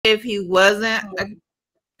if he wasn't a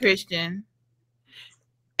Christian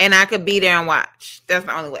and I could be there and watch. That's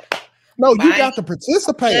the only way. No, you got to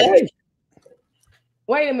participate.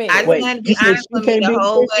 Wait a minute. I just want to be honest with me the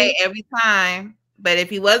whole way every time. But if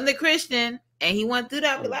he wasn't a Christian and he went through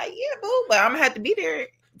that, I'd be like, yeah, boo, but I'm gonna have to be there.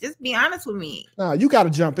 Just be honest with me. No, you got to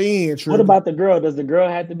jump in. Trigger. What about the girl? Does the girl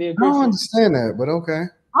have to be a Christian? I don't understand that, but okay.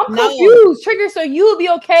 I'm confused. Trigger, so you would be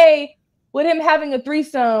okay with him having a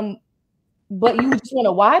threesome, but you just want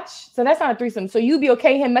to watch? So that's not a threesome. So you'd be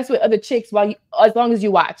okay him mess with other chicks as long as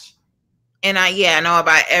you watch. And I know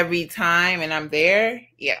about every time, and I'm there.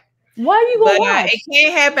 Yeah. Why are you gonna watch? It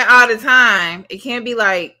can't happen all the time. It can't be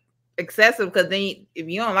like excessive because then if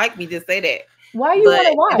you don't like me, just say that. Why you want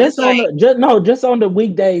to watch? Just on the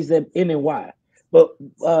weekdays that N and Y. But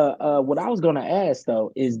what I was gonna ask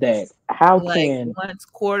though is that how can once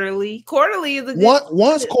quarterly? Quarterly is a good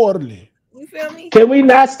once quarterly. You feel me? Can we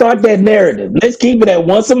not start that narrative? Let's keep it at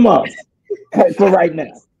once a month for right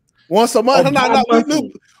now. Once a month.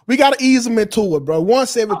 We gotta ease them into it, bro.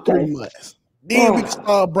 Once every 3 months. Then we can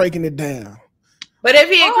start breaking it down. But if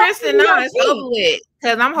he a Christian, no, it's over with.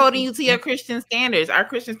 Because I'm holding you to your Christian standards. Our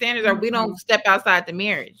Christian standards are we don't step outside the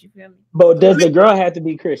marriage. You feel me? But does the girl have to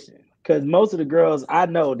be Christian? Because most of the girls I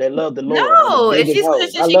know that love the Lord. No, if she's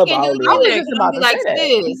Christian, she can't do either. Be like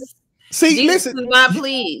this. See, Jesus listen, is not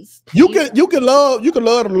pleased. You can love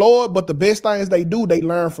the Lord, but the best things they do, they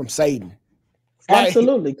learn from Satan.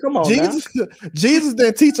 Absolutely, come on. Jesus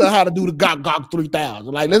didn't teach her how to do the Gog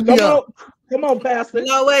 3000. Like, let's be honest. Come on, Pastor. You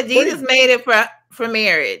know what? Jesus made it for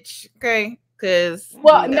marriage. Okay. Because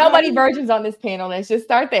nobody virgins on this panel. Let's just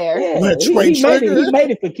start there. Yeah, he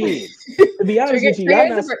made it for kids. To be honest with you, y'all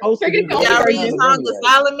not supposed to be. Y'all read the Song of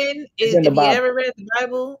Solomon. If you ever read the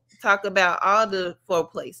Bible, talk about all the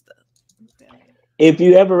foreplay stuff. If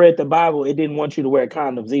you ever read the Bible, it didn't want you to wear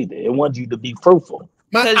condoms either. It wanted you to be fruitful.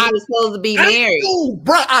 Because you were supposed to be married.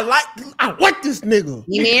 Bro, I like this nigga.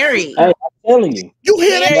 Be married. I'm telling you. You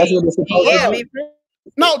hear that? That's what it's supposed to be.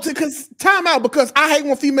 No, because time out, because I hate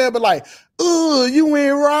when female be like, you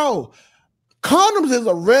ain't raw. Condoms is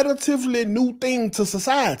a relatively new thing to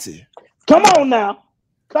society. Come on now.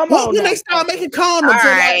 Come on. When they start making condoms, all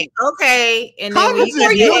right, okay. And then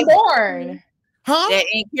before you were born. Huh? That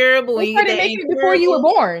incurable. They started making it before you were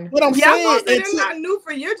born. What I'm saying, it's not new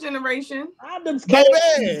for your generation. Condoms came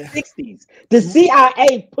in the 60s. The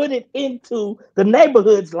CIA put it into the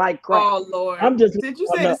neighborhoods like crack. Oh Lord! Did you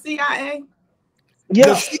say the CIA?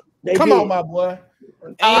 Yeah. Come on, my boy.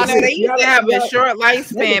 They used to have a short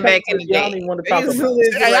lifespan back in the day.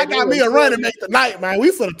 Hey, I got me a running back tonight, man. We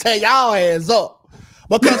finna tear y'all ass up.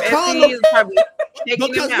 Because condoms.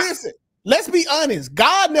 Because listen. Let's be honest.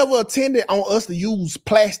 God never intended on us to use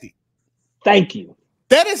plastic. Thank you.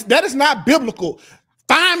 That is not biblical.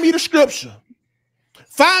 Find me the scripture.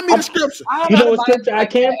 Find me the scripture. You know what scripture I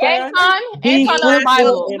can't find? Anton on the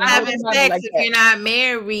Bible. Having sex if you're not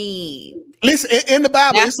married. Listen, in the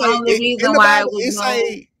Bible, that's the only reason why it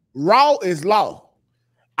say raw is law.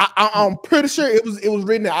 I'm pretty sure it was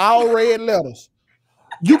written in all red letters.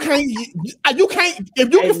 You can't if you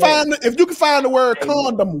can find the word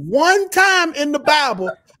condom one time in the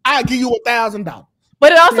Bible, I'll give you $1,000.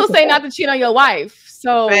 But it also say not to cheat on your wife.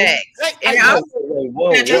 So and also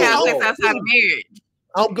have sex outside of marriage.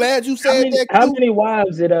 I'm glad you said that. How many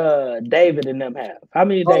wives did David and them have? How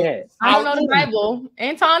many did they have? I don't know the Bible.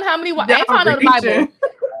 Anton, how many wives? Anton know the Bible.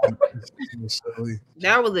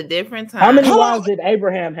 That was a different time. How many wives did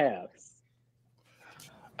Abraham have?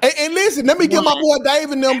 And listen, let me give my boy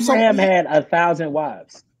David and them some. Abraham had 1,000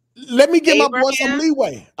 wives. Let me give my boy some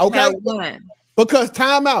leeway, okay? Because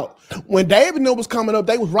time out. When David and them was coming up,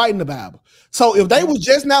 they was writing the Bible. So if they was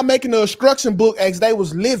just now making the instruction book as they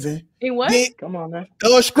was living, come on, man.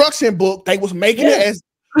 The instruction book they was making it as.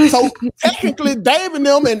 So technically, David and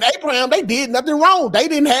them and Abraham, they did nothing wrong. They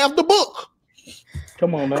didn't have the book.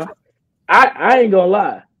 Come on, man. I ain't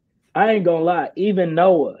gonna lie. Even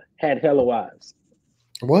Noah had hella wives.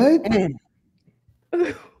 What?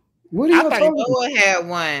 What are you I think Noah had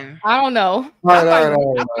one. I don't know.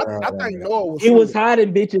 I think Noah was. He was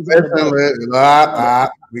hiding bitches.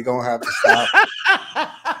 We gonna have to stop.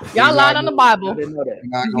 Y'all lied on the Bible. I didn't know that.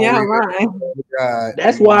 Yeah, right.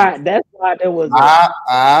 That's why there was. That's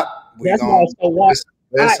why it's so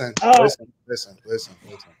listen.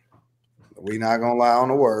 We're not gonna lie on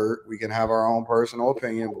the word. We can have our own personal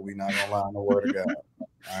opinion, but we're not gonna lie on the word of God.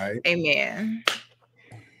 All right. Amen.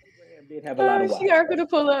 Did have a lot of wives. She are gonna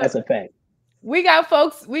pull up. That's a fact. We got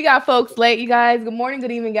folks late, you guys. Good morning,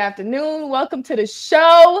 good evening, good afternoon. Welcome to the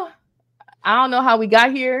show. I don't know how we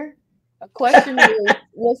got here. A question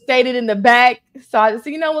was stated in the back. So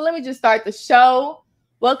you know what? Let me just start the show.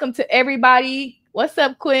 Welcome to everybody. What's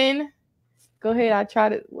up, Quinn? Go ahead. I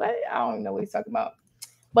tried it. What? I don't even know what he's talking about.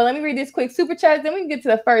 But let me read this quick super chat. Then we can get to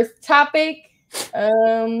the first topic.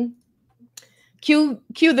 Q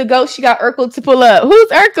the ghost. She got Urkel to pull up. Who's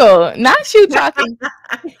Urkel? Not you talking.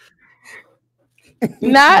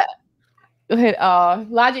 Not. Go ahead.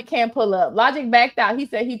 Logic can't pull up. Logic backed out. He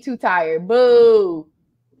said he too tired. Boo.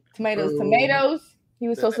 Tomatoes. He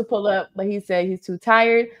was supposed to pull up, but he said he's too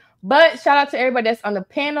tired. But shout out to everybody that's on the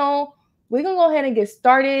panel. We're gonna go ahead and get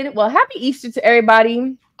started. Well, happy Easter to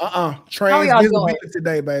everybody. Trans Visibility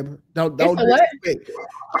Day, baby. Don't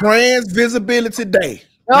Trans Visibility Day.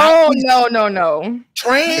 No.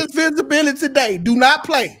 Trans Visibility Day. Do not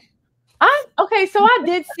play. Okay, so I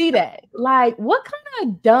did see that. Like, what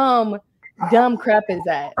kind of dumb crap is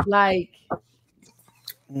that? Like,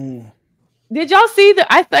 did y'all see that?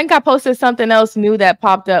 I think I posted something else new that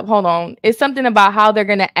popped up. Hold on. It's something about how they're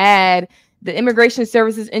gonna add the Immigration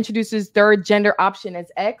Services introduces third gender option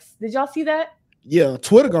as X. Did y'all see that? Yeah,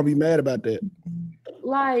 Twitter gonna be mad about that.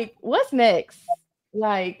 Like, what's next?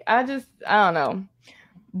 Like, I don't know.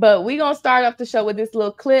 But we gonna start off the show with this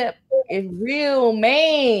little clip. If real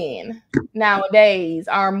men nowadays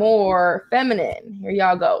are more feminine, here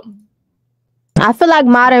y'all go. I feel like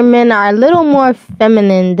modern men are a little more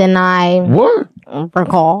feminine than I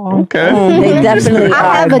recall. Okay. They definitely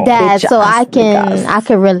I have a dad, so I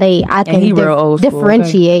can relate. I can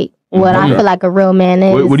differentiate what I feel like a real man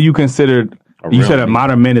is. What do you consider? You said a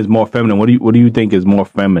modern man is more feminine. What do you think is more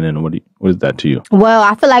feminine? What is that to you? Well,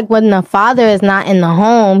 I feel like when the father is not in the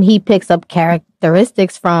home, he picks up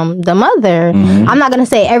characteristics from the mother. Mm-hmm. I'm not gonna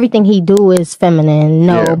say everything he do is feminine,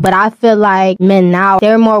 but I feel like men now,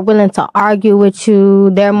 they're more willing to argue with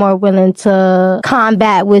you. They're more willing to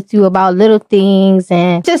combat with you about little things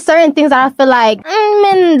and just certain things that I feel like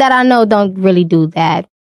men that I know don't really do that.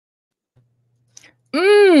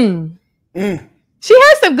 She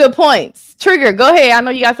has some good points. Trigger, go ahead. I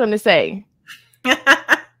know you got something to say.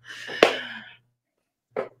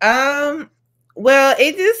 Well,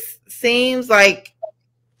 it just seems like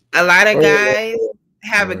a lot of guys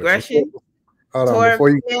have aggression. Hold on, before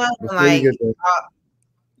you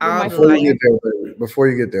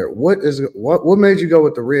get there, what made you go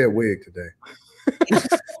with the red wig today? This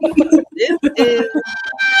is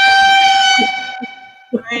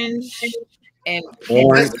orange and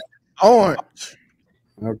orange.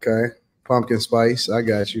 Okay, pumpkin spice. I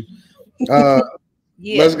got you.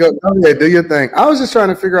 Let's go. Okay, do your thing. I was just trying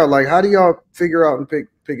to figure out, like, how do y'all figure out and pick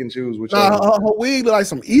and choose? Which her wig look like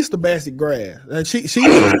some Easter basket grass. And she in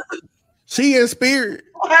spirit.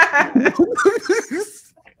 I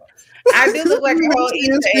do look like a whole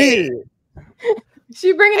Easter egg.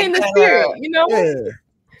 She bringing in the spirit, you know. Yeah.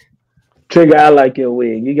 Trigger, I like your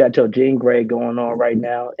wig. You got your Jean Grey going on right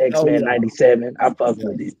now. X-Men 97. I fuck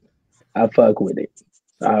with it. I fuck with it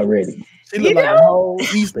already. She look like a whole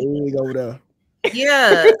Easter egg over there.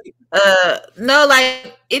 Yeah. No,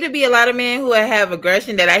 like it'd be a lot of men who would have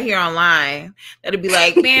aggression that I hear online. That'd be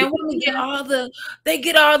like, man, women get all the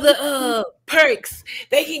perks.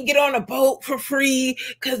 They can get on a boat for free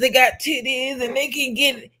because they got titties, and they can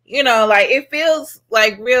get, like, it feels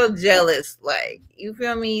like real jealous. Like, you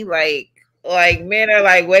feel me? Like men are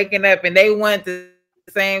like waking up and they want the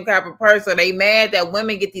same type of perks, so they mad that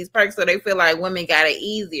women get these perks, so they feel like women got it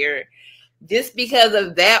easier just because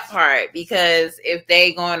of that part. Because if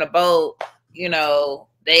they go on a boat, they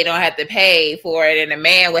don't have to pay for it, and a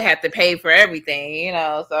man would have to pay for everything,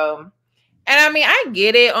 so. And I mean, I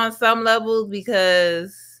get it on some levels,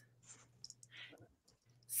 because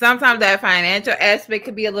sometimes that financial aspect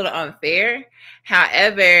could be a little unfair.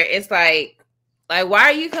 However, it's like why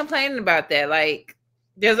are you complaining about that? Like,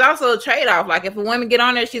 there's also a trade-off. Like, if a woman get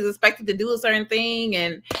on there, she's expected to do a certain thing,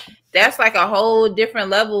 and that's like a whole different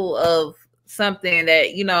level of something that,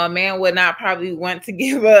 a man would not probably want to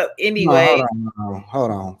give up anyway. No,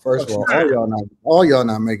 hold on. First of all y'all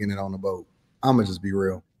not making it on the boat. I'm gonna just be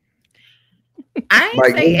real. I ain't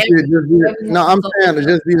I'm saying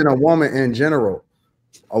just being a woman in general.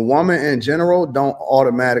 A woman in general don't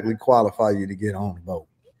automatically qualify you to get on the boat.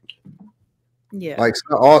 Yeah, like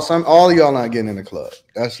all y'all not getting in the club.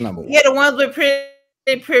 That's number one. Yeah, the ones with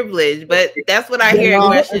privilege, but that's what I hear.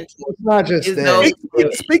 It's not just that.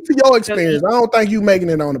 Speak to your experience. I don't think you making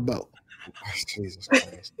it on the boat. Jesus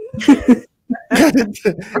Christ. Let's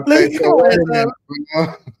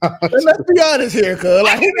be honest here, cuz.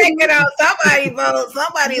 Like, he make it on somebody's boat.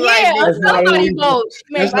 Somebody somebody's boat.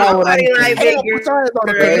 That's not what somebody like bigger.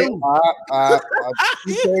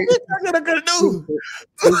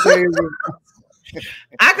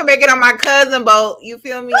 I can make it on my cousin boat. You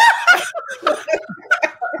feel me?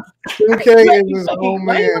 2K is his own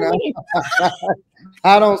man.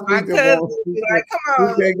 I don't speak to him. Like, come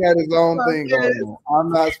on. 2K got his own thing going on.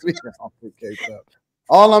 I'm not speaking on 2K stuff.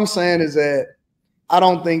 All I'm saying is that I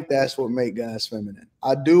don't think that's what make guys feminine.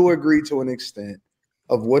 I do agree to an extent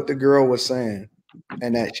of what the girl was saying,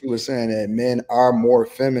 and that she was saying that men are more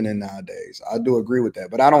feminine nowadays. I do agree with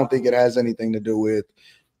that, but I don't think it has anything to do with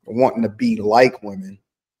wanting to be like women.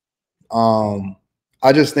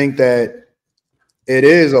 I just think that it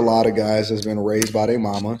is a lot of guys that's been raised by their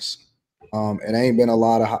mamas. It ain't been a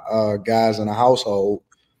lot of guys in a household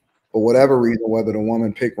for whatever reason, whether the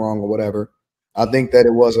woman picked wrong or whatever. I think that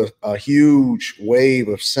it was a huge wave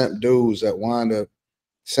of simp dudes that wound up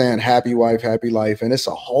saying happy wife, happy life. And it's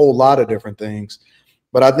a whole lot of different things.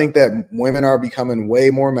 But I think that women are becoming way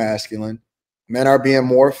more masculine. Men are being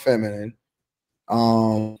more feminine.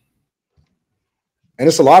 And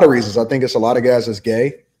it's a lot of reasons. I think it's a lot of guys that's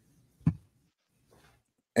gay.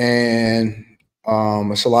 And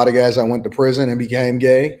it's a lot of guys that went to prison and became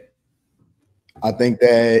gay. I think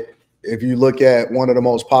that if you look at one of the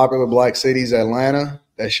most popular black cities, Atlanta,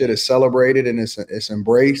 that shit is celebrated and it's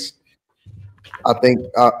embraced. I think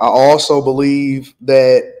I also believe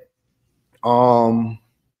that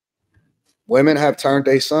women have turned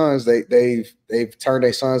their sons. They've turned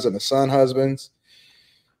their sons into son husbands.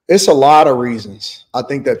 It's a lot of reasons. I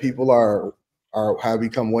think that people have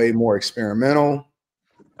become way more experimental.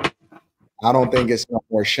 I don't think it's no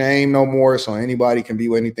more shame no more, so anybody can be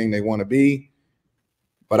anything they want to be.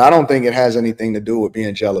 But I don't think it has anything to do with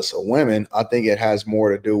being jealous of women. I think it has more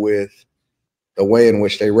to do with the way in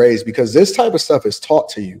which they raise, because this type of stuff is taught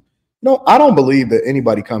to you. No, I don't believe that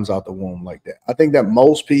anybody comes out the womb like that. I think that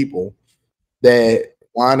most people that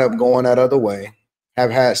wind up going that other way have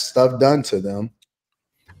had stuff done to them.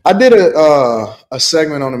 I did a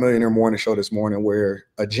segment on the Millionaire Morning Show this morning where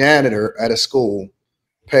a janitor at a school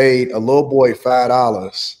paid a little boy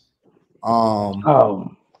 $5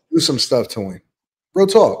 do some stuff to him. Real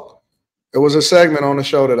talk. It was a segment on the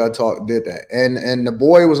show that I did that. And the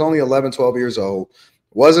boy was only 11, 12 years old.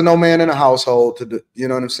 Wasn't no man in the household to, you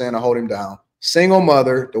know what I'm saying, to hold him down. Single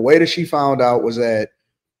mother. The way that she found out was that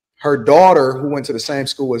her daughter, who went to the same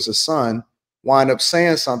school as the son, wound up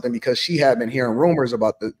saying something because she had been hearing rumors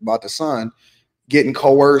about the son getting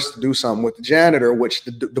coerced to do something with the janitor, which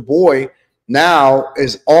the boy now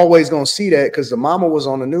is always going to see that because the mama was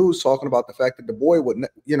on the news talking about the fact that the boy would,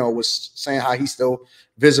 was saying how he's still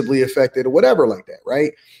visibly affected or whatever like that,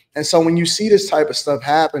 right? And so when you see this type of stuff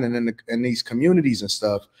happening in these communities and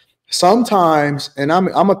stuff, sometimes, and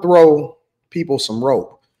I'm gonna throw people some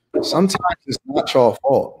rope. Sometimes it's not your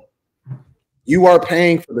fault. You are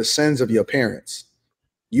paying for the sins of your parents.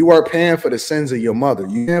 You are paying for the sins of your mother.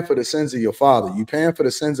 You're paying for the sins of your father. You're paying for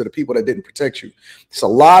the sins of the people that didn't protect you. It's a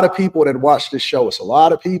lot of people that watch this show. It's a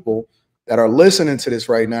lot of people that are listening to this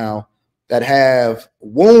right now that have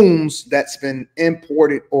wounds that's been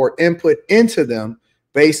imported or input into them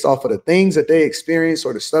based off of the things that they experienced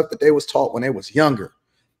or the stuff that they was taught when they was younger.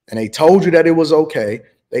 And they told you that it was okay.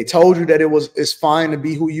 They told you that it's fine to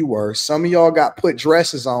be who you were. Some of y'all got put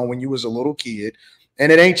dresses on when you was a little kid. And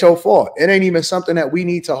it ain't your fault. It ain't even something that we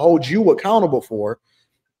need to hold you accountable for.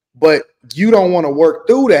 But you don't want to work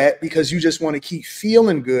through that because you just want to keep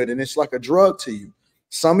feeling good. And it's like a drug to you.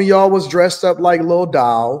 Some of y'all was dressed up like little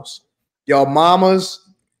dolls. Y'all mamas,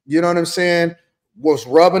 you know what I'm saying, was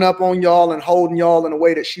rubbing up on y'all and holding y'all in a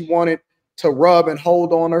way that she wanted to rub and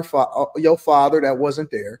hold on your father that wasn't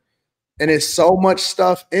there. And it's so much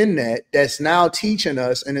stuff in that's now teaching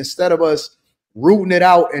us. And instead of us rooting it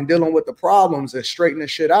out and dealing with the problems and straightening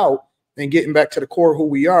shit out and getting back to the core of who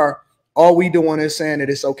we are, all we doing is saying that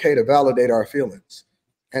it's okay to validate our feelings.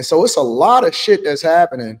 And so it's a lot of shit that's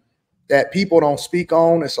happening that people don't speak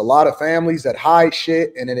on. It's a lot of families that hide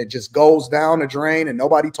shit and then it just goes down the drain and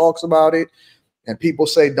nobody talks about it. And people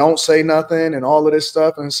say, don't say nothing and all of this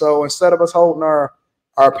stuff. And so instead of us holding our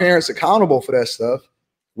parents accountable for that stuff,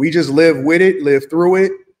 we just live with it, live through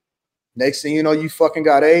it. Next thing you know, you fucking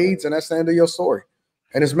got AIDS, and that's the end of your story.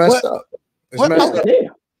 And it's messed up. It's messed up.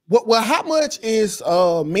 Well, how much is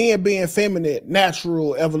men being feminine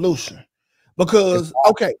natural evolution? Because,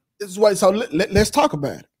 okay, this is why. So let's talk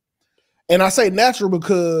about it. And I say natural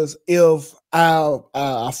because if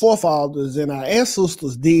our forefathers and our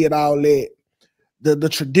ancestors did all that, the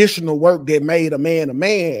traditional work that made a man,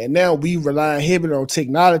 and now we rely heavily on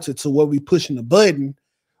technology to where we pushing the button,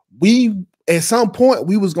 we at some point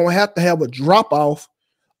we was gonna have to have a drop off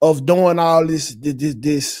of doing all this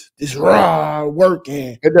raw work.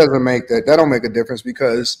 And it doesn't make that don't make a difference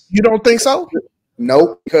because you don't think so?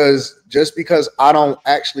 Nope, because just because I don't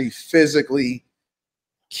actually physically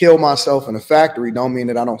kill myself in a factory don't mean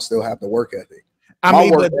that I don't still have the work ethic.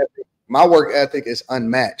 My work ethic is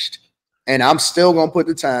unmatched, and I'm still gonna put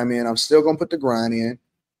the time in. I'm still gonna put the grind in.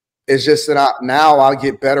 It's just that I'll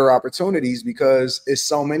get better opportunities because it's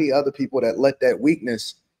so many other people that let that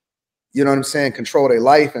weakness, you know what I'm saying, control their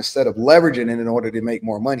life instead of leveraging it in order to make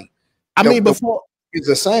more money. Before it's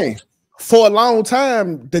the same. For a long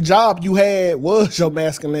time, the job you had was your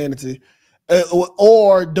masculinity,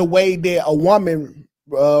 or the way that a woman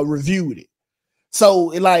reviewed it.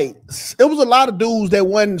 So it was a lot of dudes that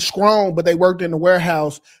wasn't strong, but they worked in the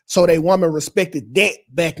warehouse, so they woman respected that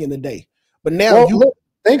back in the day. But now look,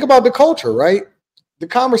 think about the culture, right? The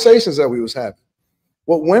conversations that we was having.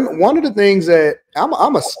 Well, one of the things that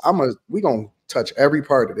we gonna touch every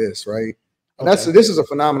part of this, right? And this is a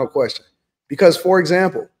phenomenal question because, for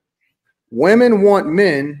example, women want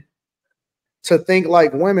men to think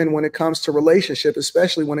like women when it comes to relationship,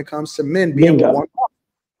 especially when it comes to men being with one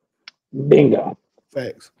woman. Bingo.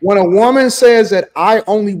 Facts. When a woman says that I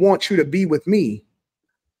only want you to be with me,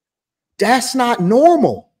 that's not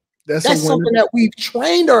normal. That's something that we've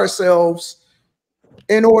trained ourselves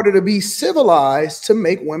in order to be civilized to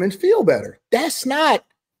make women feel better. That's not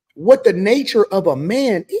what the nature of a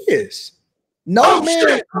man is. Not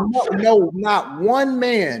one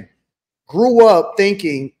man grew up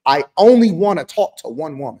thinking I only want to talk to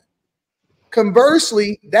one woman.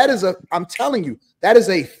 Conversely, I'm telling you, that is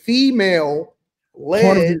a female-led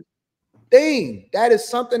thing. That is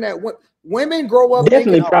something that women grow up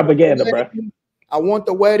definitely thinking, propaganda, bro. I want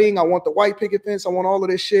the wedding. I want the white picket fence. I want all of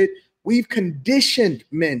this shit. We've conditioned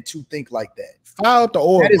men to think like that. Out the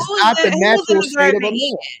order. That is not the natural state of a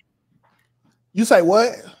man. You say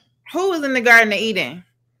what? Who was in the Garden of Eden?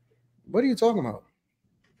 What are you talking about?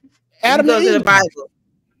 Adam and Eve. To the Bible.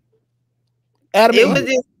 Adam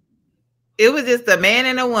it was just a man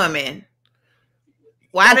and a woman.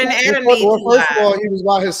 Why didn't Adam need first of all, he was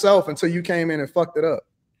by himself until you came in and fucked it up.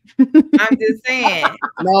 I'm just saying.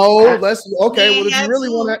 No, let's okay. Well,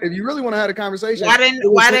 if you really want to have a conversation, why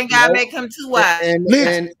didn't God make him two wives? And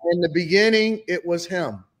in the beginning, it was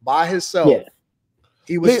him by himself. Yeah.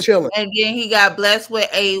 He was chilling, and then he got blessed with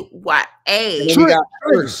a wife. And then he got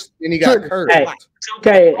cursed. Then he got cursed. Hey,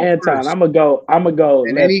 okay, Anton, I'm gonna go.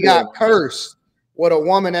 And then he got cursed with a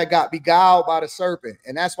woman that got beguiled by the serpent,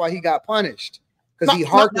 and that's why he got punished. Because he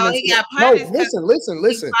hearkened. Listen.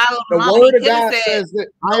 The word of God says that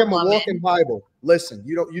I am a walking Bible. Listen,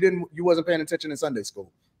 you wasn't paying attention in Sunday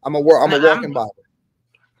school. I'm a walking Bible.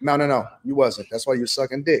 No, you wasn't. That's why you're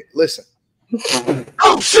sucking dick. Listen.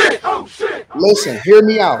 Oh shit! Listen, hear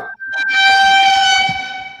me out.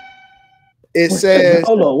 It says,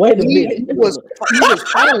 hold on, wait a minute. He was punished.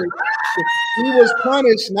 He was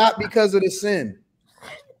punished not because of the sin.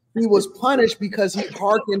 He was punished because he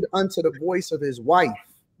hearkened unto the voice of his wife.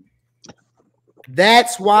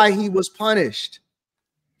 That's why he was punished.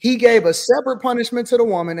 He gave a separate punishment to the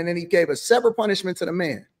woman, and then he gave a separate punishment to the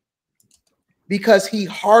man because he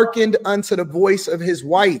hearkened unto the voice of his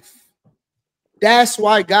wife. That's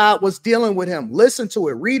why God was dealing with him. Listen to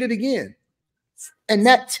it. Read it again. And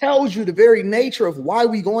that tells you the very nature of why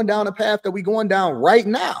we going down the path that we going down right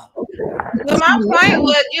now. Well, my point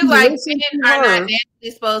was, you like men are not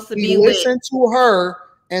naturally supposed to be with. Listen to her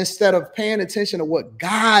instead of paying attention to what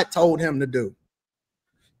God told him to do.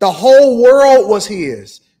 The whole world was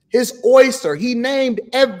his oyster. He named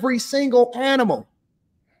every single animal.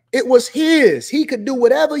 It was his. He could do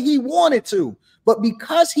whatever he wanted to. But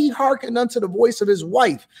because he hearkened unto the voice of his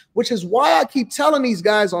wife, which is why I keep telling these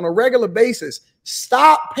guys on a regular basis,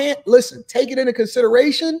 stop paying. Listen, take it into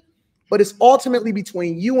consideration, but it's ultimately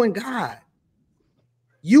between you and God.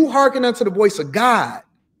 You hearken unto the voice of God,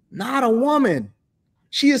 not a woman.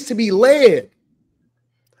 She is to be led.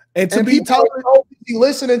 And to be told,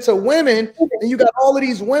 listening to women, and you got all of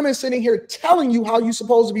these women sitting here telling you how you're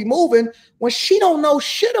supposed to be moving when she don't know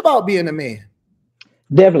shit about being a man.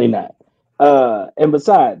 Definitely not. And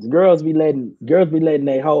besides, girls be letting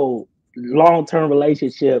their whole long-term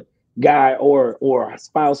relationship guy or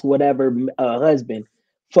spouse, whatever, husband,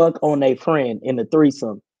 fuck on their friend in the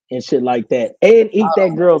threesome and shit like that, and eat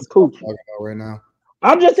that girl's coochie. Right now,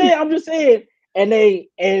 I'm just saying.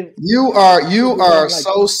 And you are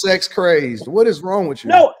so sex crazed. What is wrong with you?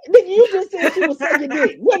 No, you just said she was sucking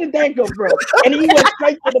dick. Where did that come from? And he went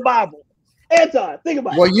straight to the Bible. Anton, think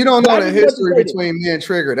about it. Well, you don't know the history between me and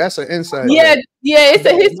Trigger. That's an inside. Yeah, it's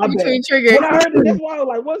a history between Trigger. When I heard it, that's why I was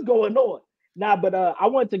like, what's going on? Nah, but I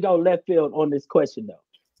want to go left field on this question though.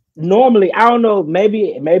 Normally, I don't know,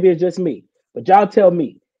 maybe it's just me, but y'all tell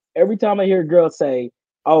me. Every time I hear a girl say,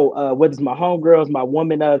 whether it's my homegirls, my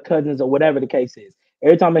woman cousins, or whatever the case is.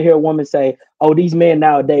 Every time I hear a woman say, "Oh, these men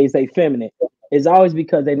nowadays they feminine," it's always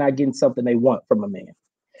because they're not getting something they want from a man.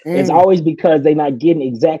 It's always because they're not getting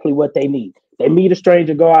exactly what they need. They meet a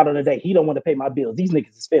stranger, go out on a date. He don't want to pay my bills. These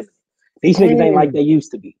niggas is feminine. These niggas ain't like they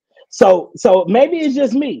used to be. So maybe it's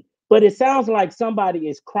just me, but it sounds like somebody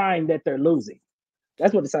is crying that they're losing.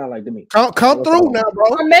 That's what it sounds like to me. Come through now,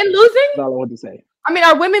 bro. Are men losing? That's all I want to say. I mean,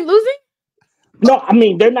 are women losing? No, I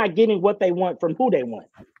mean they're not getting what they want from who they want.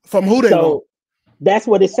 From who they want. That's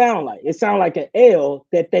what it sounds like. It sounds like an L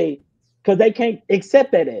that because they can't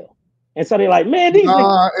accept that L. And so they're like, man, these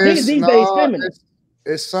days feminine.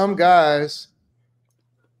 It's some guys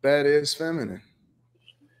that is feminine.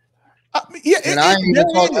 And I'm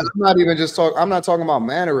not talking about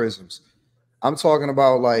mannerisms. I'm talking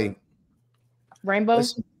about like rainbow.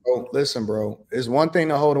 Listen, bro. It's one thing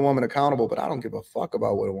to hold a woman accountable, but I don't give a fuck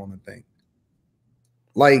about what a woman thinks.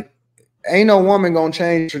 Like, ain't no woman gonna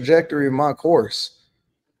change the trajectory of my course.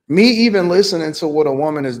 Me even listening to what a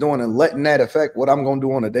woman is doing and letting that affect what I'm gonna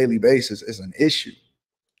do on a daily basis is an issue.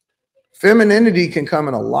 Femininity can come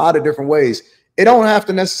in a lot of different ways. It don't have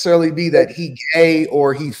to necessarily be that he gay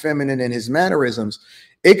or he feminine in his mannerisms.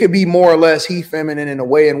 It could be more or less he feminine in a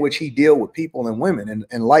way in which he deal with people and women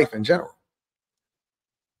and life in general.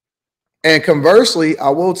 And conversely, I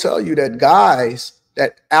will tell you that guys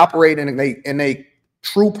that operate in a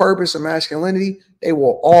true purpose of masculinity, they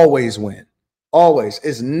will always win. Always.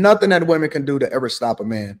 It's nothing that women can do to ever stop a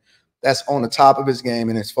man that's on the top of his game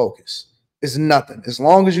and his focus. It's nothing. As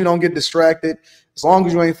long as you don't get distracted, as long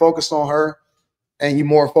as you ain't focused on her and you're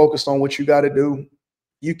more focused on what you got to do,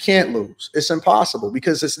 you can't lose. It's impossible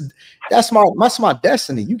because that's my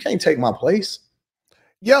destiny. You can't take my place.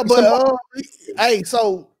 Yeah, but hey,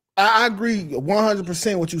 so I agree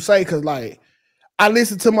 100% what you say, because like I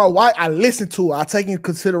listen to my wife, I listen to her, I take into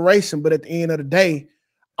consideration, but at the end of the day,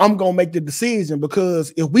 I'm gonna make the decision,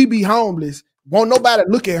 because if we be homeless, won't nobody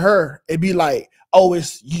look at her and be like, oh,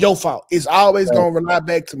 it's your fault. It's always gonna rely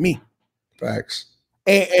back to me. Facts.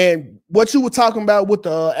 And what you were talking about with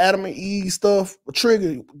the Adam and Eve stuff,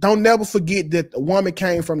 Trigger, don't never forget that the woman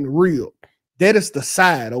came from the rib. That is the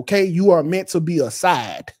side, okay? You are meant to be a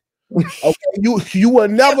side. Okay, you will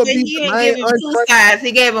never be the main. Two sides.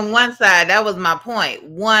 He gave him one side. That was my point.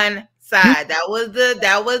 One side. That was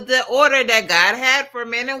the order that God had for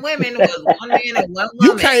men and women. Was one man and one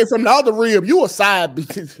woman. You came from the other rib. You a side,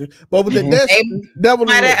 but with the devil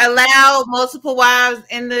might have allowed multiple wives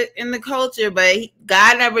in the culture, but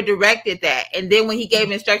God never directed that. And then when he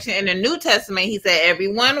gave instruction in the New Testament, he said every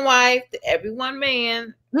one wife to every one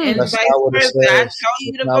man. And that's vice not what versa. it says. I show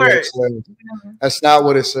you the verse. That's not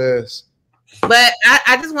what it says. But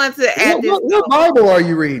I just wanted to add this. What Bible are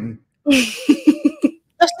you reading?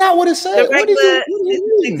 That's not what it says. What are you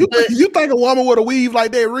reading? You think a woman with a weave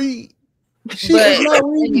like that read? She is not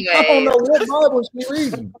reading. Anyway, I don't know what Bible she's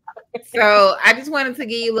reading. So I just wanted to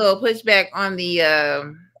give you a little pushback on the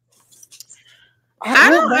I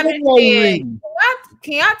don't understand.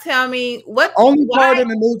 Can y'all tell me what only part in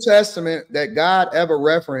the New Testament that God ever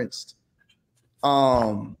referenced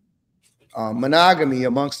monogamy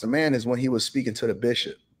amongst the man is when he was speaking to the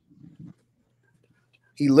bishop.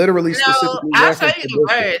 He literally specifically I'll show you the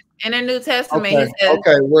verse in the New Testament. Okay, he says,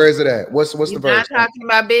 okay, where is it at? What's the verse? He's not talking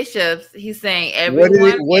about bishops. He's saying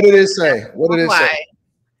everyone. What did it say? What did it say?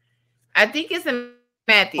 I think it's in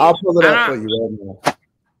Matthew. I'll pull it up for you right now.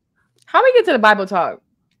 How we get to the Bible talk?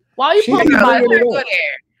 Why are you pulling the Bible?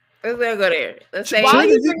 Let's go there. Let's say.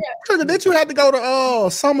 Did you have to go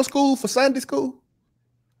to summer school for Sunday school?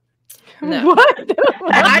 No. What?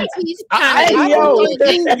 I teach I know about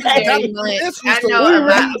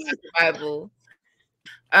the Bible.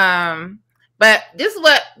 But this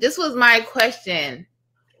was my question.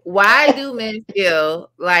 Why do men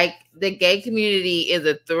feel like the gay community is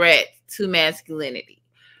a threat to masculinity?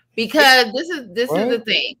 Because this is the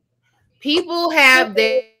thing. People have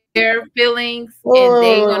their feelings and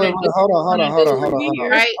they're gonna hold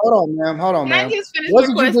on, ma'am.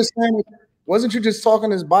 Wasn't you just talking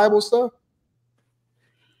this Bible stuff?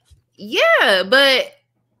 Yeah, but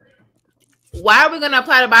why are we gonna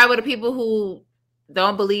apply the Bible to people who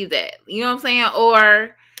don't believe that? You know what I'm saying?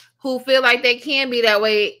 Or who feel like they can be that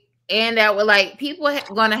way, and that way, like, people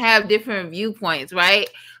gonna have different viewpoints, right?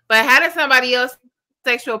 But how does somebody else's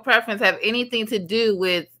sexual preference have anything to do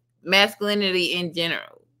with masculinity in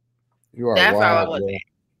general? That's all I was saying.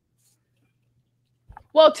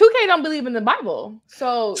 Well, 2K don't believe in the Bible,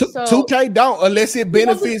 so 2K don't unless it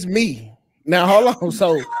benefits me. Now hold on,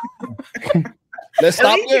 so let's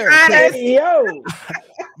stop there.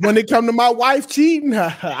 when it come to my wife cheating,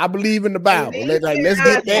 I believe in the Bible. Let's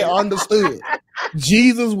get that understood.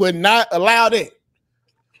 Jesus would not allow that.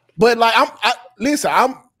 But like listen,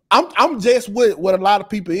 I'm just what a lot of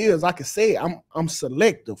people is. Like I said, I'm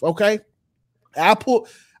selective. Okay,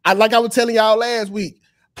 like I was telling y'all last week,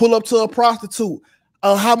 pull up to a prostitute.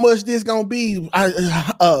 How much this gonna be?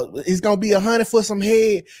 It's gonna be 100 for some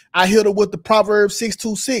head. I hit her with the Proverbs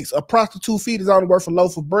 626. A prostitute feet is only worth a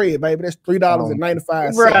loaf of bread, baby. That's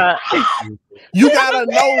 $3.95. You gotta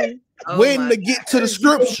know when to get to the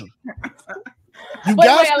scripture. You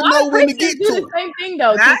got to know when to get to the same thing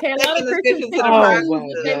though. A lot of Christians pick and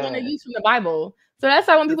choose they want to use from the Bible. So that's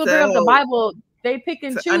why when people bring up the Bible, they pick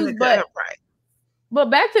and choose.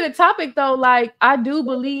 But back to the topic though, like I do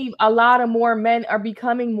believe a lot of more men are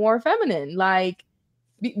becoming more feminine. Like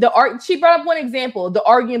she brought up one example, the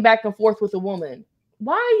arguing back and forth with a woman.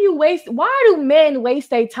 Why do men waste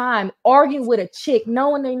their time arguing with a chick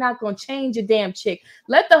knowing they're not going to change a damn chick?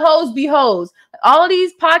 Let the hoes be hoes. All of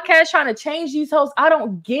these podcasts trying to change these hoes, I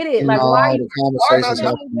don't get it. Like, why are you arguing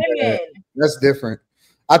with women? That's different.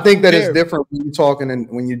 I think that it's different when you're talking and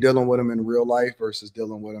when you're dealing with them in real life versus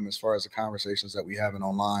dealing with them as far as the conversations that we having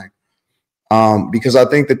online. Because I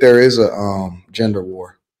think that there is a gender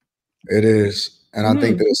war. It is. And I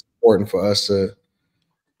think that it's important for us to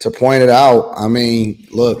point it out. I mean,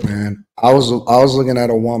 look, man, I was looking at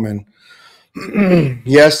a woman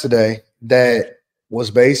yesterday that was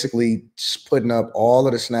basically putting up all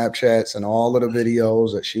of the Snapchats and all of the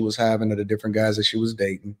videos that she was having of the different guys that she was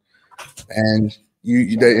dating, and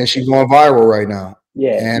and she's going viral right now.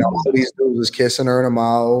 Yeah, and all of these dudes is kissing her in the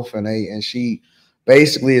mouth, and she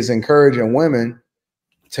basically is encouraging women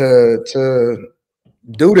to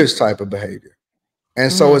do this type of behavior. And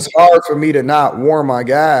so it's hard for me to not warn my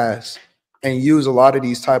guys and use a lot of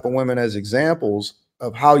these type of women as examples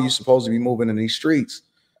of how you're supposed to be moving in these streets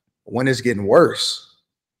when it's getting worse.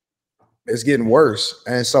 It's getting worse.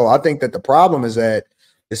 And so I think that the problem is that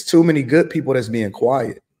there's too many good people that's being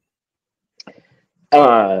quiet.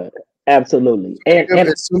 Absolutely. And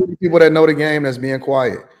there's too many people that know the game that's being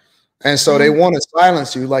quiet. And so they want to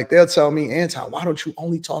silence you. Like they'll tell me, Anton, why don't you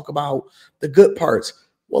only talk about the good parts?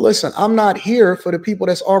 Well, listen, I'm not here for the people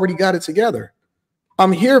that's already got it together.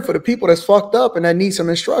 I'm here for the people that's fucked up and that need some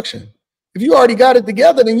instruction. If you already got it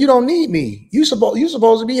together, then you don't need me. You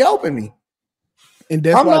supposed to be helping me. And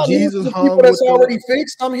that's why Jesus hung people that's already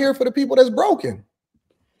fixed. I'm here for the people that's broken.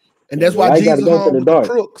 And that's why Jesus hung with the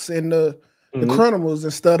crooks and the criminals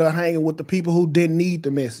instead of hanging with the people who didn't need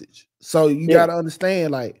the message. So you got to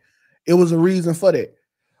understand, like, it was a reason for that.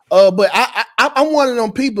 But I'm one of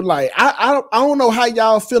them people, like, I don't know how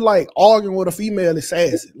y'all feel like arguing with a female is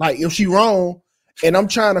sassy. Like, if she wrong and I'm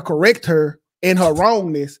trying to correct her in her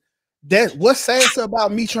wrongness, that's what's sassy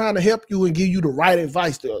about me trying to help you and give you the right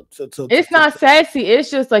advice to it's not sassy. It's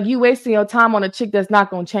just like you wasting your time on a chick that's not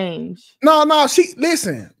gonna change. No,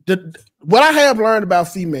 listen. What I have learned about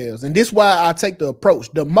females, and this is why I take the approach.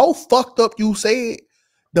 The more fucked up you say it,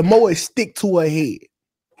 the more it stick to her head.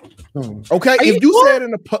 Okay, if you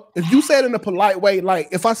said in a polite way, like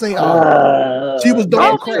if I say, she was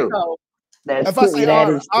doing crack. If I say,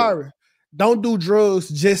 Ari, don't do drugs,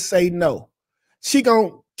 just say no. She gonna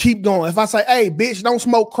keep going. If I say, hey, bitch, don't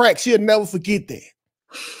smoke crack, she'll never forget that.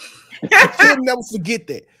 She'll never forget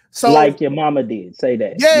that. So, like your mama did, say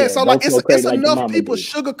that. Yeah, so like it's enough people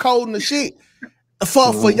sugarcoating the shit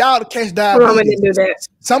for y'all to catch diabetes.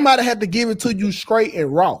 Somebody had to give it to you straight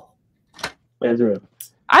and raw. That's real.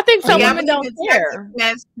 I think some women don't care.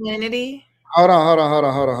 Masculinity. Hold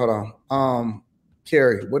on.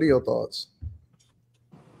 Carrie, what are your thoughts?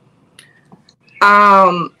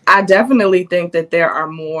 I definitely think that there are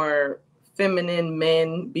more feminine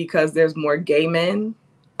men because there's more gay men.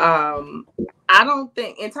 I don't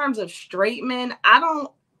think in terms of straight men, I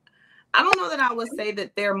don't know that I would say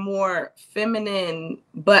that they're more feminine,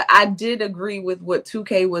 but I did agree with what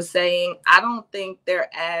 2K was saying. I don't think they're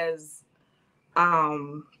as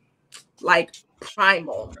like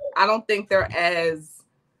primal. I don't think they're as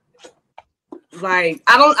like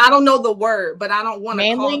I don't know the word, but I don't want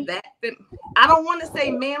to call that. I don't want to say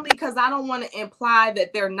manly because I don't want to imply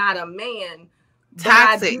that they're not a man.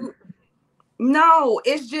 Toxic. No,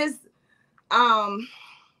 it's just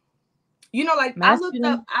you know, like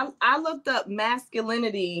masculine. I looked up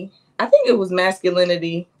masculinity. I think it was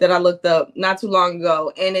masculinity that I looked up not too long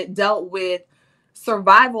ago, and it dealt with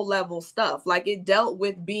survival level stuff. Like it dealt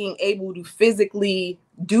with being able to physically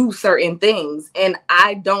do certain things. And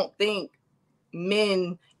I don't think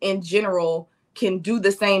men in general can do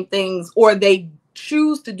the same things, or they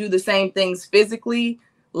choose to do the same things physically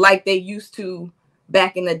like they used to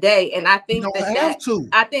back in the day. And I think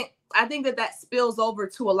I think that spills over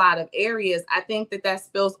to a lot of areas. I think that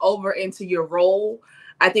spills over into your role.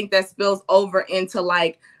 I think that spills over into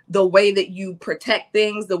like the way that you protect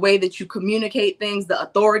things, the way that you communicate things, the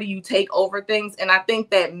authority you take over things. And I think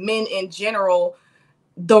that men in general,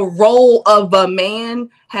 the role of a man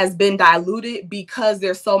has been diluted because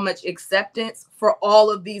there's so much acceptance for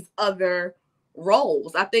all of these other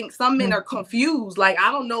roles. I think some men are confused. Like,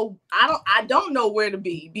 I don't know where to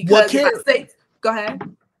be, because if I say, go ahead.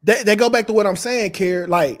 They go back to what I'm saying, Kerr.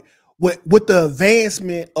 Like with the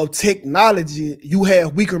advancement of technology, you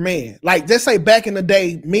have weaker men. Like, let's say back in the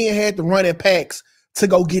day, men had to run in packs to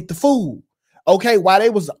go get the food. Okay, while they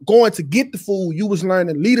was going to get the food, you was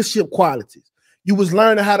learning leadership qualities. You was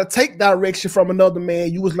learning how to take direction from another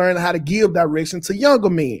man. You was learning how to give direction to younger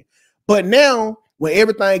men. But now, when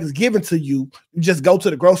everything is given to you, you just go to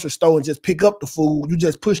the grocery store and just pick up the food. You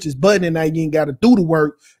just push this button and now you ain't got to do the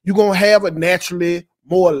work. You're going to have a naturally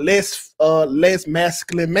more or less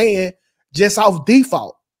masculine man just off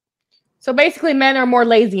default. So basically men are more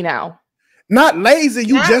lazy now. Not lazy,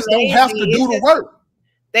 you just don't have to do the work.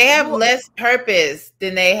 They have less purpose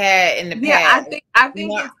than they had in the past. I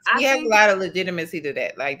think you have a lot of legitimacy to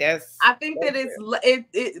that. Like, that's. I think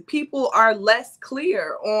that people are less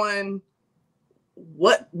clear on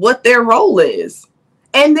what their role is,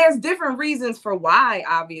 and there's different reasons for why,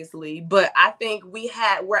 obviously. But I think we're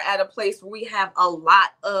at a place where we have a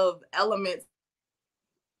lot of elements.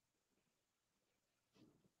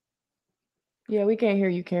 Yeah, we can't hear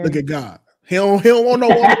you, Karen. Look at God. He don't want no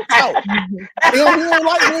one to talk. He don't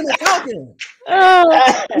like women talking.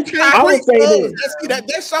 I would say this.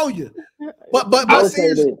 That show you. But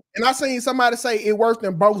seriously, and I seen somebody say it worked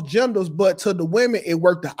in both genders, but to the women it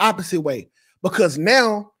worked the opposite way, because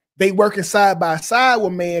now they working side by side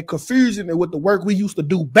with man, confusing it with the work we used to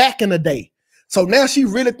do back in the day. So now she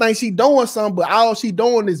really thinks she doing something, but all she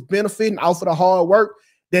doing is benefiting off of the hard work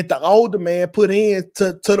that the older man put in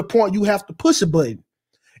to the point you have to push a button.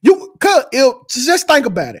 Just think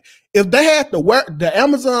about it. If they had the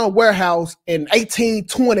Amazon warehouse in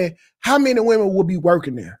 1820, how many women would be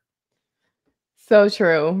working there? So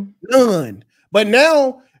true. None. But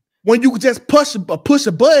now, when you just push a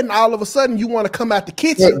button, all of a sudden you want to come out the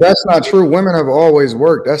kitchen. That's not true. Women have always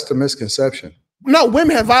worked. That's the misconception. No,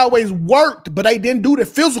 women have always worked, but they didn't do the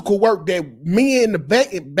physical work that men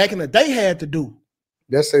back in the day had to do.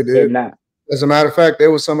 Yes, they did. As a matter of fact, they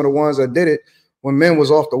were some of the ones that did it when men was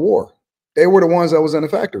off the war. They were the ones that was in the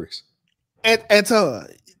factories. Those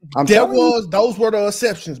were the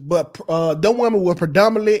exceptions, but them women were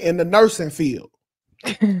predominantly in the nursing field.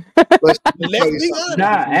 Let's be honest.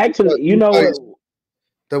 Actually, you know,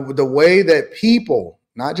 the way that people,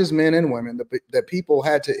 not just men and women, that people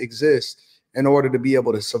had to exist in order to be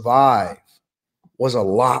able to survive was a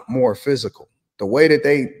lot more physical. The way that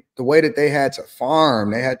they had to farm,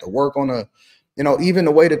 they had to work on even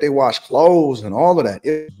the way that they wash clothes and all of that,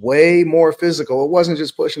 it's way more physical. It wasn't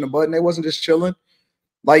just pushing a button. They wasn't just chilling.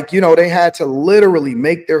 Like, they had to literally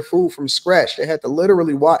make their food from scratch. They had to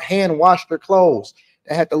literally hand wash their clothes.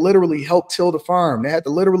 They had to literally help till the farm. They had to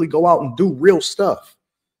literally go out and do real stuff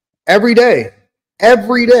every day.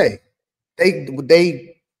 Every day.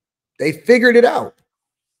 They figured it out.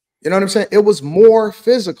 You know what I'm saying? It was more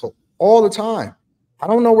physical all the time. I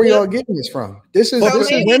don't know where y'all getting this from.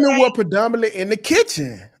 Women were predominantly in the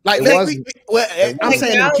kitchen. Like, I'm saying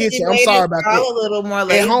in the kitchen. I'm sorry about that. A little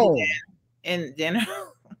more at home. In general.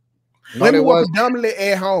 Women were predominantly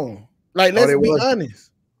at home. Like, let's be honest.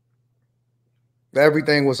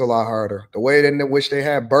 Everything was a lot harder. The way in which they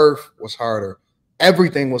had birth was harder.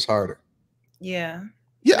 Everything was harder. Yeah.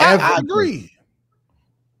 Yeah, I agree.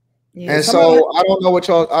 Yeah. And so I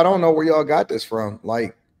don't know where y'all got this from.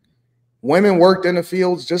 Like, women worked in the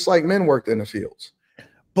fields just like men worked in the fields.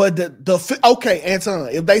 But okay, Anton,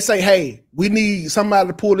 if they say, hey, we need somebody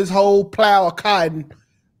to pull this whole plow of cotton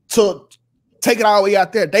to take it all the way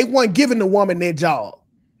out there, they weren't giving the woman their job.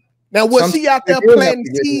 Now, was she out there planting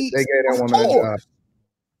seeds? They gave that woman a job.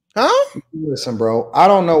 Huh? Listen, bro, I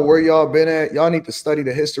don't know where y'all been at. Y'all need to study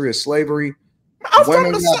the history of slavery. I'm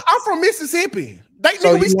from Mississippi.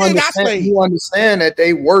 You understand that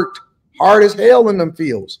they worked hard as hell in them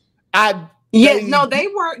fields. They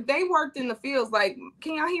worked in the fields. Like,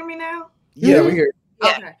 can y'all hear me now? Yeah, we hear.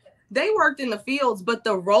 Okay. Yeah. They worked in the fields, but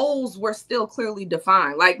the roles were still clearly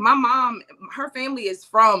defined. Like, my mom, her family is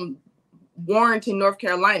from Warrenton, North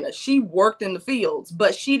Carolina. She worked in the fields,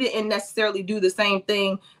 but she didn't necessarily do the same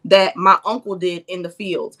thing that my uncle did in the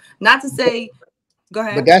fields. Not to say, go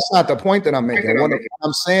ahead. But that's not the point that I'm making. What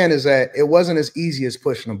I'm saying is that it wasn't as easy as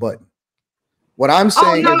pushing a button. What I'm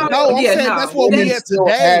saying is that's what we at still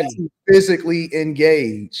today. had to physically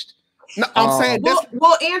engaged. No, I'm saying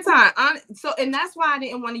well, Anton, so and that's why I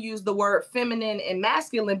didn't want to use the word feminine and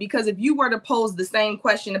masculine, because if you were to pose the same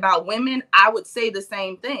question about women, I would say the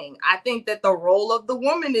same thing. I think that the role of the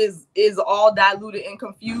woman is all diluted and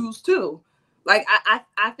confused too. Like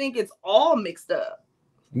I think it's all mixed up.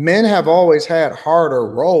 Men have always had harder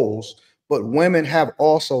roles, but women have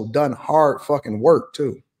also done hard fucking work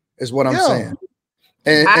too, is what I'm saying.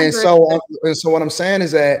 And so what I'm saying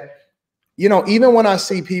is that, you know, even when I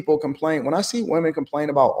see people complain, when I see women complain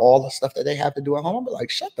about all the stuff that they have to do at home, I'm like,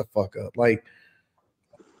 shut the fuck up. Like,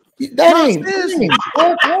 that ain't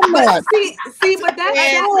I'm not. See, but that's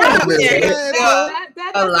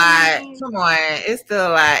a lot. Come on, it's still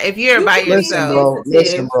a lot. If you're by yourself,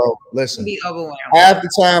 listen, bro. Be overwhelmed. Half the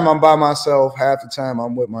time I'm by myself, half the time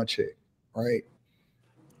I'm with my chick, right?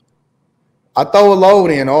 I throw a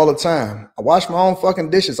load in all the time. I wash my own fucking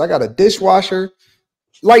dishes. I got a dishwasher.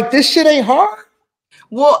 Like, this shit ain't hard.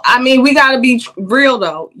 Well, I mean, we gotta be real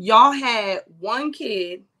though. Y'all had one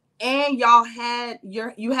kid, and y'all had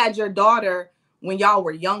your daughter when y'all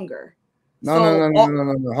were younger. No.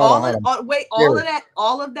 Hold on. Wait,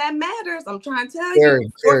 all of that matters. I'm trying to tell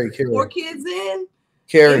you. Carrie. 4 kids in.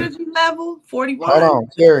 Carrie. Energy level 41. Hold on,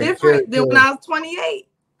 Carrie. Different than when I was 28.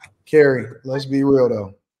 Carrie, let's be real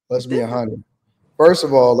though. Let's be 100. First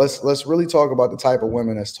of all, let's really talk about the type of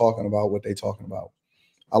women that's talking about what they talking about.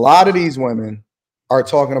 A lot of these women are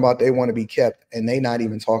talking about they want to be kept, and they not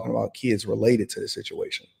even talking about kids related to the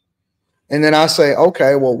situation. And then I say,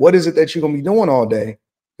 okay, well, what is it that you're gonna be doing all day?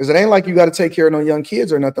 Because it ain't like you got to take care of no young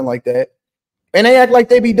kids or nothing like that. And they act like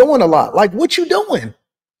they be doing a lot. Like, what you doing?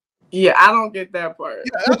 Yeah, I don't get that part.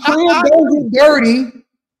 The crib don't get dirty.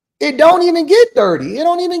 It don't even get dirty. It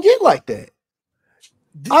don't even get like that.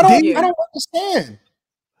 I don't understand.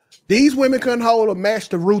 These women couldn't hold a match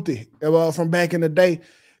to Ruthie from back in the day,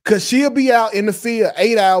 because she'll be out in the field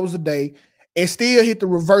 8 hours a day and still hit the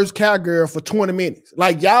reverse cowgirl for 20 minutes.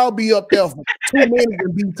 Like, y'all be up there for 2 minutes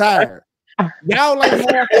and be tired. Y'all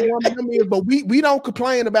ain't half of one of them is, but we don't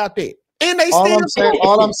complain about that. And they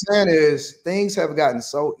all I'm saying is things have gotten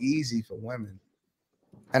so easy for women.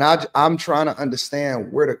 And I'm trying to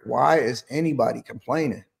understand why is anybody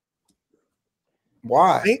complaining?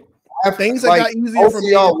 Why? Things that got easier for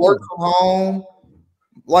y'all work from home.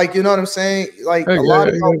 Like, you know what I'm saying? Like, a lot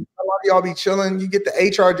of y'all be chilling. You get the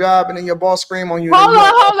HR job, and then your boss scream on you. Hold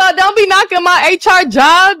on. Don't be knocking my HR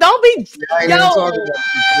job. Don't be. I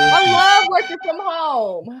love working from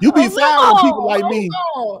home. You be firing people like me.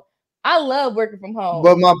 I love working from home.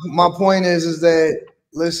 But my point is that,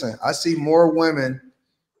 listen, I see more women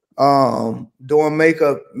doing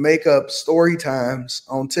makeup story times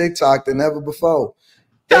on TikTok than ever before.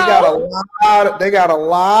 They got a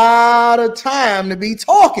lot of time to be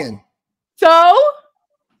talking. So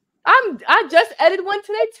I just edited one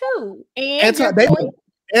today too.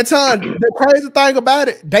 Anton, the crazy thing about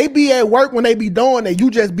it, they be at work when they be doing it. You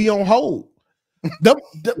just be on hold. I'm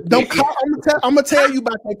gonna tell you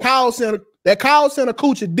about that call center. That call center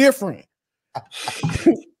coochie different.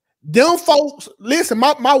 Them folks, listen,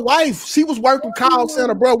 my wife, she was working call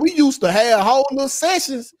center, bro. We used to have whole little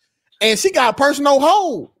sessions, and she got a personal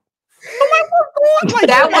hold.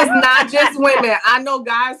 That was not just women. I know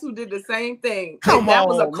guys who did the same thing. That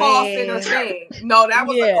was a call center thing. No, that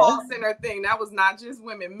was a call center thing. That was not just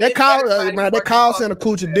women. That call center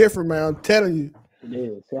coochie different, man. I'm telling you. Yeah,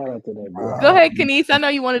 shout out to that, bro. Go ahead, Kenise. I know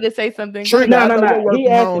you wanted to say something. No. He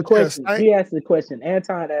asked the question.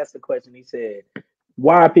 Anton asked the question. He said,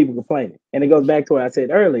 why are people complaining? And it goes back to what I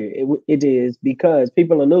said earlier. It is because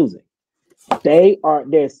people are losing.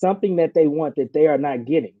 There's something that they want that they are not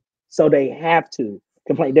getting. So they have to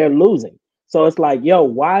complain. They're losing. So it's like, yo,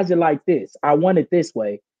 why is it like this? I want it this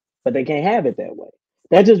way, but they can't have it that way.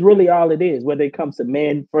 That's just really all it is. Whether it comes to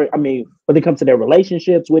men, whether it comes to their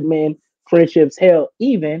relationships with men, friendships, hell,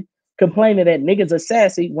 even complaining that niggas are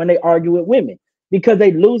sassy when they argue with women because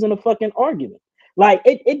they losing a fucking argument. Like,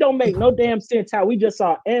 it don't make no damn sense how we just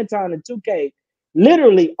saw Anton and 2K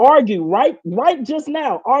literally argue right just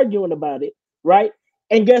now, arguing about it, right?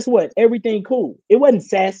 And guess what? Everything cool. It wasn't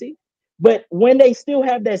sassy. But when they still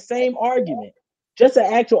have that same argument, just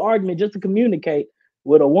an actual argument, just to communicate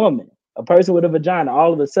with a woman, a person with a vagina,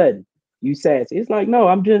 all of a sudden, you sassy. It's like, no,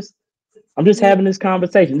 I'm just having this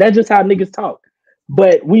conversation. That's just how niggas talk.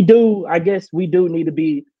 But we do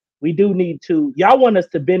need to, y'all want us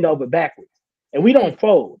to bend over backwards. And we don't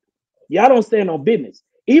fold. Y'all don't stand on business.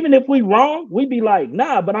 Even if we wrong, we be like,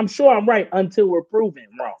 nah, but I'm sure I'm right until we're proven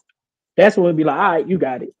wrong. That's when we be like, all right, you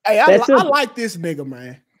got it. Hey, I like this nigga,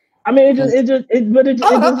 man. I mean, it's just real.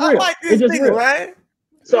 I like this it's just nigga, real. right?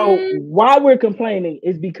 So why we're complaining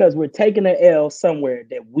is because we're taking an L somewhere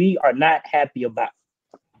that we are not happy about.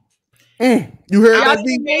 You heard Y'all that?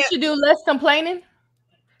 think men should do less complaining?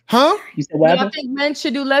 Huh? You said what? Y'all think men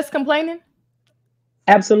should do less complaining?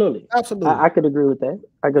 Absolutely. Absolutely. I could agree with that.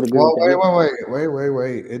 I could agree with that.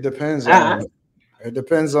 Wait. It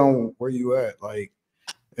depends on where you at. Like,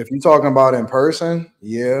 if you're talking about in person,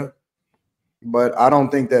 yeah. But I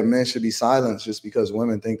don't think that men should be silenced just because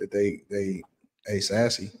women think that they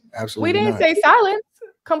sassy. Absolutely. We didn't not. say silence.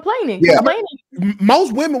 Complaining. Yeah. Complaining.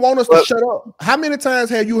 Most women want us to shut up. How many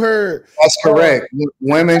times have you heard? That's correct.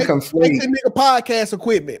 Women conflate. Take the nigga podcast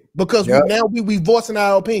equipment because we voicing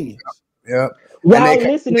our opinions. Yeah. Y'all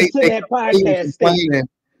listening to that podcast complaining.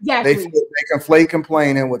 Exactly. They conflate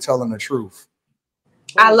complaining with telling the truth.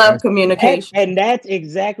 I love communication. And that's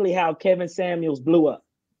exactly how Kevin Samuels blew up.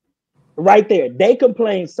 Right there. They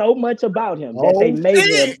complained so much about him that they made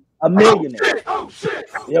him a millionaire.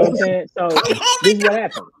 You know what I'm saying? So this is what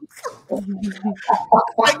happened.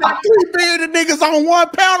 Like that 3 billion niggas on 1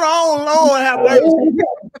 pounder. Oh Lord, have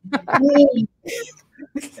mercy.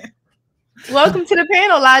 Welcome to the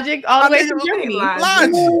panel, Logic. All the way from Germany.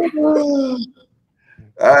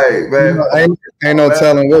 Hey man, ain't no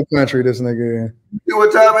telling what country this nigga in. You know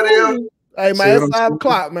what time it is? Hey man, it's 5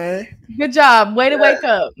 o'clock, man. Good job. Way to wake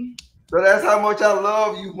up. So that's how much I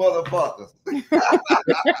love you, motherfuckers.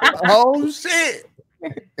 Oh shit.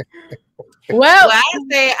 Well,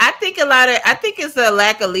 I think it's a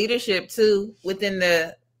lack of leadership too within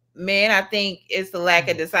the men. I think it's a lack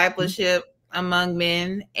of discipleship among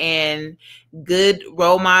men and good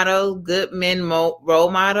role models, good men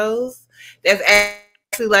role models. That's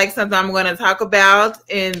actually like something I'm going to talk about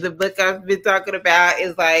in the book I've been talking about,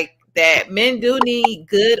 is like that men do need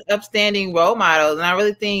good, upstanding role models. And I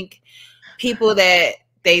really think people that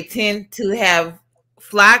they tend to have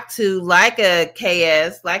flocked to, like a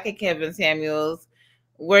KS, like a Kevin Samuels,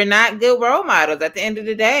 were not good role models at the end of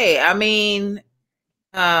the day. I mean,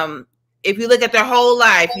 if you look at their whole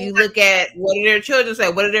life, you look at what do their children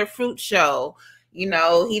say, what did their fruits show? You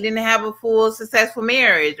know, he didn't have a full successful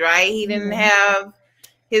marriage, right? He didn't have,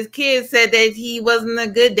 his kids said that he wasn't a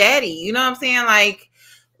good daddy. You know what I'm saying? Like,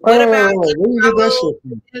 what about Denzel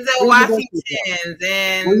Washington's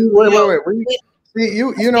and wait. See,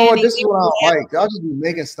 you know what? This is what I like. Y'all just be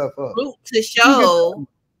making stuff up. To show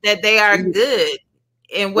that they are good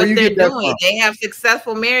in what they're doing. They have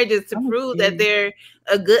successful marriages to prove that they're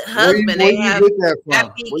a good husband. They have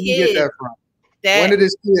happy kids. You get that from?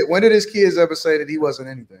 When did his kids ever say that he wasn't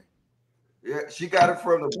anything? Yeah, she got it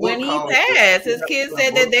from the book. When he passed, his kids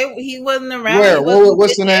said that he wasn't around. Where?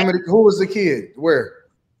 What's the name of the? Who was the kid? Where?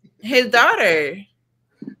 His daughter.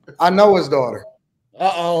 I know his daughter.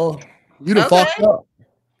 You done fucked up.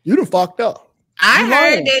 You done fucked up. I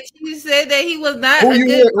heard that you said that he was not a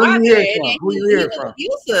good father. Who you hear from?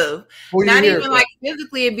 Abusive. Not even like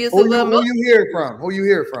physically abusive. Who you hear from? Who you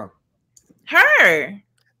hear from? Her.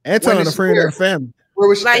 Anton, a friend of her family. Where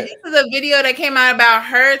was she? Like, this is a video that came out about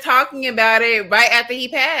her talking about it right after he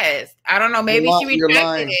passed. I don't know. Maybe she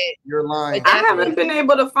retracted it. You're lying. I haven't been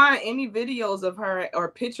able to find any videos of her or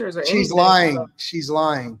pictures or anything. She's lying. She's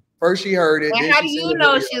lying. First she heard it. And how do you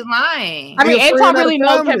know she's lying? I mean, Anton really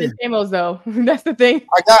knows Kevin Samuels, though. That's the thing.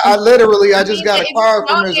 I just got a card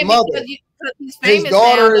from his mother. His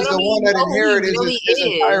daughter is the one that inherited his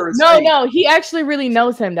entire estate. No, he actually really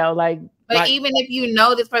knows him though. But even if you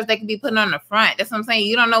know this person, they can be putting on the front. That's what I'm saying.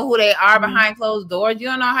 You don't know who they are behind closed doors. You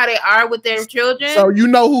don't know how they are with their children. So you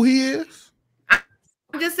know who he is? I'm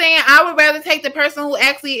just saying, I would rather take the person who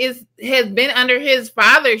actually has been under his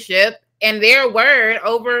fathership and their word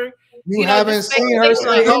over. You haven't seen her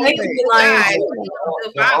say anything.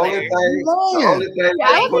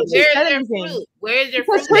 Where's your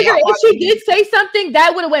fruit? If she did say something,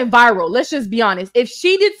 that would have went viral. Let's just be honest. If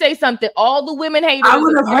she did say something, all the women haters, I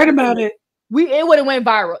would have heard about it. It would have went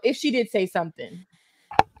viral if she did say something.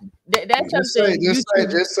 That's something. Just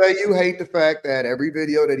say you hate the fact that every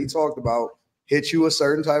video that he talked about hit you a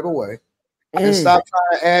certain type of way, and stop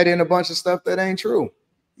trying to add in a bunch of stuff that ain't true.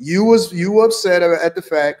 You upset at the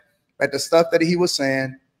fact that the stuff that he was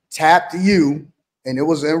saying tapped you, and it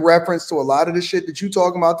was in reference to a lot of the shit that you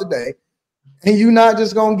talking about today, and you not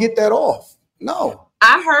just gonna get that off. No.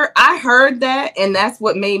 I heard that, and that's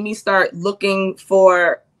what made me start looking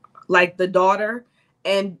for like the daughter,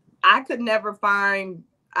 and I could never find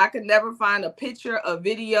a picture, a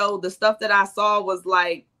video. The stuff that I saw was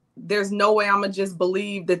like, there's no way I'm gonna just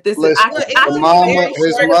believe that this is. His mother,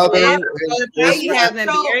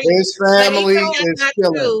 his family is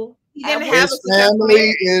killing. he didn't have his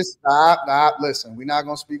family is stop. Listen, we're not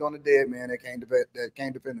gonna speak on the dead man that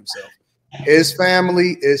can't defend himself. His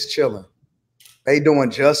family is chilling. They doing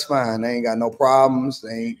just fine. They ain't got no problems.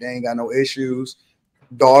 They ain't got no issues.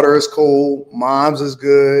 Daughter is cool. Mom's is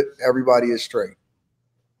good. Everybody is straight.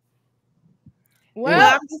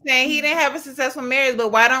 Well, I'm just saying he didn't have a successful marriage,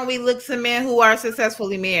 but why don't we look to men who are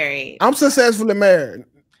successfully married? I'm successfully married.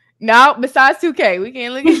 No, besides 2K, we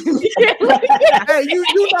can't look at. Hey, you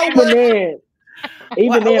know what?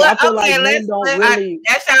 Even then, I feel like men don't really.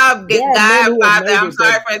 That's y'all godfather. I'm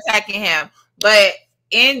sorry for attacking him, but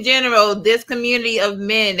in general, this community of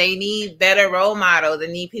men, they need better role models.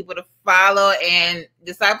 They need people to follow, and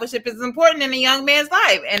discipleship is important in a young man's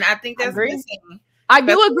life. And I think that's missing. I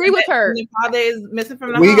do agree with her. The father is missing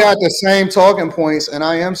from the We home. got the same talking points, and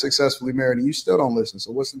I am successevely married, and you still don't listen.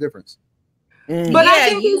 So what's the difference? But I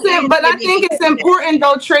think it's important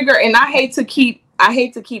though, Trigger, and I hate to keep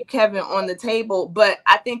Kevin on the table, but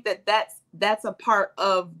I think that's a part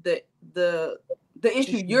of the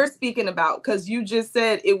issue you're speaking about, because you just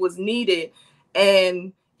said it was needed.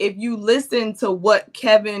 And if you listen to what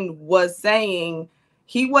Kevin was saying,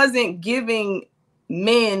 he wasn't giving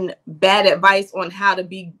men bad advice on how to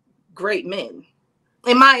be great men,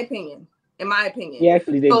 in my opinion. He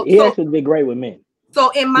actually did. He actually did great with men. So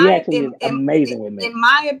amazing with men. In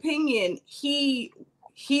my opinion, he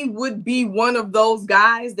would be one of those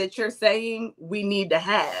guys that you're saying we need to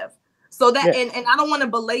have. So that and I don't want to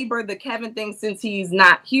belabor the Kevin thing since he's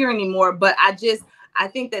not here anymore, but I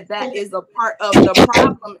think that is a part of the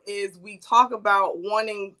problem is we talk about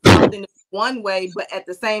wanting something one way, but at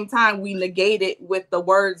the same time we negate it with the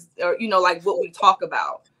words, or like what we talk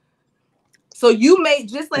about. So you may,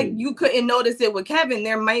 just like you couldn't notice it with Kevin,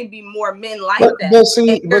 there may be more men like that. But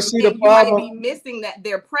see the problem. You might be missing that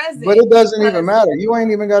they're present. But it doesn't even matter. You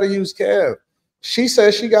ain't even got to use Kev. She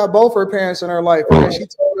says she got both her parents in her life, and then she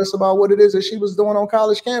told us about what it is that she was doing on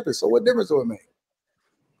college campus. So what difference would it make?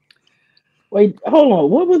 Wait, hold on.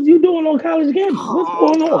 What was you doing on college campus?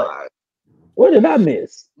 What's going on? What did I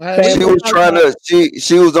miss? She was trying to.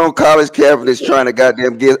 She was on college campus trying to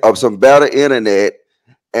goddamn get up some better internet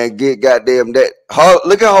and get goddamn that.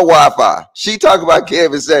 Look at her Wi-Fi. She talk about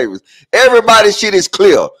Kevin Samuels. Everybody's shit is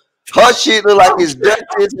clear. Her shit look like it's dirty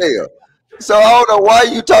as hell. So I don't know why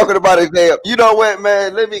you talking about it. Damn. You know what,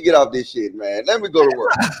 man? Let me get off this shit, man. Let me go to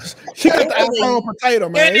work. She got the iPhone potato,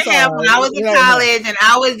 man. When I was in college and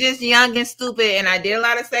I was just young and stupid, and I did a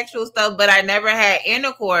lot of sexual stuff, but I never had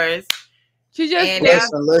intercourse. She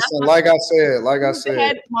just listen. Like I said,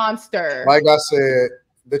 monster. Like I said,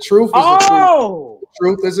 the truth is the truth. The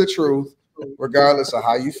truth is the truth, regardless of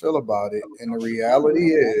how you feel about it. And the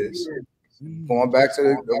reality is, going back to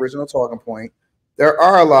the original talking point, there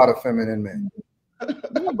are a lot of feminine men.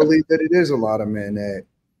 I believe that it is a lot of men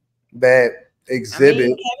that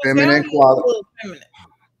exhibit feminine quality.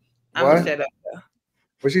 What?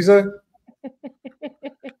 What she said?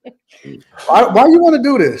 Why you want to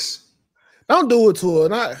do this? Don't do it to her.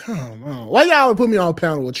 Why y'all put me on a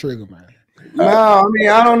panel with Trigger, man? No, I mean,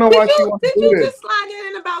 I don't know why she wants to do this. Did you just slide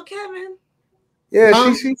in about Kevin?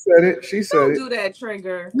 Yeah, she said it. She said Don't it. do that,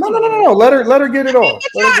 Trigger. No. Let her get it off.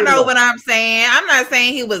 Y'all know what I'm saying. I'm not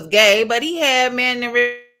saying he was gay, but he had men in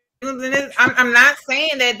his. I'm not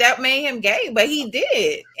saying that made him gay, but he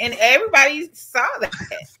did, and everybody saw that.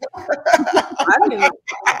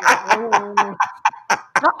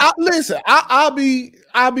 Listen, I'll be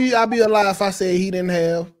a lie if I say he didn't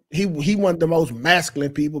have. He wasn't the most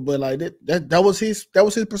masculine people, but like that was his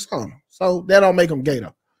persona. So that don't make him gay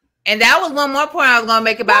though. And that was one more point I was going to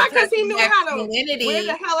make about because he knew how to wear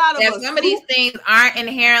the hell out of us. Some of these things aren't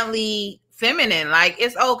inherently feminine. Like,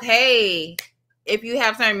 it's okay if you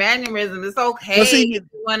have certain mannerisms. It's okay if you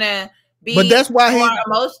want to be that's why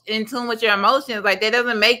in tune with your emotions. Like, that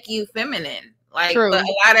doesn't make you feminine. Like, True. But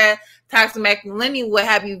a lot of toxic masculinity will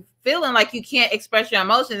have you feeling like you can't express your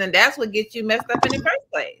emotions, and that's what gets you messed up in the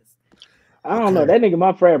first place. I don't know. That nigga,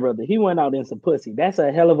 my frat brother, he went out in some pussy. That's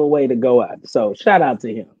a hell of a way to go out. So shout out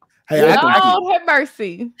to him. Hey, Lord have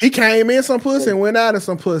mercy. He came in some pussy and went out in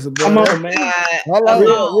some pussy. Bro. Come on, man.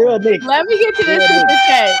 Real nigga. Let me get to this super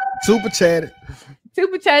chat. Super chat.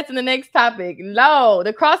 Super chats in the next topic. Low.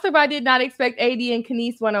 The crossover I did not expect. AD and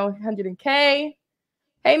Kanice went on 100K.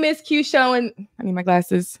 Hey, Miss Q showing. I need my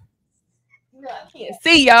glasses. I can't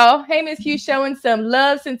see y'all. Hey, Miss Q showing some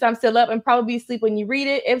love since I'm still up and probably asleep when you read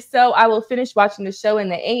it. If so, I will finish watching the show in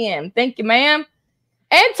the AM. Thank you, ma'am.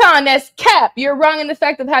 Anton, that's cap. You're wrong in the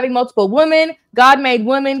fact of having multiple women. God made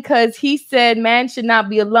women because he said man should not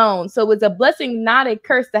be alone. So it's a blessing, not a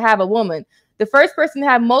curse, to have a woman. The first person to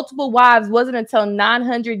have multiple wives wasn't until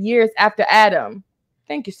 900 years after Adam.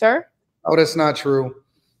 Thank you, sir. Oh, that's not true.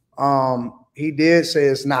 He did say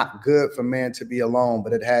it's not good for men to be alone,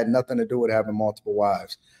 but it had nothing to do with having multiple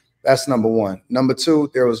wives. That's number one. Number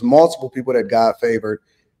two, there was multiple people that God favored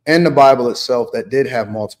in the Bible itself that did have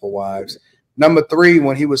multiple wives. Number three,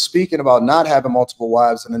 when he was speaking about not having multiple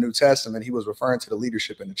wives in the New Testament, he was referring to the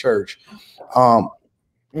leadership in the church.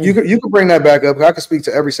 You could bring that back up. I could speak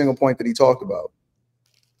to every single point that he talked about.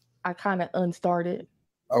 I kind of unstarted.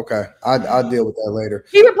 Okay, I'll deal with that later.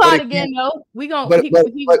 He replied again, though. We gonna. But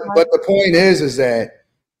the point is that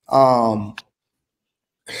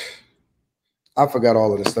I forgot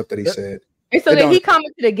all of the stuff that he said. And so then he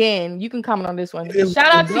commented again. You can comment on this one. Shout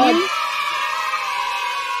out to you.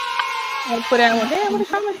 I'll put that one. Damn, where the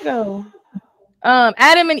comments go?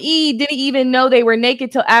 Adam and Eve didn't even know they were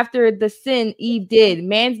naked till after the sin Eve did.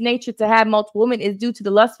 Man's nature to have multiple women is due to the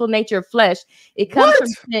lustful nature of flesh. It comes from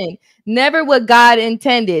sin, never what God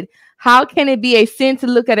intended. How can it be a sin to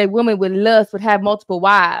look at a woman with lust but have multiple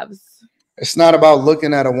wives? It's not about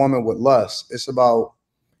looking at a woman with lust. It's about,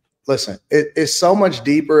 listen, it's so much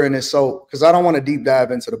deeper, and it's so, because I don't want to deep dive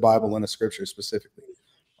into the Bible and the scripture specifically.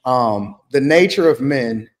 The nature of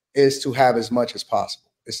men is to have as much as possible.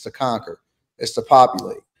 It's to conquer. It's to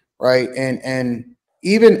populate, right? And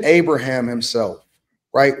even Abraham himself,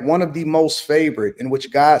 right? One of the most favorite, in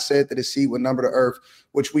which God said that his seed would number the earth,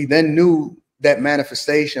 which we then knew that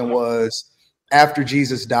manifestation was after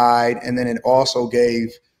Jesus died, and then it also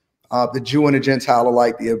gave the Jew and the Gentile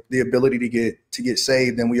alike the ability to get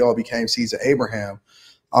saved, and we all became seeds of Abraham.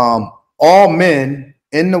 All men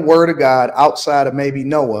in the Word of God, outside of maybe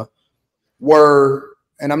Noah, were,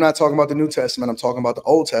 and I'm not talking about the New Testament, I'm talking about the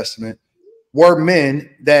Old Testament, were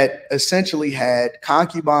men that essentially had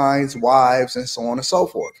concubines, wives, and so on and so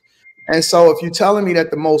forth. And so if you're telling me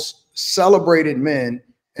that the most celebrated men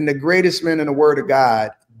and the greatest men in the Word of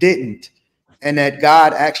God didn't, and that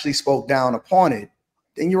God actually spoke down upon it,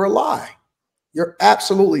 then you're a lie. You're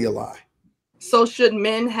absolutely a lie. So should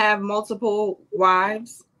men have multiple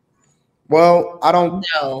wives? Well, I don't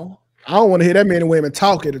know. I don't want to hear that many women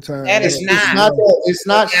talk at a time. That is it's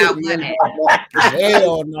not should men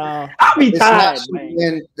hell no. I'll be tired,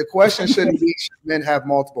 man. The question shouldn't be should men have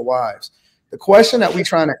multiple wives. The question that we're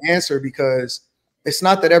trying to answer, because it's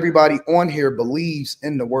not that everybody on here believes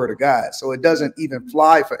in the Word of God, so it doesn't even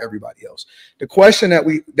fly for everybody else. The question that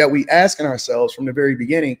we asking ourselves from the very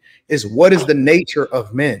beginning is, what is the nature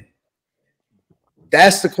of men?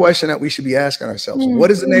 That's the question that we should be asking ourselves. What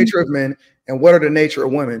is the nature of men, and what are the nature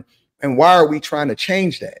of women? And why are we trying to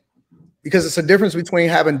change that? Because it's a difference between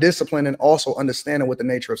having discipline and also understanding what the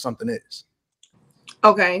nature of something is.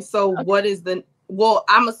 Okay, so what is well,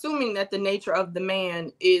 I'm assuming that the nature of the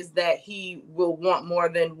man is that he will want more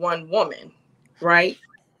than one woman, right?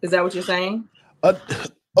 Is that what you're saying?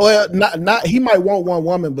 Well, not he might want one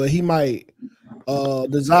woman, but he might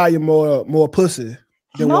desire more pussy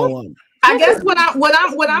than one woman. I guess what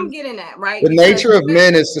I'm getting at, right? The nature of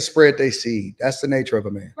men is to spread their seed. That's the nature of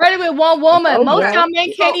a man. Spread it with one woman. Most y'all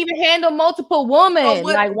men can't even handle multiple women.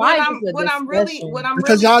 Like, why?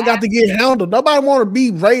 Because y'all got to get handled. Nobody want to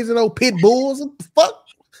be raising those pit bulls. Fuck.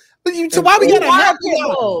 So why we gotta have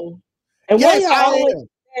people? And why y'all always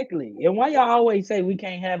And why y'all always say we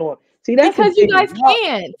can't handle it? See, that's because you guys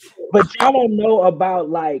can't. But y'all don't know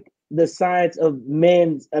about like the science of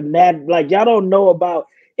men's anatomy. Like y'all don't know about.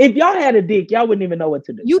 If y'all had a dick, y'all wouldn't even know what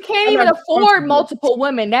to do. You can't even afford multiple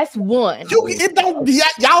women. That's one.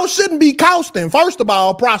 Y'all shouldn't be costing. First of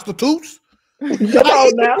all, prostitutes. Come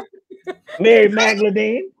on now. Mary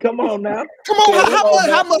Magdalene. Come on now. Come on.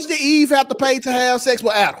 How much did Eve have to pay to have sex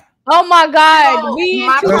with Adam? Oh my God.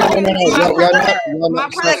 My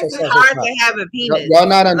sex is hard to have a penis. Y'all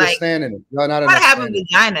not understanding it. Y'all not understanding it.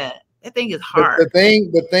 Have a vagina. That thing is hard. The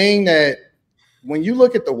thing that when you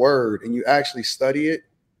look at the word and you actually study it,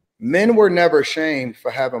 men were never shamed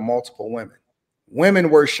for having multiple women.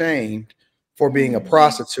 Women were shamed for being a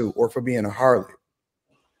prostitute or for being a harlot.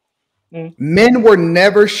 Men were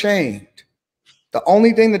never shamed. The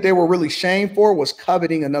only thing that they were really shamed for was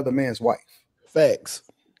coveting another man's wife. Facts.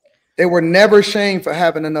 They were never shamed for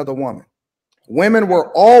having another woman. Women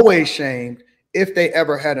were always shamed if they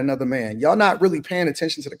ever had another man. Y'all not really paying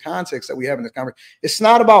attention to the context that we have in this conversation. It's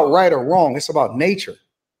not about right or wrong. It's about nature.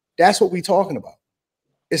 That's what we're talking about.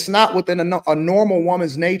 It's not within a normal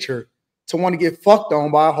woman's nature to want to get fucked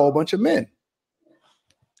on by a whole bunch of men.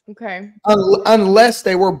 Okay. Unless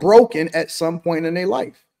they were broken at some point in their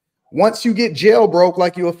life. Once you get jailbroke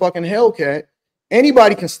like you a fucking Hellcat,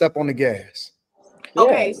 anybody can step on the gas.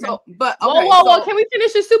 Okay, so but okay, whoa. Can we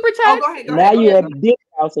finish the super chat? Go ahead. Now you at the dick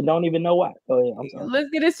house and don't even know why. Go ahead. I'm sorry. Let's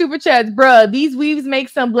get a super chat, bruh. These weaves make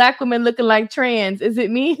some black women looking like trans. Is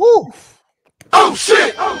it me? Oh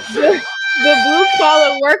shit! The blue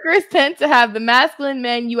collar workers tend to have the masculine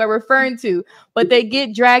men you are referring to, but they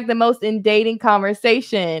get dragged the most in dating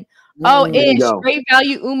conversation. Oh, Great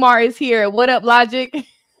Value Umar is here. What up, Logic?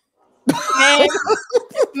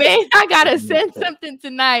 Man, I gotta send something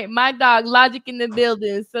tonight. My dog Logic in the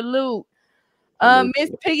building. Salute. Miss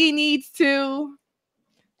Piggy needs to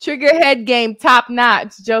trigger head game top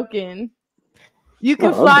notch. Joking. You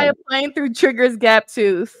can fly a plane through Trigger's gap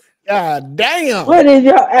tooth. God damn. What is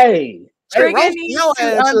your Trigger needs to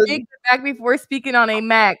undig the back before speaking on a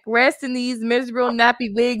Mac. Rest in these miserable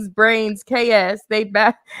nappy wigs brains. KS.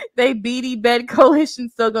 They beady bed coalition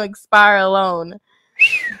still gonna expire alone.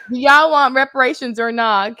 Do y'all want reparations or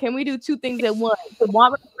not? Can we do two things at once?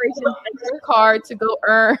 Want reparations and your car to go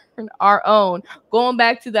earn our own. Going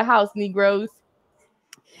back to the house, Negroes.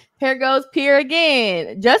 Here goes Pierre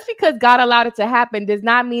again. Just because God allowed it to happen does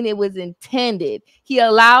not mean it was intended. He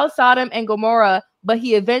allowed Sodom and Gomorrah, but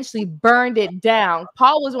he eventually burned it down.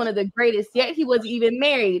 Paul was one of the greatest, yet he wasn't even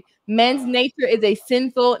married. Men's nature is a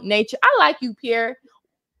sinful nature. I like you, Pierre.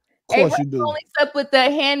 Of course you do. Only slept with the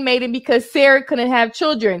handmaiden because Sarah couldn't have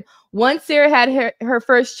children. Once Sarah had her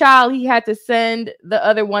first child, he had to send the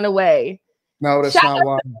other one away. No, that's not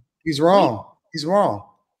why. He's wrong. He's wrong.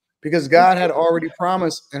 Because God had already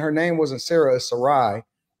promised, and her name wasn't Sarah, it's Sarai.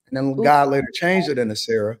 And then God later changed it into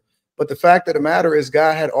Sarah. But the fact of the matter is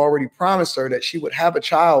God had already promised her that she would have a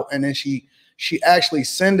child, and then she actually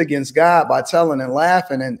sinned against God by telling and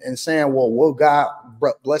laughing and saying, well, will God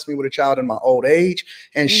bless me with a child in my old age?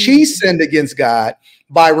 And she sinned against God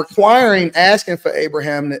by asking for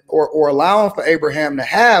Abraham or allowing for Abraham to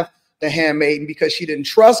have the handmaiden because she didn't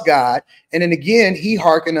trust God. And then again, he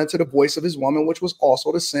hearkened unto the voice of his woman, which was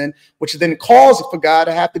also the sin, which then caused for God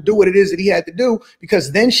to have to do what it is that he had to do,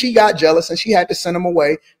 because then she got jealous and she had to send him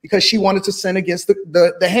away because she wanted to sin against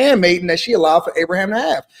the handmaiden that she allowed for Abraham to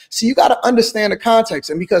have. So you got to understand the context.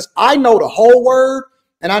 And because I know the whole word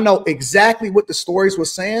and I know exactly what the stories were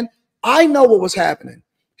saying, I know what was happening.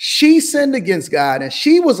 She sinned against God and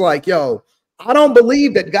she was like, yo, I don't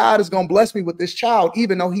believe that God is going to bless me with this child,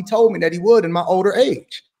 even though he told me that he would in my older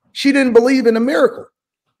age. She didn't believe in the miracle.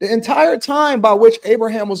 The entire time by which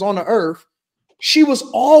Abraham was on the earth, she was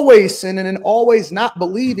always sinning and always not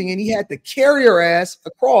believing, and he had to carry her ass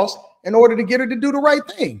across in order to get her to do the right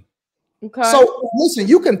thing. Okay. So listen,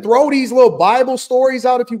 you can throw these little Bible stories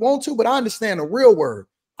out if you want to, but I understand the real word.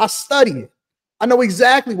 I study it. I know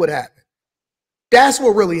exactly what happened. That's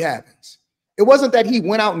what really happens. It wasn't that he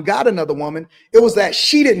went out and got another woman. It was that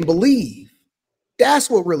she didn't believe. That's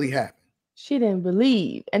what really happened. She didn't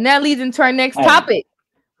believe. And that leads into our next topic.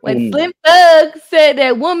 When Slim Thug said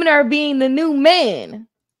that women are being the new man.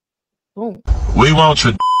 Boom. We want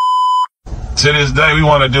to this day, we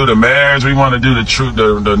want to do the marriage. We want to do the truth,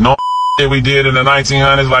 the normal shit we did in the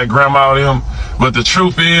 1900s like grandma and them. But the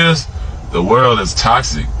truth is, the world is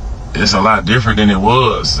toxic. It's a lot different than it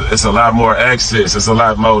was. It's a lot more access. It's a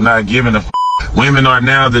lot more not giving a Women are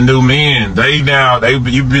now the new men.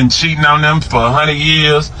 You've been cheating on them for 100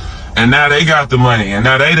 years, and now they got the money, and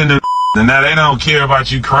now they the new, and now they don't care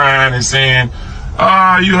about you crying and saying,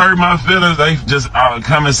 "Oh, you hurt my feelings." They just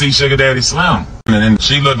come and see Sugar Daddy Slim, and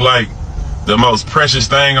she looked like the most precious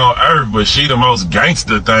thing on earth, but she the most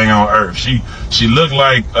gangster thing on earth. She looked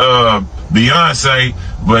like Beyonce,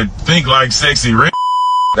 but think like Sexy Red.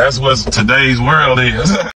 That's what today's world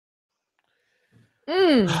is.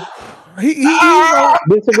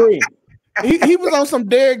 Disagree. He was on some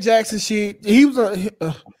Derrick Jackson shit. He was on.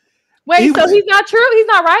 Wait, so he's not true? He's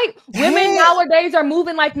not right? Women nowadays are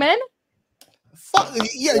moving like men? Fuck,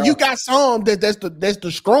 yeah, you got some that's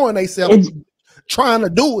destroying themselves trying to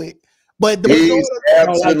do it. But he's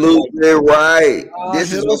absolutely right.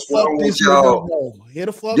 This is what's wrong with y'all.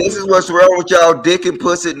 This is what's wrong with y'all dick and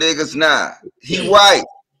pussy niggas now. He right.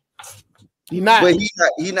 But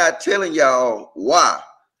he not telling y'all why.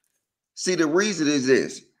 See, the reason is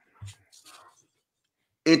this.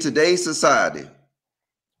 In today's society,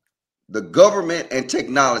 the government and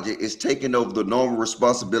technology is taking over the normal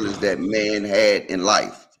responsibilities that man had in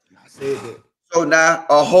life. I said that. So now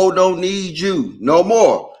a hoe don't need you no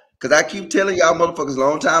more. Because I keep telling y'all motherfuckers a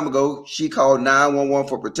long time ago, she called 911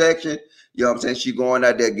 for protection. You know what I'm saying? She going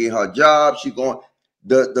out there getting her job. She going,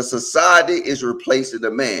 the society is replacing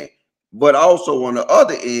the man. But also on the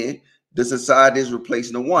other end, the society is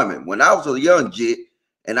replacing a woman. When I was a young jit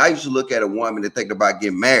and I used to look at a woman and think about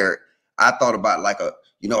getting married, I thought about like I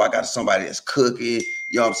got somebody that's cooking,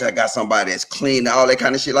 You know what I'm saying? I got somebody that's clean, all that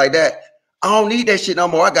kind of shit like that. I don't need that shit no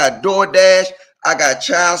more. I got DoorDash. I got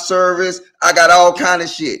child service. I got all kind of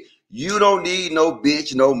shit. You don't need no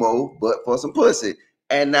bitch no more, but for some pussy.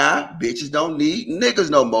 And now bitches don't need niggas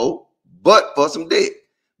no more, but for some dick,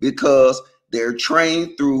 because they're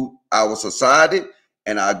trained through our society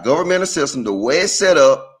and our governmental system. The way it's set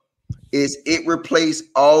up is it replaced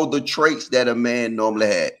all the traits that a man normally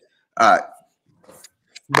had. All right.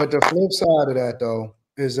 But the flip side of that, though,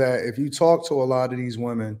 is that if you talk to a lot of these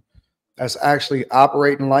women that's actually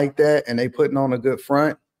operating like that and they putting on a good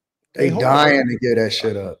front, they dying to get that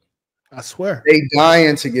shit up. I swear. They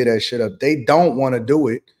dying to get that shit up. They don't want to do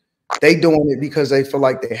it. They doing it because they feel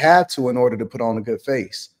like they have to in order to put on a good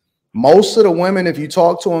face. Most of the women, if you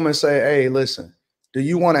talk to them and say, hey, listen, do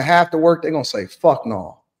you want to have to work? They're going to say, fuck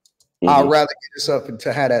no. I'd rather get this up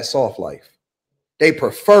to have that soft life. They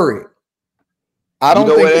prefer it. I don't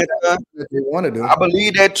think that's what they want to do. I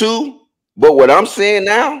believe that too. But what I'm saying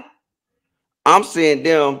now, I'm seeing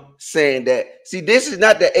them saying that, see, this is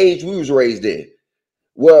not the age we was raised in.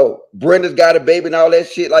 Well, Brenda's got a baby and all that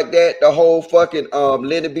shit like that. The whole fucking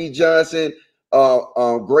Lyndon B. Johnson,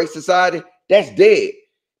 Great Society, that's dead.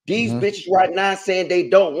 These bitches right now saying they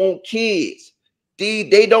don't want kids.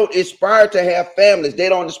 They don't aspire to have families. They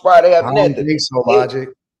don't aspire to have nothing. I don't think so, Logic.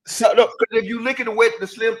 So, no, if you look at the way the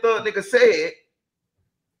Slim Thug nigga said,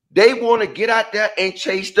 they want to get out there and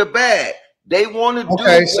chase the bag. They want to do what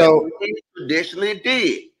they traditionally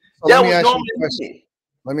did. So that was normally.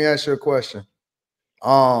 Let me ask you a question.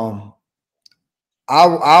 I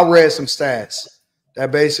read some stats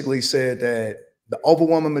that basically said that the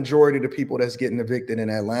overwhelming majority of the people that's getting evicted in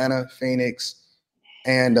Atlanta, Phoenix,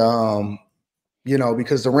 and you know,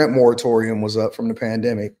 because the rent moratorium was up from the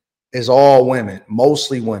pandemic, is all women,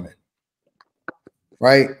 mostly women,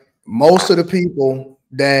 right? Most of the people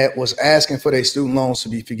that was asking for their student loans to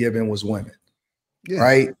be forgiven was women,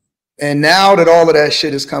 right? And now that all of that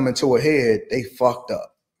shit is coming to a head, they fucked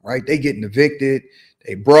up, right? They getting evicted,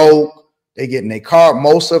 they broke, they getting their car.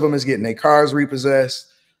 Most of them is getting their cars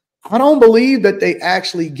repossessed. I don't believe that they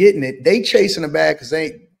actually getting it. They chasing the bag because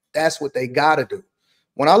that's what they gotta do.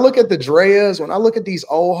 When I look at the Dreas, when I look at these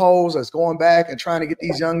old hoes that's going back and trying to get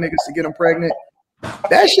these young niggas to get them pregnant,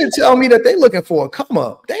 that should tell me that they looking for a come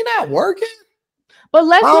up. They not working. But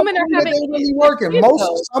less women are having really working.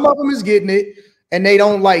 Some of them is getting it, and they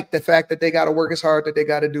don't like the fact that they got to work as hard that they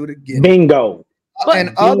got to do to get bingo. It.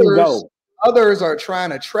 And others are trying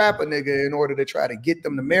to trap a nigga in order to try to get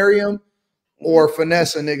them to marry him or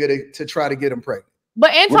finesse a nigga to try to get him pregnant.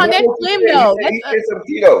 But Anton, that's slim though. He said some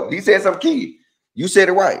key though. He said some key. You said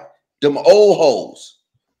it right. Them old hoes.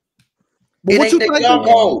 But what you think? Young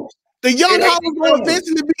hoes. The young hoes will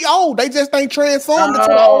eventually be old. They just ain't transformed into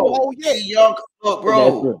the old hoes yet. Young,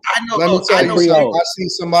 bro. I know. Let me tell you, I see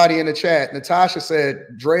somebody in the chat. Natasha said,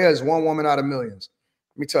 Drea is one woman out of millions.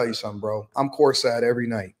 Let me tell you something, bro. I'm courtside every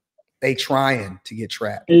night. They trying to get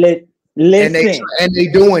trapped. Listen. And they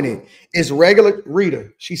doing it. It's regular. Rita,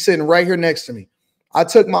 she's sitting right here next to me. I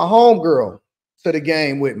took my homegirl to the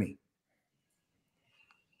game with me.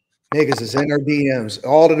 Niggas is in their DMs.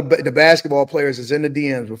 All of the basketball players is in the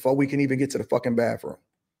DMs before we can even get to the fucking bathroom.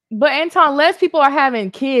 But Anton, less people are having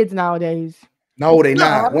kids nowadays. No, they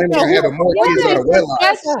not. Women are having more kids out of wedlock.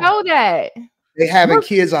 Let's show that. They having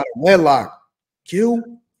kids out of wedlock.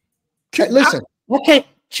 Q, listen. Okay,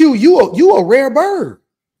 Q, you a rare bird.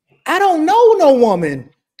 I don't know no woman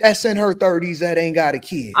that's in her 30s that ain't got a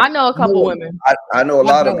kid. I know a couple women. I know a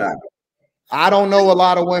lot of them. I don't know a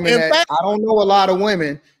lot of women. I don't know a lot of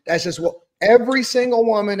women. That's just what every single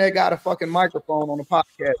woman that got a fucking microphone on the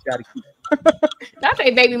podcast got to keep. That's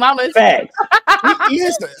a baby mama's. Facts.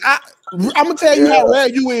 Listen, I'm gonna tell you how rare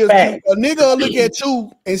you is. A nigga will look at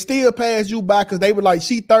you and still pass you by because they were like,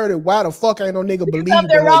 she 30. Why the fuck ain't no nigga believe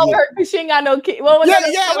something wrong with her because she ain't got no kid? Well,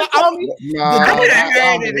 Anton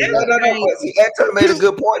made a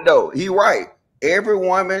good point though. He right. Every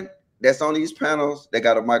woman that's on these panels that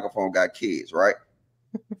got a microphone got kids, right?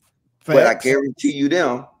 But I guarantee you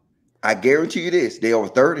this, they over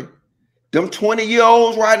 30. Them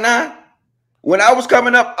 20-year-olds right now, when I was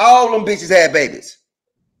coming up, all them bitches had babies.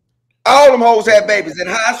 All them hoes had babies in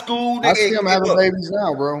high school. I see them having babies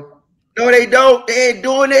now, bro. No, they don't. They ain't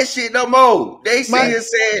doing that shit no more. They said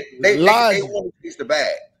they want to piece the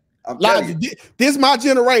bag. I'm telling you. This is my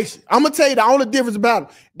generation. I'm gonna tell you the only difference about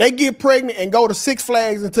them. They get pregnant and go to Six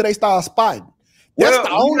Flags until they start spotting. That's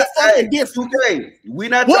the only fucking difference. We're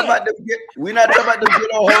not talking about them. We're not talking about them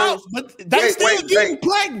good old hoes. But they still getting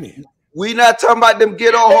pregnant. We're not talking about them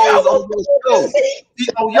good old hoes on your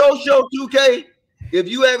show. On your show, 2K. If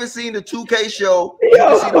you haven't seen the 2K show, you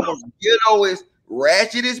can see the most ghettoest,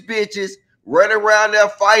 ratchetest bitches running around there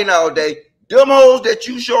fighting all day. Them hoes that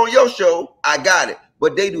you show on your show, I got it.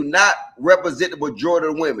 But they do not represent the majority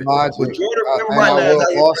of women. Logic. Majority of women right now.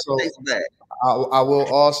 I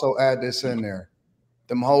will also add this in there.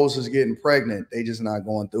 Them hoes is getting pregnant. They just not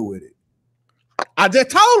going through with it. I just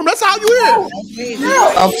told them. That's all you hear.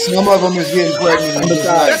 Some of them is getting pregnant.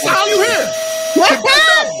 That's all you hear.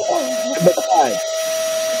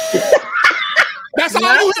 That's all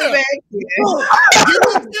you hear.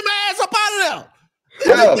 Get my ass up out of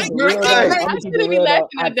there. I shouldn't be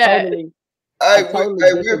laughing at that.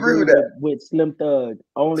 We agree with that. With Slim Thug,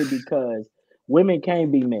 only because women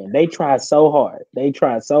can't be men. They try so hard. They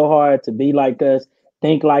try so hard to be like us,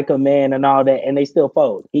 think like a man and all that, and they still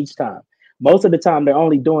fold each time. Most of the time, they're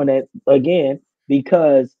only doing that, again,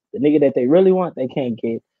 because the nigga that they really want, they can't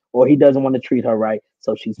get, or he doesn't want to treat her right.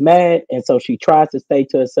 So she's mad, and so she tries to stay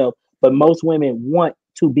to herself. But most women want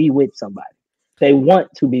to be with somebody. They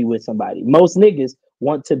want to be with somebody. Most niggas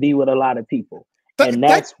want to be with a lot of people. And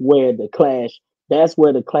that's where the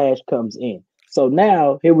clash comes in. So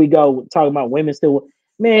now, here we go, talking about women still.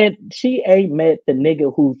 Man, she ain't met the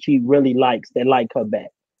nigga who she really likes that like her back.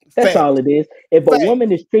 That's all it is. If a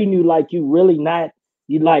woman is treating you like you really not,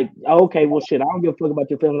 you like, okay, well, shit, I don't give a fuck about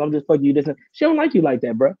your feelings. I'm just fucking you this. She don't like you like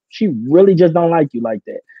that, bro. She really just don't like you like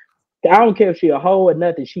that. I don't care if she a hoe or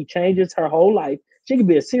nothing. She changes her whole life. She could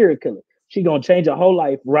be a serial killer. She gonna change her whole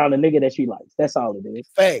life around a nigga that she likes. That's all it is.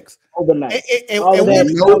 Facts. Overnight. Men, we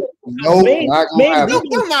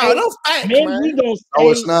gonna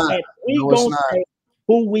say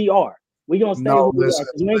who we are. We gonna stay who we are.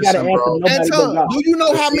 We ain't gotta answer nobody. Anton, do you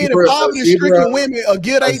know how many poverty-stricken women are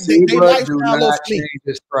get they lifestyle of change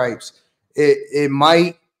the stripes? It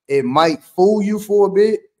might fool you for a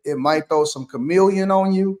bit. It might throw some chameleon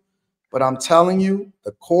on you, but I'm telling you,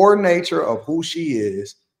 the core nature of who she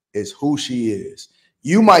is who she is.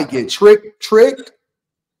 You might get tricked,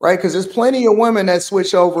 right? Because there's plenty of women that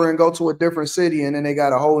switch over and go to a different city and then they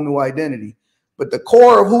got a whole new identity. But the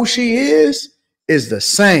core of who she is the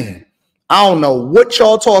same. I don't know what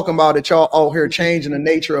y'all talking about that y'all out here changing the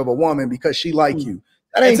nature of a woman because she like you.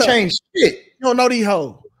 That ain't changed shit. You don't know these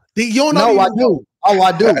hoes. You don't know. I do. Oh,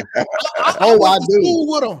 I do. I do.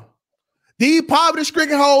 With them. These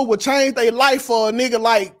poverty-stricken hoes would change their life for a nigga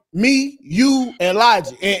like me, you, and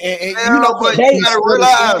Logic. And you know, but you gotta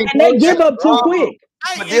realize, and they give up too quick.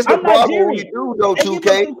 But this the problem we do though,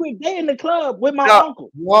 2K. They in the club with my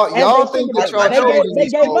uncle. Y'all think that they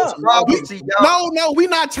gave up. No, we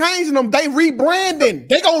not changing them. They rebranding.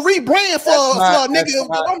 They gonna rebrand for a nigga.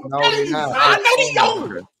 I know they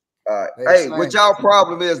don't. All right. Hey, what y'all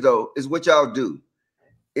problem is though, is what y'all do.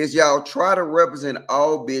 Is y'all try to represent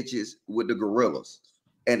all bitches with the gorillas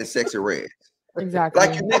and the sexy reds. Exactly.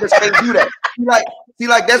 Like you niggas can't do that. See,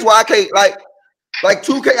 that's why I can't like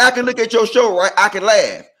 2K. I can look at your show, right? I can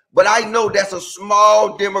laugh, but I know that's a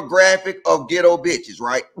small demographic of ghetto bitches,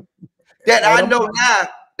 right? That I know now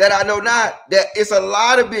that it's a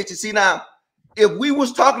lot of bitches. See now, if we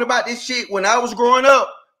was talking about this shit when I was growing up,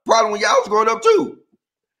 probably when y'all was growing up too.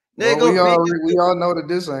 Nigga, we all know that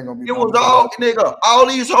this ain't gonna be. It was all nigga, all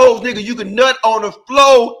these hoes, nigga. You can nut on the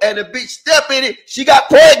floor and the bitch step in it. She got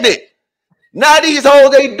pregnant. Now these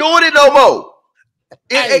hoes ain't doing it no more.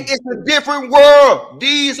 It's a different world.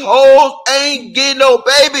 These hoes ain't getting no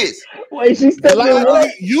babies. Wait, she stepping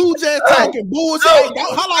you just talking bullshit.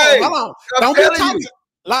 Hold on. Don't be talking.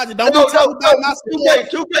 Logic, don't be talking about my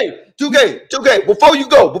 2K. Before you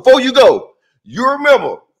go, you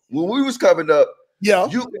remember when we was coming up. Yeah,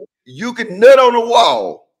 you can nut on the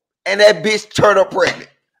wall and that bitch turn up pregnant.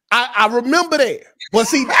 I remember that. But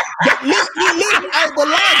see, but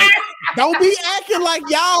Logic, don't be acting like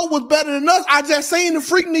y'all was better than us. I just seen the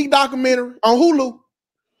Freak Neat documentary on Hulu.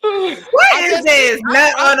 What is this?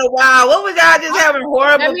 Nut on the wall. What was y'all just having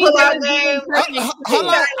horrible pull-out games?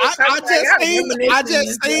 I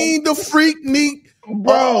just seen the Freak Neat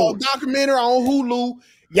documentary on Hulu.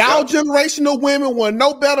 Y'all generational women were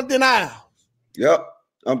no better than ours. Yep,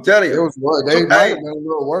 I'm telling you, they might have been a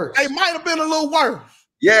little worse. They might have been a little worse.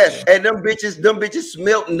 Yes, and them bitches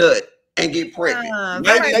smelt nut and get pregnant.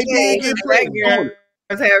 They did get pregnant.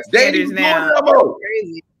 Have standards now.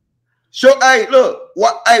 Crazy. So, hey, look,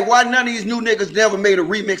 why none of these new niggas never made a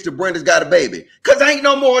remix to Brenda's Got a Baby? Cause ain't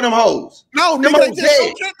no more of them hoes. No, nigga,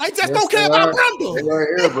 they just don't care about Brenda. They right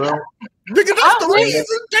here, bro. Nigga, that's the reason.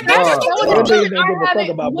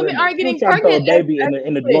 Women are getting pregnant. Baby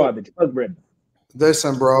in the garbage. Fuck Brenda.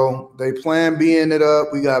 Listen, bro, they plan being it up.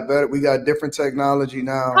 We got different technology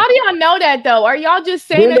now. How do y'all know that though? Are y'all just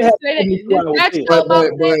saying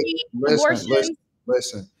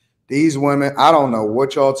Listen, these women, I don't know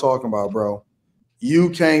what y'all talking about, bro. you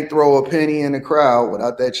can't throw a penny in the crowd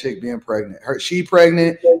without that chick being pregnant. She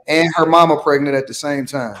pregnant and her mama pregnant at the same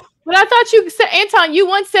time. But I thought you said, Anton, you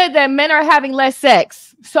once said that men are having less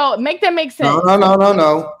sex. So make that make sense.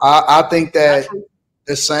 No. I think that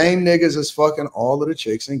the same niggas is fucking all of the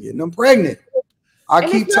chicks and getting them pregnant. I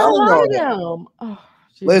keep telling y'all that. Oh,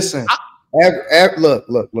 listen,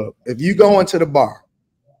 look. If you go into the bar,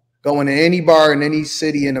 go into any bar in any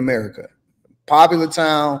city in America, popular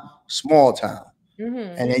town, small town,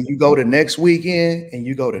 and then you go to next weekend and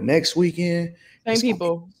you go to next weekend, same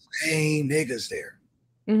people, same niggas there.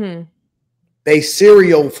 They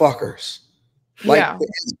serial fuckers. Like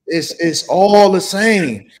it's all the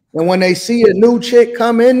same. And when they see a new chick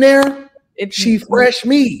come in there, she fresh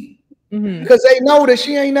meat. Because they know that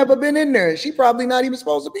she ain't never been in there. She probably not even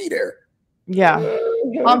supposed to be there. Yeah.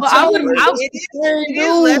 But it is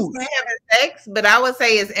less men having sex, but I would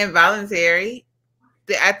say it's involuntary.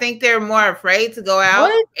 I think they're more afraid to go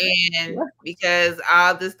out and because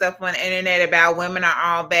all this stuff on the internet about women are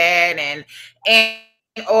all bad and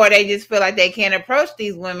or they just feel like they can't approach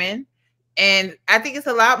these women. And I think it's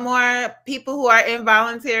a lot more people who are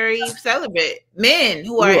involuntary celibate, men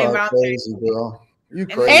who are involuntary. Crazy, girl. You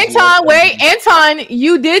crazy. Anton,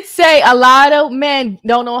 you did say a lot of men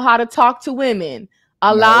don't know how to talk to women.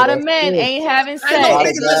 A lot of men ain't having sex. Are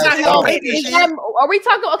we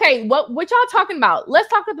talking? Okay, what y'all talking about? Let's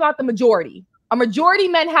talk about the majority. A majority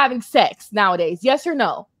men having sex nowadays. Yes or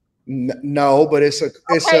no? No, but it's a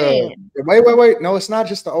wait. No, it's not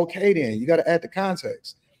just the okay. Then you got to add the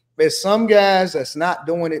context. There's some guys that's not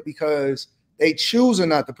doing it because they choosing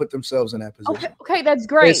not to put themselves in that position. Okay, that's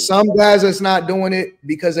great. There's some guys that's not doing it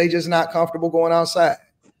because they just not comfortable going outside.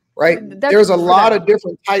 Right? There's a lot of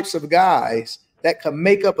different types of guys that can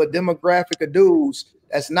make up a demographic of dudes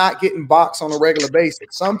that's not getting boxed on a regular basis.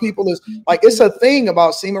 Some people is like, it's a thing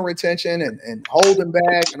about semen retention and holding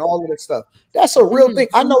back and all of that stuff. That's a real thing.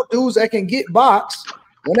 I know dudes that can get boxed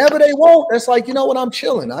whenever they want. That's like, you know what, I'm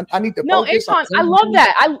chilling. I need to focus. Anton, I love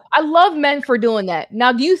that. I love men for doing that.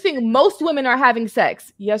 Now, do you think most women are having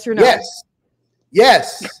sex? Yes or no?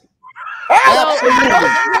 Yes. Absolutely.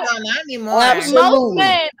 Not anymore. Absolutely.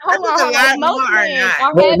 Most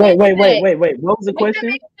men, Wait. What was the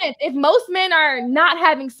question? If most men are not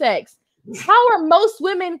having sex, how are most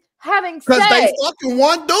women having sex? Because they fucking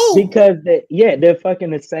one dude. Because they're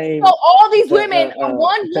fucking the same. So all these women,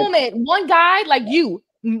 one woman, one guy like you,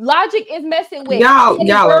 Logic is messing with y'all.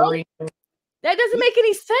 That doesn't make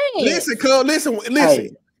any sense. Listen.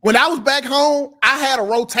 Hey. When I was back home, I had a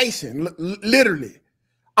rotation, literally.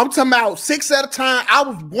 I'm talking about 6 at a time. I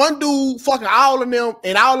was one dude fucking all of them,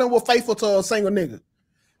 and all of them were faithful to a single nigga.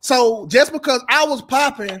 So just because I was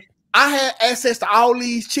popping, I had access to all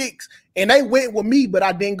these chicks, and they went with me, but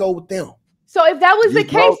I didn't go with them. So if that was the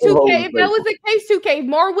case, 2K, if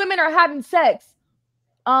more women are having sex,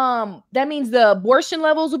 that means the abortion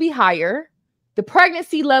levels will be higher, the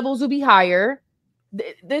pregnancy levels will be higher.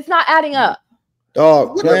 It's not adding up.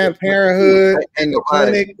 Dog, Planned Parenthood and the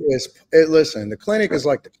clinic listen, the clinic is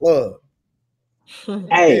like the club.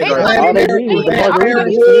 Hey, have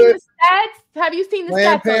you seen the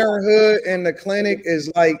Planned stats? Parenthood and the clinic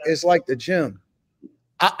is like the gym.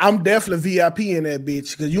 I'm definitely VIP in that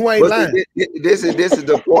bitch because you ain't lying. This is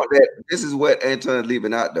the point that this is what Anton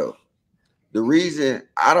leaving out though. The reason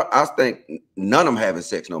I think none of them having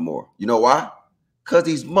sex no more. You know why? Because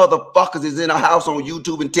these motherfuckers is in a house on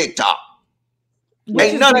YouTube and TikTok.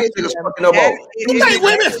 Ain't none of these niggas fucking no more.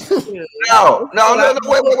 No,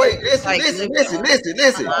 wait. Listen.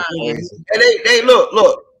 And they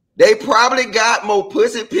look. They probably got more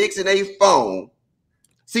pussy pics in their phone.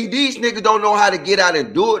 See, these niggas don't know how to get out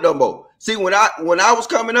and do it no more. See, when I was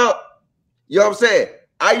coming up, you know what I'm saying?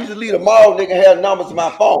 I used to leave the mall nigga have numbers in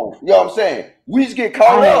my phone. You know what I'm saying? We used to get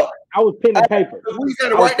caught up. I was penning paper. We used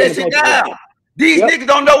to write that shit down. These niggas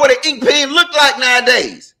don't know what an ink pen look like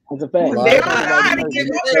nowadays. That's a fact. They don't know how to get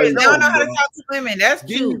married. They don't know how to talk to women. That's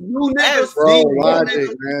true. Niggas, bro, Logic,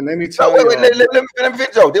 man. Let me tell you. Let me finish,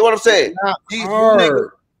 Joe. That's what I'm saying. These new niggas.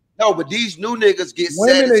 No, but these new niggas get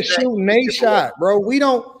women are shooting they shot, bro. We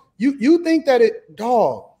don't. You think that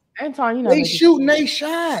dog? Anton, you know they shooting they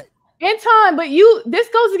shot. Anton, but this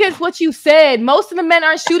goes against what you said. Most of the men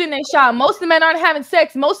aren't shooting their shot. Most of the men aren't having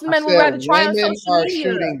sex. Most of the men would rather try on social media.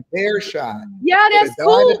 Shooting their shot. Yeah, that's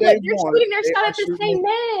cool. But they're shooting their shot at the same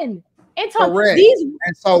men. Anton, correct.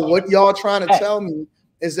 And so what y'all trying to tell me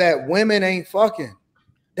is that women ain't fucking.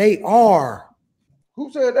 They are.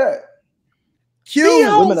 Who said that?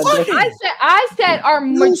 I said our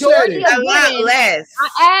majority of women. Less.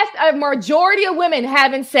 I asked a majority of women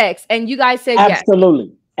having sex, and you guys said absolutely.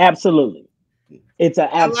 yes. Absolutely. It's an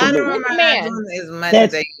absolute. A lot of them are not doing as much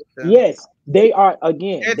as they used to. Yes, they are.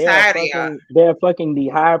 Again, they're fucking the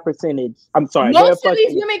higher percentage. I'm sorry. Most of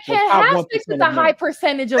these women can't have sex with a high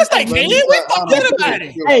percentage of. Yes, they can. We forget about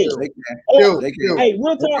it. Hey,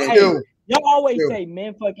 real talk. Hey, y'all always say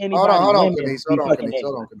men fuck anybody. Hold on,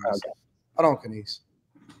 Kenise.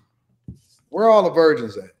 Where are all the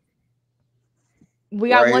virgins at? We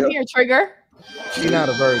got one here, Trigger. She's not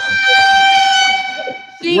a virgin.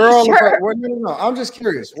 No, I'm just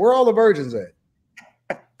curious. Where are all the virgins at?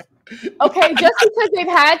 Okay, just because they've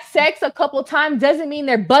had sex a couple times doesn't mean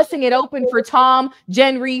they're busting it open for Tom,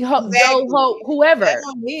 Jenry, whoever. That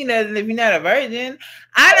don't mean nothing if you're not a virgin.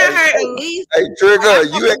 I done heard at least. Hey, Trigger,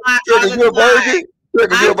 you a virgin?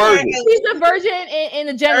 Trigger, you a virgin? He's a virgin in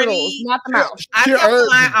the genitals, not the mouth. I come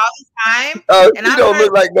online all the time. And you don't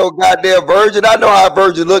look like no goddamn virgin. I know how a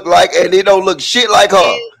virgin look like, and they don't look shit like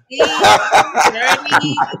her. 30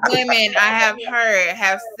 women I have heard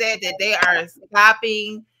have said that they are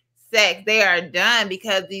stopping sex. They are done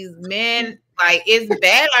because these men, like, it's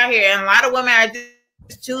bad out here, and a lot of women are just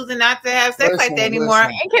choosing not to have sex like that anymore.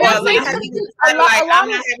 And can I say something? I'm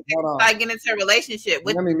not like getting into a relationship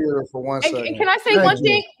with. Let me mute her for 1 second. Can I say one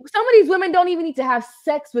thing? Some of these women don't even need to have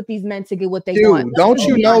sex with these men to get what they want. Don't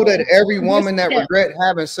you know that every woman that regret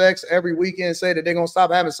having sex every weekend say that they're gonna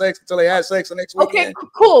stop having sex until they have sex the next weekend? Okay,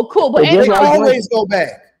 cool. But they always go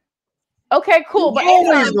back. Okay, cool. But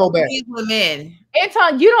always go back.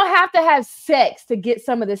 Anton, you don't have to have sex to get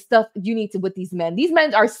some of the stuff you need to with these men. These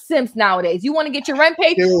men are simps nowadays. You want to get your rent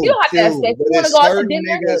paid, you don't have to have sex. You want to go out to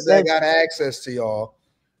dinner. Niggas that got access to y'all,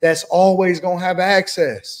 that's always gonna have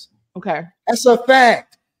access. Okay, that's a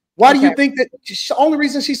fact. Why do you think that the only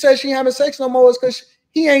reason she says she ain't having sex no more is because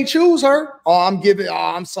he ain't choose her?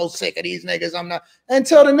 I'm so sick of these niggas. I'm not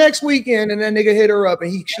until the next weekend, and that nigga hit her up,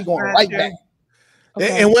 and she going right back.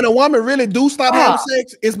 Okay. And when a woman really do stop having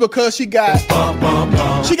sex, it's because she got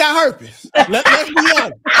herpes. Let's be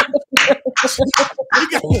honest.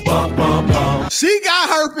 She got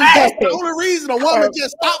herpes. That's the only reason a woman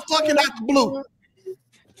just stopped fucking out the blue.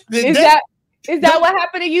 Is that what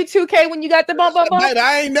happened to you, 2K, when you got the bump? Baby,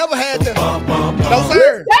 I ain't never had that. No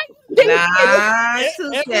sir.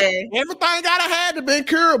 Everything I had to be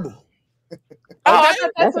curable.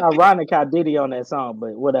 That's ironic how Diddy on that song,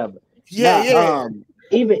 but whatever. Yeah.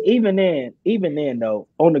 Even then though,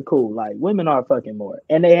 on the cool, like women are fucking more,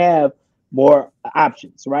 and they have more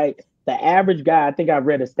options, right? The average guy, I think I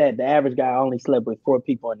read a stat. The average guy only slept with 4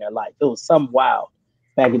 people in their life. It was some wild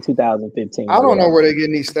back in 2015. I don't know where they're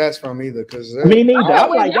getting these stats from either. Because me neither. I'm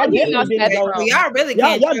like, y'all really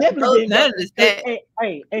can't. Y'all definitely none of this stats.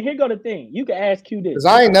 Hey, and here go the thing. You can ask Q this. Because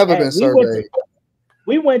I ain't never been surveyed.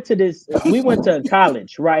 We went to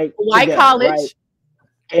college, right? White college. Right?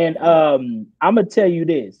 And I'm gonna tell you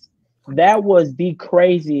this. That was the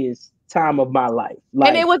craziest time of my life. Like,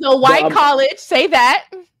 and it was a white college. Say that.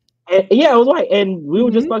 And, yeah, it was white. And we were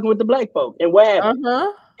just fucking with the black folk. And what happened?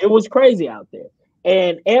 It was crazy out there.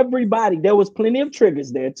 And everybody, there was plenty of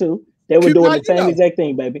triggers there too. They were doing the same exact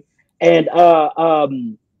thing, baby. And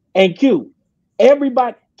Q,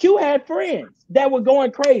 everybody, Q had friends that were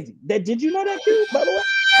going crazy. Did you know that, Q, by the way?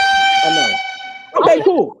 I know. Okay,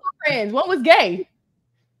 cool. Friends. One was gay.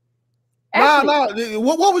 No.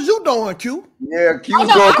 What was you doing, Q? Yeah, Q was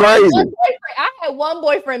going crazy. I had one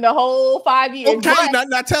boyfriend the whole 5 years. Okay,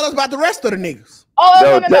 now tell us about the rest of the niggas.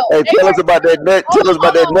 Oh, no. Hey, tell us about that nut. Tell us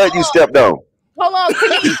about that nut you stepped on. Hold on.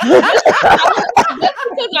 Just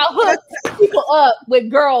because I hooked people up with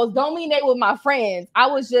girls don't mean they were my friends. I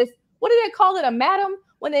was just, what do they call it, a madam?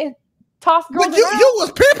 When they toss girls around? You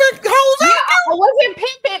was pimping hoes out? I wasn't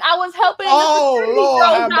pimping. I was helping Lord, girls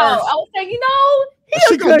out. I was saying,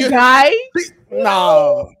 he's a good guy.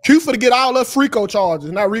 No. Q for to get all the Frico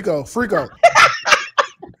charges, not Rico. Frico.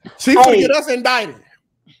 She for to get us indicted.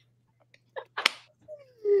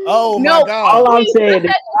 Oh my God. All I'm saying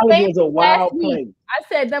is college was a wild place. I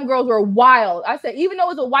said them girls were wild. I said, even though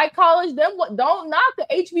it's a white college, don't knock the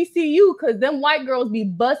HBCU because them white girls be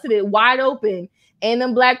busted it wide open, and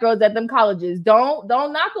them black girls at them colleges. Don't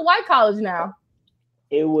knock a white college now.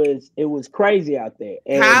 It was crazy out there.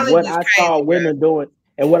 And what I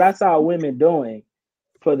saw women doing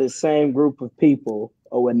for the same group of people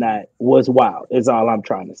or whatnot was wild, is all I'm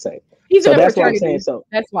trying to say. So that's what I'm saying. So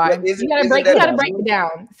that's why you gotta break it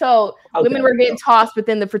down. So women were getting tossed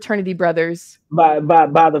within the fraternity brothers by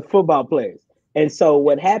the football players. And so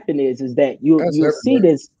what happened is that you see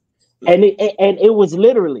this, and it was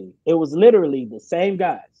literally the same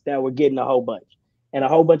guys that were getting a whole bunch, and a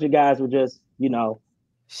whole bunch of guys were just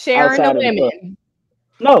sharing the women.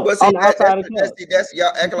 No, but see, that's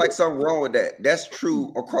y'all acting like something wrong with that. That's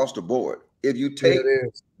true across the board. if you take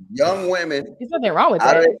young women, there's nothing wrong with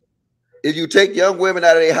that. If you take young women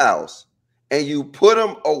out of their house and you put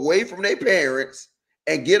them away from their parents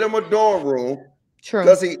and get them a dorm room. True.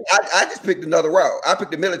 Because I just picked another route. I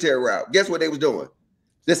picked the military route. Guess what they was doing?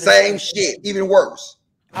 The same shit, even worse.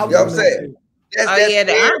 You know what I'm saying?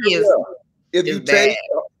 If you take,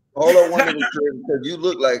 hold on one minute, because you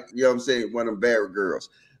look like, you know what I'm saying, one of them bad girls.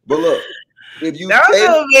 But look, if you don't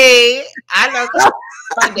do me, I know.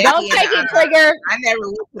 Don't take it, Trigger. I never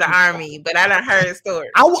went to the army, but I done heard a story.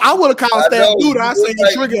 I would have called Stab Duda. I seen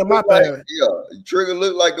Trigger in my bag. Yeah, Trigger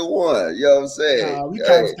looked like the one. You know what I'm saying? We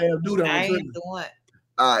called Stab Duda. I ain't the one.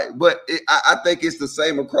 All right, but I think it's the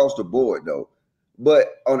same across the board, though.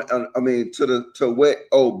 But I mean, to what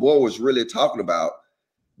old boy was really talking about,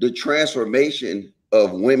 the transformation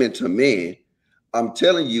of women to men. I'm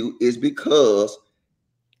telling you, is because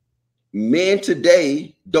men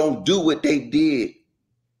today don't do what they did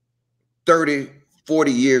 30,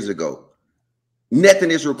 40 years ago.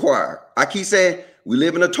 Nothing is required. I keep saying we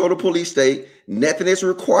live in a total police state. Nothing is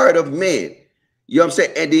required of men. You know what I'm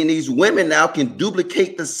saying? And then these women now can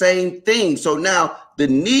duplicate the same thing. So now the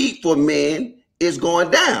need for men is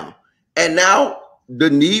going down. And now the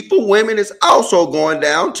need for women is also going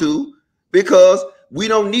down too, because we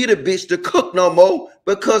don't need a bitch to cook no more,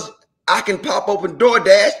 because I can pop open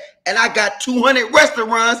DoorDash and I got 200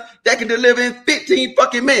 restaurants that can deliver in 15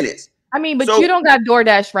 fucking minutes. I mean, but you don't got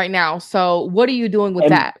DoorDash right now. So what are you doing with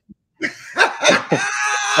that?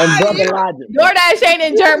 And Brother Logic. DoorDash ain't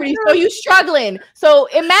in Germany, so you struggling. So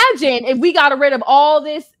imagine if we got rid of all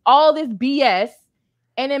this BS,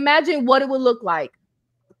 and imagine what it would look like.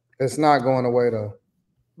 It's not going away though.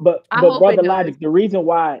 But Brother Logic, the reason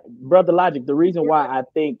why I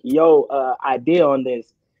think your idea on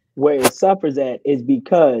this, where it suffers at, is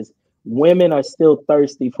because women are still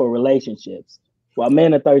thirsty for relationships, while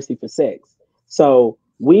men are thirsty for sex. So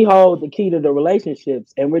we hold the key to the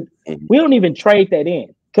relationships, and we don't even trade that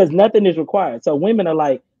in, because nothing is required. So women are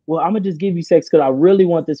like, well, I'm gonna just give you sex because I really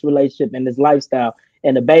want this relationship and this lifestyle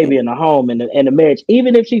and the baby and the home and the marriage.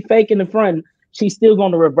 Even if she fake in the front, she's still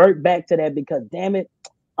gonna revert back to that because, damn it,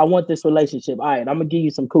 I want this relationship. All right, I'm gonna give you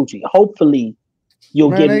some coochie. Hopefully you'll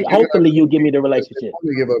give me the relationship. I'm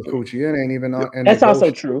gonna give up coochie. It ain't even. That's also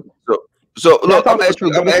true. So look, I'm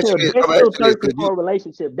asking for a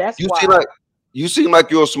relationship. That's why you seem like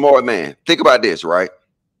you're a smart man. Think about this, right?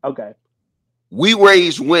 Okay. We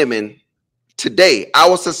raise women today,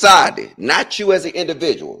 our society, not you as an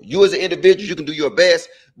individual. You as an individual, you can do your best,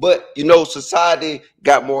 but you know, society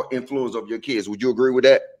got more influence of your kids. Would you agree with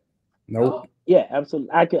that? Nope. Yeah,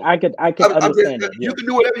 absolutely. I could understand that. You can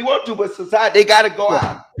do whatever you want to, but society, they got to go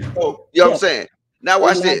out. So, you know what I'm saying? Now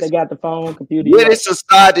watch this. They got the phone, computer. What is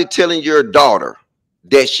society telling your daughter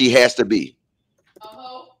that she has to be?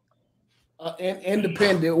 An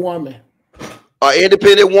independent woman. An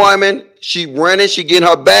independent woman. She running. She getting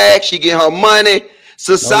her bag. She getting her money.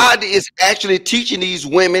 Society is actually teaching these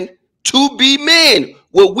women to be men,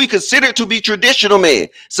 what we consider to be traditional men.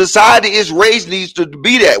 Society is raising these to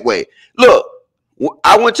be that way. Look,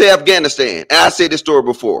 I went to Afghanistan, and I said this story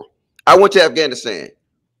before. I went to Afghanistan.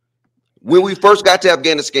 When we first got to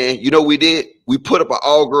Afghanistan, you know what we did? We put up an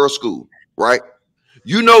all-girls school, right?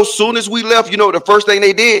 You know, soon as we left, you know the first thing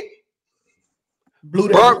they did?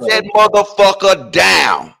 Burnt that motherfucker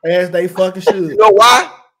down. As they fucking should. You know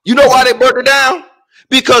why? You know why they burnt it down?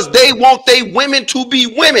 Because they want their women to be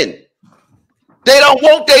women. They don't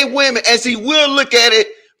want their women. And see, we'll look at it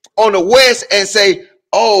on the West and say,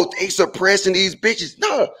 oh, they suppressing these bitches.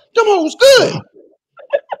 No, them hoes good. You know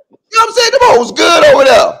what I'm saying? Them hoes good over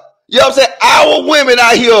there. You know what I'm saying? Our women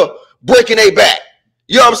out here breaking their back.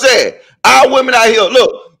 You know what I'm saying? Our women out here,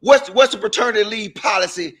 look, what's the paternity leave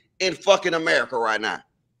policy in fucking America right now?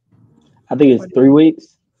 I think it's 3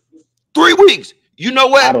 weeks. 3 weeks. You know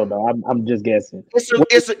what? I don't know. I'm just guessing. It's like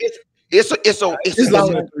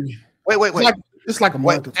wait. It's like a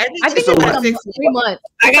month. I think it's like 3 months.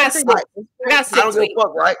 I got 6 weeks. I don't give a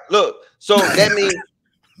fuck, right? Look, so that means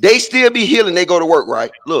they still be healing. They go to work,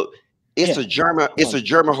 right? Look, it's a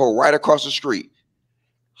German hoe right across the street.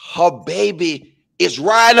 Her baby is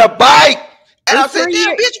riding a bike, and I said,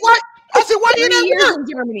 "Damn, bitch, why?" I said, "Why you in that work?" In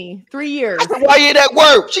Germany, 3 years. I said, "Why you in that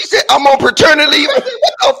work?" She said, "I'm on paternity leave." I said,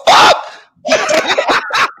 "What the fuck?"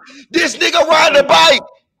 This nigga riding a bike.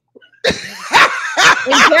 In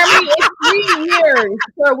Germany, it's 3 years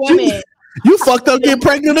for women. You fucked up getting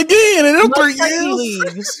pregnant again in them 3 years.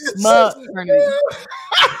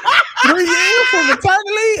 3 years for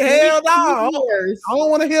maternity leave? Hell no. I don't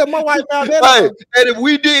want to hear my wife out there. Hey, and if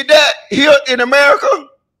we did that here in America,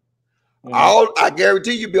 I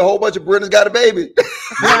guarantee you, be a whole bunch of Brenda's got a baby.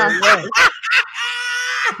 Yeah.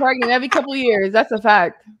 Pregnant every couple of years. That's a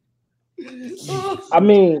fact. I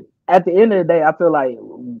mean, at the end of the day, I feel like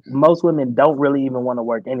most women don't really even want to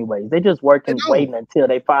work anyways. They just working, waiting until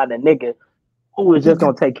they find a nigga who is just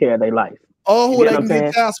gonna take care of their life. Oh, who they can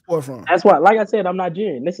get child support from. That's why, like I said, I'm not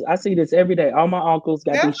Nigerian. I see this every day. All my uncles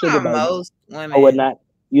got these sugar babies or whatnot.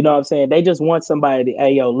 You know what I'm saying? They just want somebody to,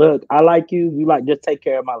 hey, yo, look, I like you. You like, just take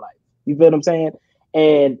care of my life. You feel what I'm saying?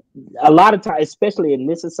 And a lot of times, especially in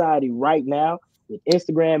this society right now, with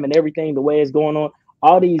Instagram and everything, the way it's going on,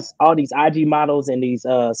 all these IG models and these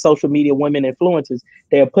social media women influencers,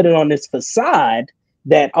 they're putting on this facade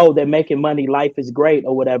that, oh, they're making money, life is great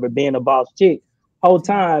or whatever, being a boss chick. Whole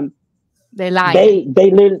time, they lie. They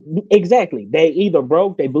live exactly. They either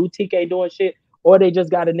broke, they boutique ain't doing shit, or they just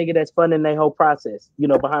got a nigga that's funding their whole process, you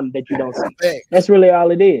know, behind them that you don't see. That's really all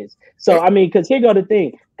it is. So I mean, because here go the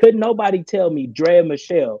thing: couldn't nobody tell me Drea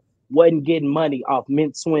Michelle wasn't getting money off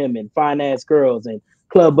Mint Swim and Fine Ass Girls and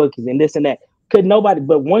Club Bookies and this and that? Could nobody?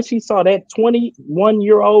 But once she saw that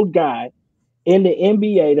 21-year-old guy in the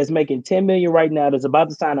NBA that's making $10 million right now, that's about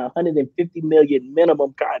to sign a $150 million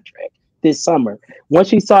minimum contract this summer. Once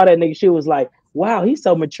she saw that nigga, she was like, wow, he's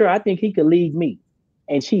so mature. I think he could lead me.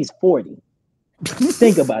 And she's 40.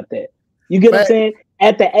 Think about that. You get what I'm saying?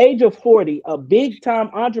 At the age of 40, a big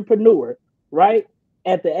time entrepreneur, right?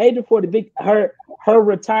 At the age of 40, her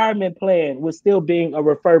retirement plan was still being a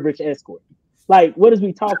refurbished escort. Like, what is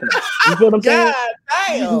we talking about? You feel what I'm saying?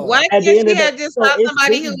 Damn. Why can't she have just found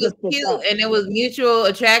somebody who was cute and it was mutual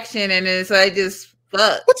attraction and then so I just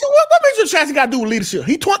fuck? What makes your chance got to do with leadership?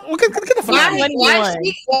 He get the fuck out of here. Why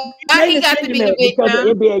he got to be the victim?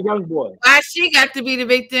 NBA young boy. Why she got to be the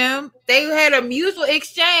victim? They had a mutual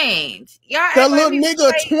exchange. Y'all, that little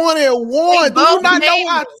nigga 21. Do you not know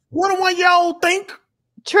how 21-year-old think?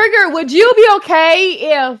 Trigger, would you be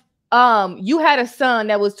okay if you had a son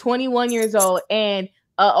that was 21 years old and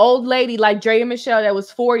an old lady like Drea Michelle that was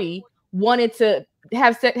 40 wanted to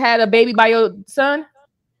had a baby by your son?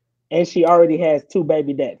 And she already has 2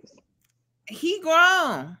 baby daddies. He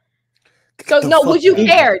grown. So no, would you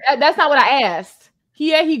care? That's not what I asked.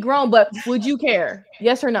 He grown, but would you care?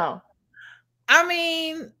 Yes or no? I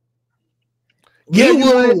mean, you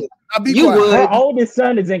would. You would. Her oldest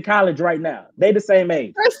son is in college right now. They the same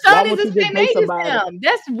age. Her son is the same age as him.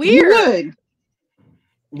 That's weird.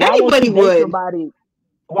 Anybody would.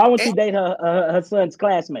 Why won't she date her son's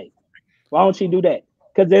classmate? Why won't she do that?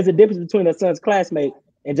 Because there's a difference between her son's classmate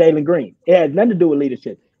and Jalen Green. It has nothing to do with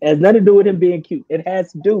leadership. It has nothing to do with him being cute. It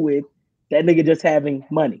has to do with that nigga just having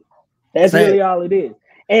money. That's really all it is.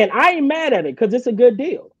 And I ain't mad at it because it's a good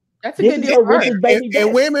deal. That's a good deal.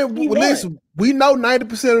 And women, listen, we know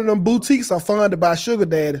 90% of them boutiques are funded by sugar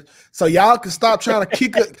daddies. So y'all can stop trying to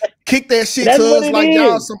kick that shit to us like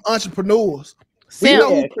y'all some entrepreneurs. We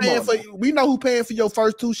know who paying for your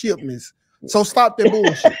first 2 shipments. So stop that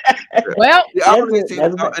bullshit. Well, in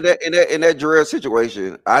that Drea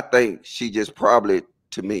situation, I think she just probably,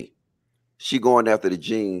 to me, she going after the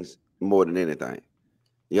genes more than anything.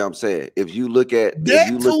 You know what I'm saying? If you look at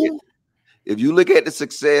the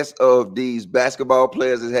success of these basketball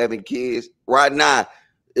players that's having kids right now,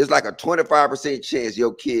 it's like a 25% chance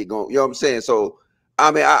your kid going. You know what I'm saying? So I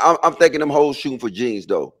mean, I'm thinking them hoes shooting for genes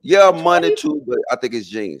though. Yeah, money too, but I think it's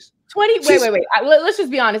genes. Wait. Let's just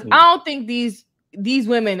be honest. I don't think these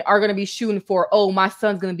women are going to be shooting for, oh, my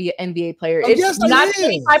son's going to be an NBA player. It's not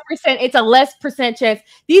 25%. It's a less percent chance.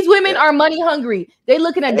 These women are money hungry. They're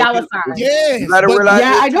looking at dollar signs.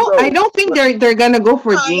 I don't think they're going to go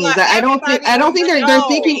for genes. I don't think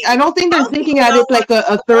they're thinking at it like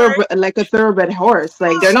a thoroughbred horse.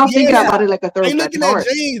 Like they're not thinking about it like a thoroughbred horse.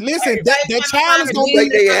 Listen, that child is going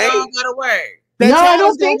to work. No, I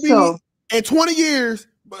don't think so. In 20 years,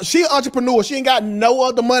 she an entrepreneur. She ain't got no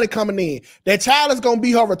other money coming in. That child is gonna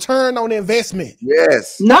be her return on investment.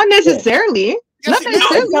 Yes. Not necessarily. Yes, not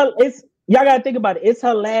necessarily. Y'all gotta think about it. It's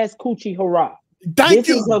her last coochie hurrah. This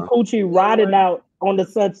is her coochie riding out on the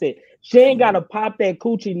sunset. She ain't gotta pop that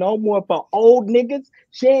coochie no more for old niggas.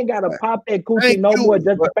 She ain't gotta pop that coochie no more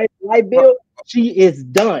just to pay the light bill. She is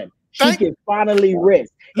done. She can finally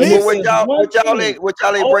rest. And what y'all ain't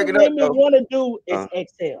breaking up though. Want to do is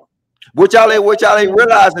exhale. What y'all ain't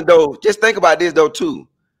realizing though, just think about this though too.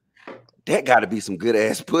 That got to be some good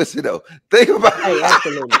ass pussy though. Think about it. Hey,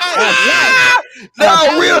 absolutely.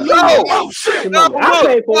 Real no. Oh shit. No.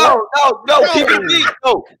 Keep it a bean.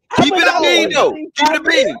 No. Keep it a bean though.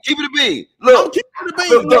 Keep it a bean. Look.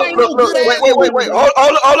 Wait.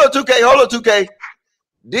 Hold on, 2K.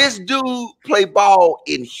 This dude play ball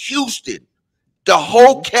in Houston, the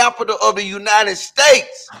whole capital of the United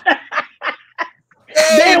States.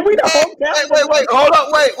 Wait. Hold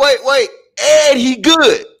up. Wait. And he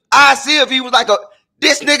good. I see if he was like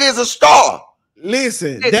this nigga is a star.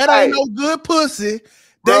 Listen, that ain't no good pussy.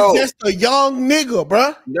 That's just a young nigga,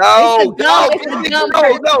 bro. No.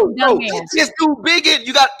 This dude big.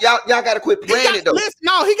 You got y'all got to quit playing it though. Listen,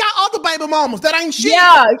 no, he got other baby mamas. That ain't shit.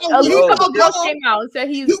 Yeah, a couple girls came out and said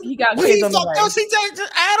he got kids on the way. She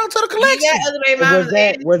just add them to the collection. Other baby mamas.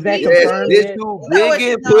 Was that confirmed? This dude big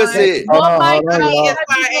in pussy.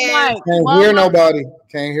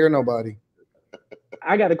 Can't hear nobody.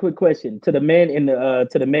 I got a quick question to the men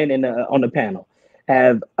on the panel.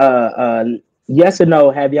 Have yes or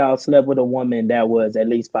no, have y'all slept with a woman that was at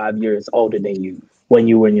least 5 years older than you when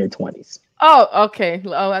you were in your 20s? Oh, okay.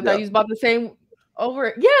 Oh, I thought you was about the same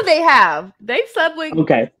over. Yeah, they have. They slept with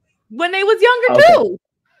when they was younger too.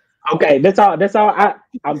 Okay, that's all.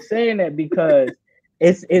 I'm saying that because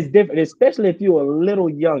it's different, especially if you're a little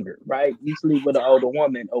younger, right? You sleep with an older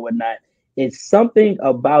woman or whatnot. It's something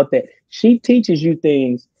about that. She teaches you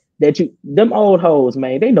things that them old hoes,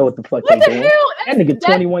 man, they know what the fuck they doing. That nigga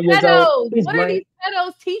 21 years old. What are these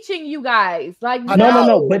pedos teaching you guys? Like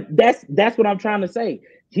no, but that's what I'm trying to say.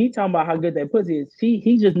 He talking about how good that pussy is.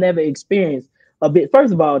 He just never experienced a bit.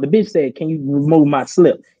 First of all, the bitch said, "Can you remove my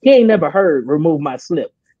slip?" He ain't never heard "remove my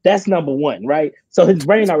slip." That's number one, right? So his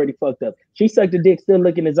brain already fucked up. She sucked the dick, still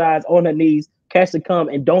looking his eyes on her knees, catch the cum,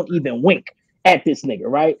 and don't even wink at this nigga,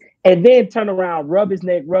 right? And then turn around, rub his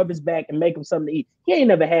neck, rub his back, and make him something to eat. He ain't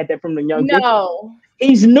never had that from the young bitch.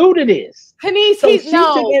 He's new to this. These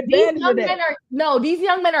young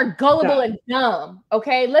men are gullible and dumb.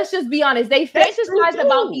 Okay, let's just be honest. They fantasize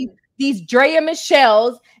about these Drea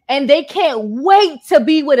Michelles, and they can't wait to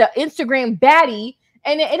be with an Instagram baddie.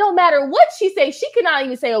 And it don't matter what she says, she cannot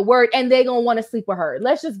even say a word, and they're gonna want to sleep with her.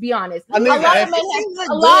 Let's just be honest. A lot of men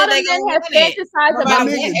have fantasized about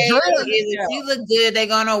it. If she look good, they're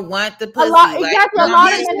gonna want the pussy. A lot of men have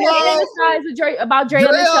fantasized about Drea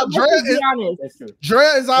Michelle. Let's be honest.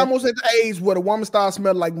 Drea is almost at the age where the woman starts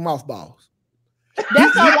smelling like mothballs.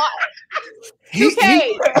 That's a lot. He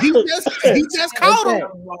just caught him.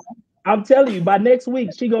 I'm telling you, by next week,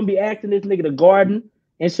 she gonna be asking this nigga to garden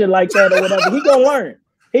and shit like that or whatever. He gonna learn.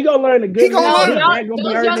 He gonna learn the good. He gonna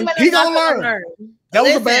learn. That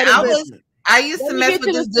was a bad investment. I used to mess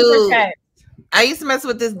with this dude. I used to mess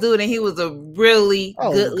with this dude, and he was a really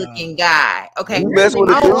good-looking guy. Okay,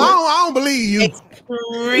 I don't believe you.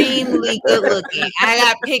 Extremely good-looking. I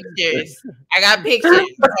got pictures.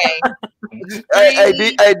 Okay.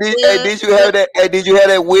 Did you have that? Did you have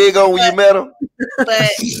that wig on when you met him? But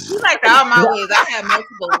he liked all my wigs. I have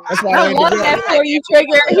multiple. That's why I love that for you,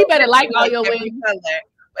 Trigger. He better like all your wigs.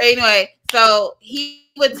 But anyway, so he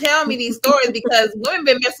would tell me these stories because women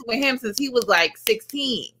been messing with him since he was like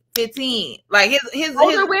 16, 15. Like his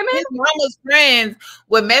mama's friends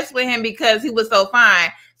would mess with him because he was so fine.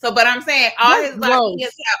 So, but I'm saying all his life he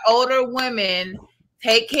has had older women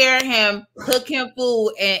take care of him, cook him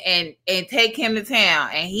food, and take him to town,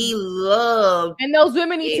 and he loved. And those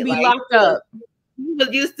women need to be locked up. He was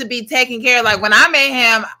used to be taken care of. Like when I met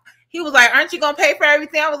him, he was like, "Aren't you gonna pay for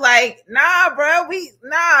everything?" I was like, "Nah, bro, it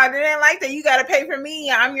ain't like that. You gotta pay for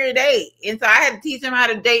me. I'm your date." And so I had to teach him how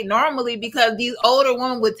to date normally because these older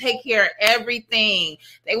women would take care of everything.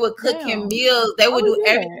 They would cook him meals. They would do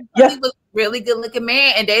everything. Yeah. He was a really good looking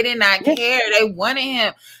man, and they did not care. They wanted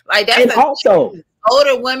him. Like that's also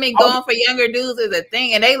older women going for younger dudes is a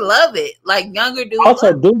thing, and they love it. Like younger dudes.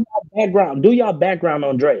 Also, do y'all background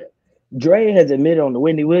on Drea. Drea has admitted on the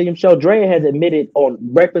Whitney Williams show. Drea has admitted on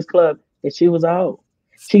Breakfast Club that she was a hoe.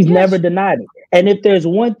 She's never denied it. And if there's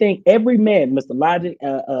one thing, every man, Mr. Logic,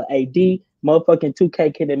 AD, motherfucking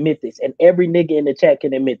 2K can admit this, and every nigga in the chat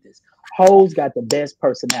can admit this. Hoes got the best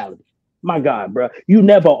personality. My God, bro, you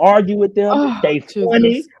never argue with them. They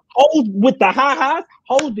funny. Hoes with the ha-has.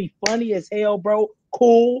 Hoes be funny as hell, bro.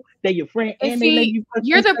 Cool. They're your friend. And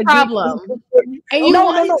you're the problem. And you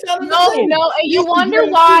and you wonder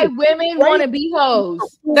why women want to be hoes.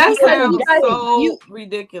 That's so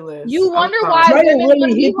ridiculous. You wonder why women want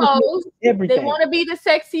to be hoes. They want to be the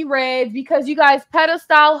sexy reds because you guys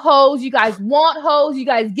pedestal hoes. You guys want hoes. You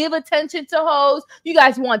guys give attention to hoes. You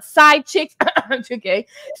guys want side chicks. Okay.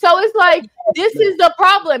 So it's like, this is the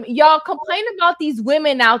problem. Y'all complain about these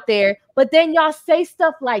women out there, but then y'all say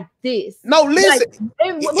stuff like this. No, listen.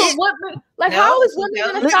 How is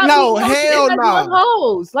women gonna stop? No, hell no.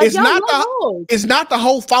 Hoes? Like, it's not the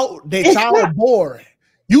whole fault that y'all are boring.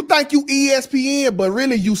 You think you ESPN, but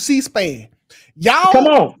really you C-SPAN. Y'all, come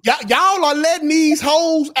on. Y'all are letting these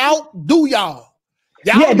hoes outdo y'all.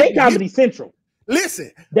 Yeah, they Comedy Central.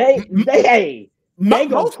 Listen, they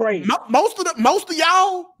Most of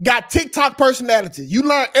y'all got TikTok personalities. You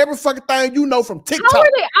learn every fucking thing you know from TikTok. How are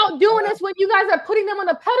they outdoing us when you guys are putting them on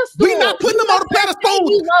a pedestal? We not putting them on a pedestal.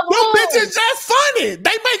 Them bitches just funny.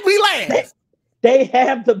 They make me laugh. They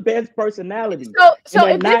have the best personality. So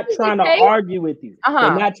they're not trying to argue with you.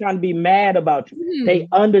 They're not trying to be mad about you. They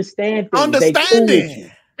understand things.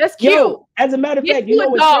 Understanding. That's cute. Yo, as a matter of fact, you know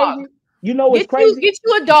what's crazy? You know what's crazy? Get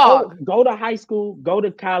you a dog. Go to high school, go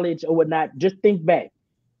to college or whatnot. Just think back.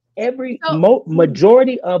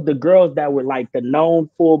 Majority of the girls that were like the known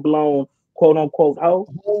full-blown quote-unquote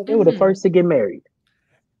they were the first to get married.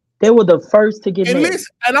 They were the first to get married.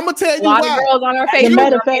 Listen, and I'm gonna tell you why. Girls on our as a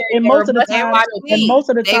matter of fact, and most of the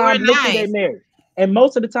time, look who they married. And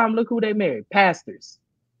most of the time, look who they married. Pastors.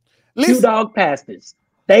 Two dog pastors.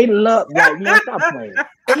 They love man, stop playing.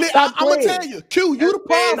 I'm gonna tell you, Q, you the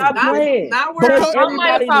problem. Stop playing. Because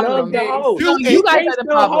everybody loves the hoe. You guys are the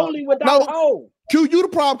problem. Holy without hoe. Q, you the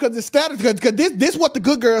problem because this what the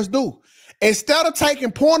good girls do. Instead of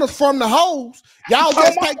taking pointers from the hoes, y'all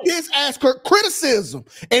just take this as criticism,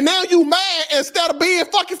 and now you mad instead of being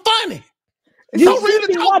fucking funny. You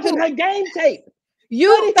really be watching her game tape.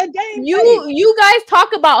 You guys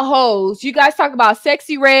talk about hoes. You guys talk about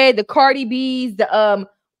Sexy Red, the Cardi B's, the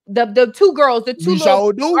two girls, the two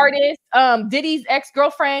little artists, Diddy's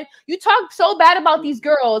ex-girlfriend. You talk so bad about these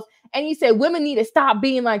girls, and you say women need to stop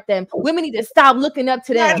being like them. Women need to stop looking up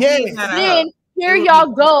to them. Then here y'all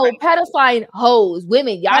go pedophiling hoes,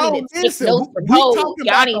 women. Y'all need to take notes from hoes.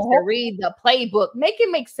 Y'all need to read the playbook. Make it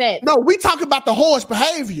make sense. No, we talk about the horse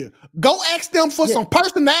behavior. Go ask them for some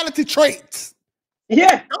personality traits.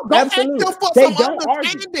 Yeah, go absolutely. Ask them for they some don't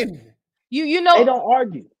understanding. argue. You know they don't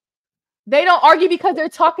argue. They don't argue because they're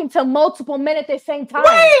talking to multiple men at the same time.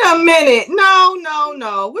 Wait a minute.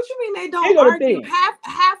 No. What you mean they don't argue?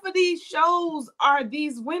 Half of these shows are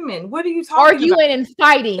these women. What are you talking about? Arguing and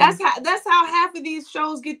fighting. That's how half of these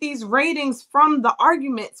shows get these ratings from the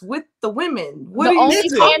arguments with the women. What are you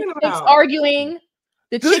talking about? Arguing.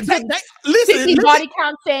 The chicks body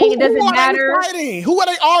count saying it doesn't matter. Who are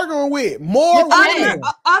they arguing with? More women.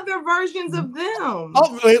 Other versions of them.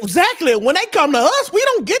 Oh, exactly. When they come to us, we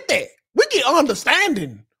don't get that. We get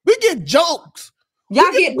understanding. We get jokes.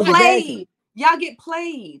 Y'all get played. Y'all get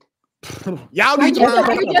played. Y'all need to learn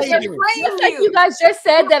how to play. Just like you guys just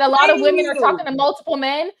said that a lot of women are talking to multiple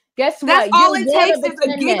men. Guess what? That's all it takes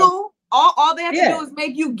is a giggle. All they have to do is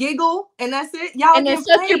make you giggle, and that's it. Y'all and then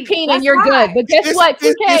suck your peen, and you're good. But guess what?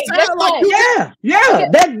 Guess what? Yeah.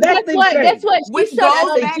 Guess what? Which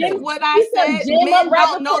goes back to what I said. Men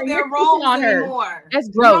don't know their roles anymore. That's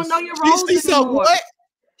gross. You don't know your roles anymore.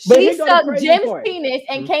 She sucked Jim's penis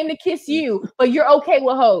and came to kiss you, but you're okay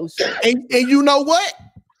with hoes. And you know what?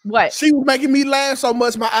 What? She was making me laugh so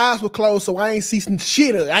much my eyes were closed, so I ain't see some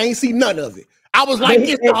shit of it. I ain't see none of it. I was like,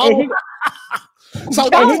 this the whole. So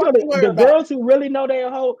the girls who really know they're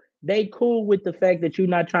a hoe, they cool with the fact that you're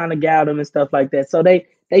not trying to gout them and stuff like that. So they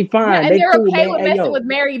fine. Yeah, and they're cool, okay with messing with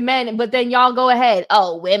married men, but then y'all go ahead.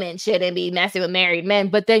 Oh, women shouldn't be messing with married men,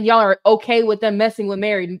 but then y'all are okay with them messing with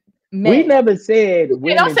married men. We never said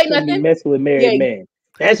women shouldn't be messing with married men.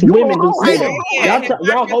 That's women who say that.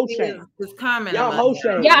 Y'all hoe shame. Y'all hoe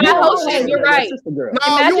shame. Yeah, I hoe shame. You're right.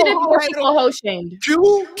 Imagine if more people hoe shamed.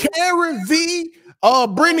 You, Karen, V,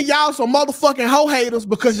 Brittany, y'all some motherfucking hoe haters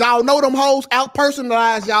because y'all know them hoes out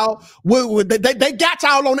personalized y'all. They got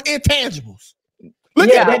y'all on the intangibles.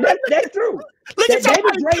 That's true. Look at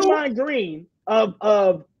the Draymond Green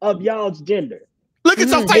of y'all's gender. Look at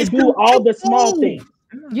your face. They do all the small things.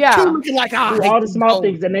 Yeah, looking like all the small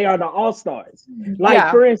things, and they are the all-stars.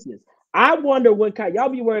 Like for instance, I wonder what kind y'all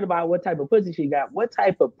be worried about what type of pussy she got, what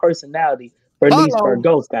type of personality Bernice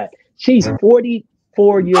Burgos got. She's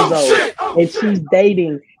 44 years old, and she's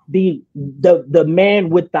dating the man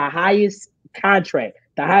with the highest contract,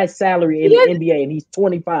 the highest salary in the NBA, and he's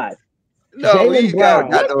 25. No, Jaylen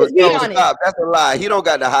Brown. Stop. That's a lie. He don't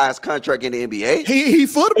got the highest contract in the NBA. He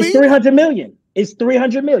for the it's 300 million. It's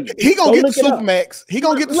 300 million. He gonna get the Supermax. He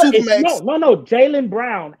gonna get the Supermax. No. Jaylen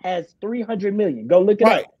Brown has 300 million. Go look it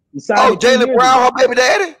up. Oh, Jaylen Brown, her baby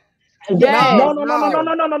daddy? Yeah. No.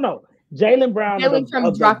 Jaylen Brown of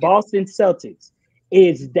the Boston Celtics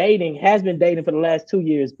has been dating for the last 2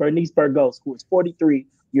 years Bernice Burgos, who is 43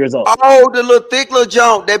 years old. Oh, the little thick little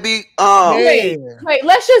junk that be Wait,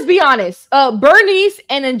 let's just be honest. Bernice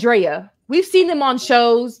and Andrea, we've seen them on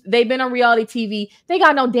shows. They've been on reality TV. They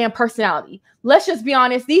got no damn personality. Let's just be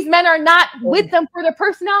honest. These men are not with them for their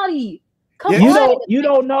personality. Come on. You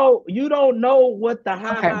don't know what the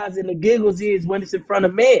highs and the giggles is when it's in front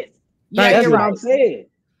of men. Yeah, that's what I'm saying.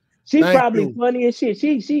 She's probably funny as shit.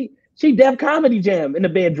 She She Def Comedy Jam in the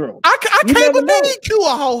bedroom. I can't believe you a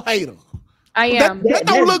whole hater. I am. That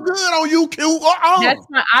don't look good on you, Q. That's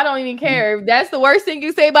not, I don't even care. If that's the worst thing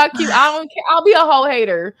you say about Q, I don't care. I'll be a whole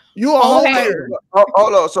hater. You a whole hater.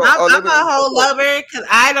 Hold on. So I'm a whole lover because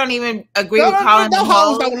I don't even agree with calling them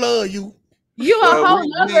hoes. Don't love you. You a whole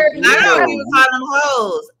lover. I don't even call them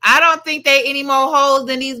hoes. I don't think they any more hoes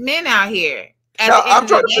than these men out here. I'm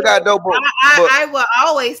trying to figure out though, but I will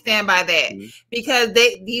always stand by that because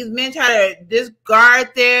these men try to discard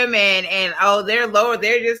them and oh, they're lower,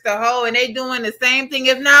 they're just a hoe, and they doing the same thing,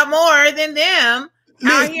 if not more than them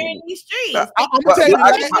out here in these streets. I will say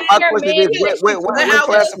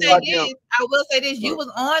this: you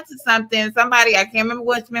was on to something. Somebody, I can't remember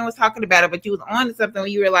which man was talking about it, but you was on to something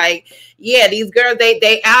when you were like, "Yeah, these girls,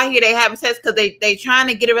 they out here, they having sex because they trying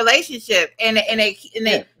to get a relationship, and they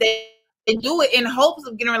do it in hopes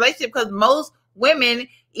of getting a relationship because most women,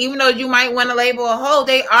 even though you might want to label a hoe,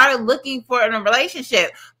 they are looking for a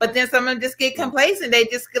relationship. But then some of them just get complacent. They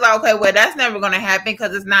just get like, okay, well, that's never going to happen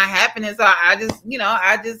because it's not happening. So I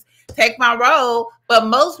just take my role. But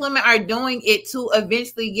most women are doing it to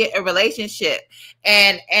eventually get a relationship.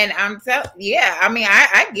 And I'm telling, yeah, I mean,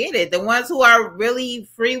 I get it. The ones who are really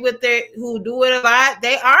free with it, who do it a lot,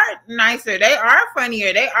 they are nicer. They are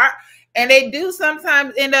funnier. They are. And they do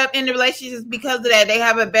sometimes end up in the relationships because of that. They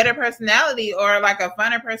have a better personality or like a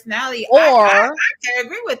funner personality. Or I can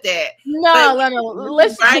agree with that. No.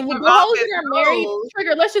 Let's the hoes that are married.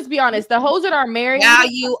 Trigger. Let's just be honest. The hoes that are married. Now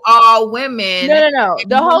you all women. No.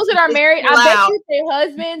 The hoes that are married. I bet you their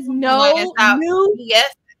husbands knew.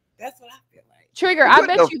 Yes, that's what I feel like. Trigger. I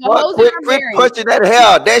bet you the hoes that are married. Quit punching that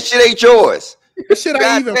hell. That shit ain't yours. That shit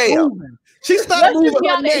ain't even moving. She started moving.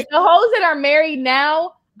 The hoes that are married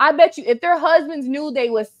now. I bet you if their husbands knew they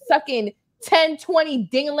was sucking 10, 20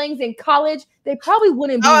 dinglings in college, they probably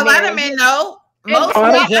wouldn't be married. A lot of men know.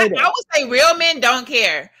 I would say real men don't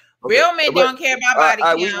care. Real men don't care about body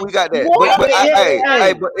count. We got that.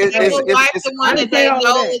 But it's wife the one that they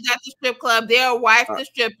know is at the strip club. Their wife the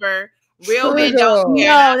stripper. Real men don't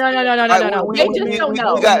care. No. They just don't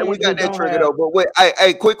know. We got that trigger though. But wait,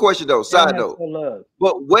 hey, quick question though. Side note.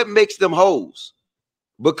 But what makes them hoes?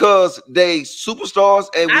 Because they superstars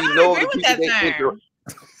and we know the people they enter.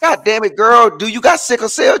 God damn it, girl. Do you got sickle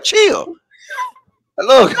cell? Chill.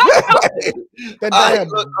 Look, I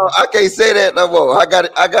can't say that no more. I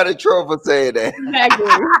got in trouble for saying that. Exactly.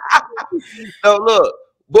 No, look,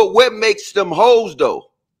 but what makes them hoes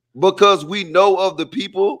though? Because we know of the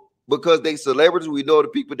people, because they celebrities, we know the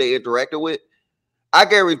people they interacted with. I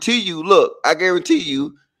guarantee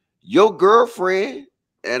you, your girlfriend.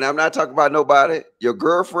 And I'm not talking about nobody. Your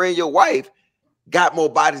girlfriend, your wife, got more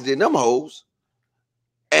bodies than them hoes.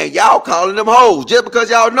 And y'all calling them hoes just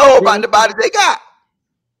because y'all know about the bodies they got.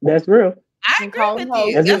 That's real. I agree with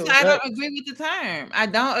you. That's why I don't agree with the term. I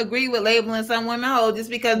don't agree with labeling some women hoes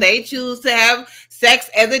just because they choose to have sex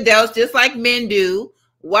as adults just like men do.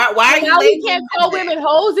 Why are you we can't call women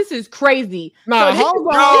hoes? This is crazy. No, I'm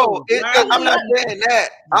not saying that.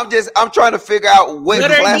 I'm trying to figure out what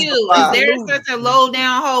are you? Is there such a low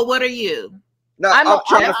down hoe? What are you? No, I'm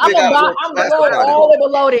trying to figure out. I'm all the way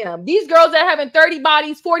below them. These girls that are having 30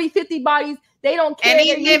 bodies, 40, 50 bodies, they don't care. And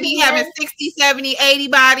these men be having 60, 70, 80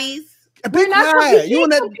 bodies. We're not supposed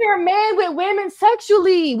to compare men with women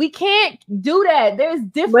sexually. We can't do that. There's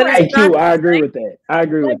different. But Q, I agree with that. I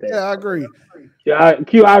agree with that. Yeah, I agree.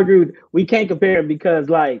 Q, I agree with. We can't compare them because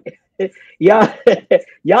like y'all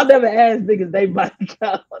never asked niggas they body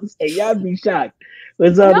count. Y'all be shocked.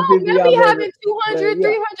 Y'all be having 200,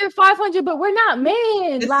 300, 500, but we're not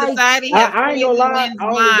men. This like society I ain't gonna lie, I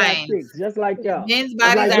only got 6, just like y'all. Men's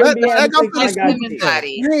bodies are women's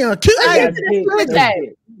bodies.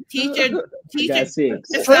 Teacher.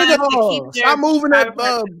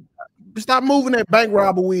 Stop moving that bank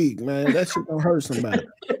robber wig, man. That shit gonna hurt somebody.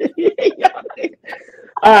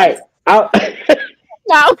 All right. Now,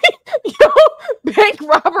 bank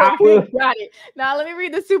robber. Got it. Now let me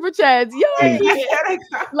read the super chats.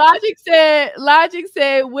 Logic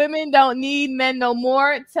said women don't need men no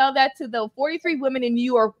more. Tell that to the 43 women in New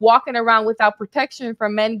York walking around without protection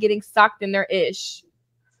from men getting socked in their ish.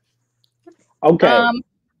 Okay.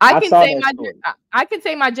 I can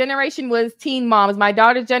say my generation was teen moms. My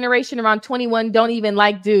daughter's generation around 21 don't even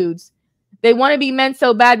like dudes. They want to be men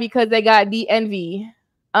so bad because they got the envy.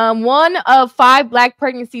 1 of 5 black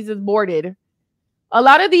pregnancies is aborted. A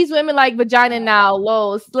lot of these women like vagina now.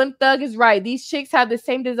 Lol. Slim Thug is right. These chicks have the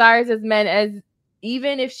same desires as men, as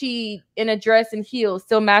even if she in a dress and heels,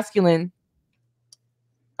 still masculine.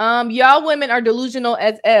 Y'all women are delusional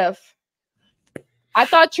as F. I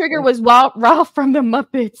thought Trigger was Ralph from the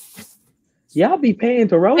Muppets. Y'all be paying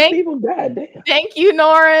to roast people? God damn. Thank you,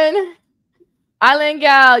 Norin. Island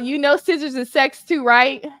Gal, you know scissors is sex too,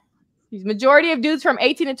 right? The majority of dudes from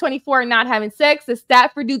 18 to 24 are not having sex. The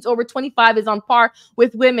stat for dudes over 25 is on par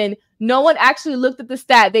with women. No one actually looked at the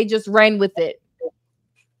stat. They just ran with it.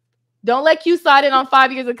 Don't let Q slide in on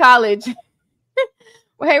 5 years of college.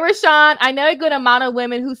 Well, hey, Rashawn, I know a good amount of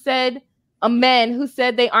men who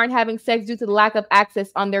said they aren't having sex due to the lack of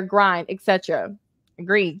access on their grind, etc.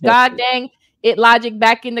 Agreed. God dang it, Logic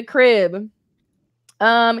back in the crib.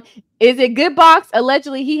 Is it Good Box?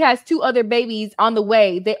 Allegedly, he has 2 other babies on the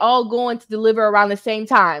way. They all going to deliver around the same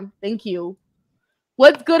time. Thank you.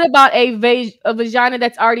 What's good about a vagina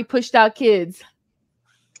that's already pushed out kids?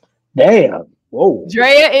 Damn. Whoa.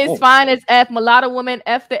 Drea is fine as F. Mulatto woman,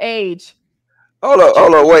 F the age. Hold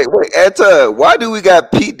on, wait. Anton, why do we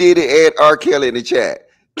got P. Diddy and R. Kelly in the chat?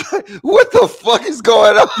 What the fuck is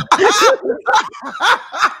going on?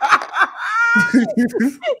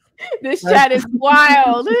 This chat is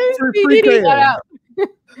wild.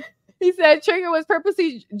 He said Trigger was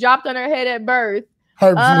purposely dropped on her head at birth.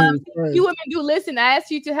 You women do listen. I asked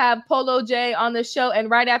you to have Polo J on the show, and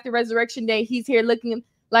right after Resurrection Day, he's here looking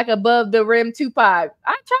like above the rim Tupac.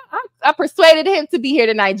 I persuaded him to be here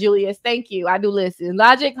tonight, Julius. Thank you. I do listen.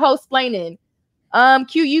 Logic host explaining.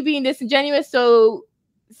 Q, you being disingenuous. So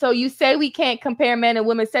you say we can't compare men and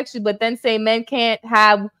women sexually, but then say men can't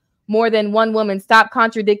have more than one woman. Stop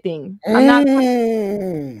contradicting.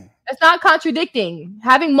 It's not contradicting.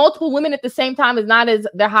 Having multiple women at the same time is not as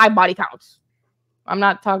their high body counts. I'm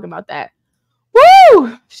not talking about that.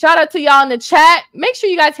 Woo! Shout out to y'all in the chat. Make sure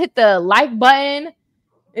you guys hit the like button.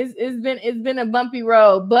 It's been a bumpy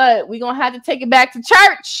road, but we're gonna have to take it back to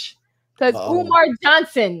church because Umar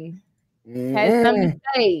Johnson has something to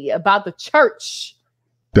say about the church.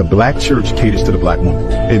 The black church caters to the black woman.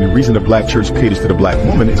 And the reason the black church caters to the black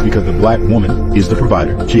woman is because the black woman is the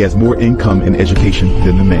provider. She has more income and education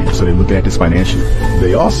than the man. So they look at this financially.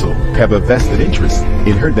 They also have a vested interest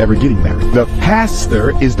in her never getting married. The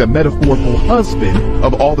pastor is the metaphorical husband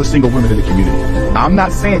of all the single women in the community. I'm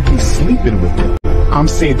not saying he's sleeping with them. I'm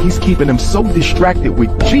saying he's keeping them so distracted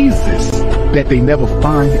with Jesus that they never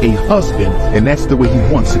find a husband, and that's the way he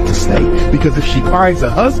wants it to stay. Because if she finds a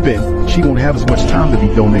husband, she won't have as much time to be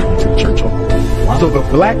donating to the church. So the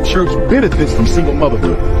black church benefits from single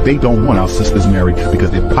motherhood. They don't want our sisters married because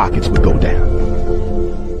their pockets would go down.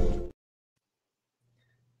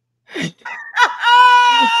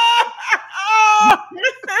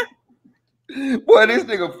 Boy, this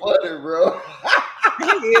nigga funny, bro.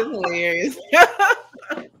 He is hilarious.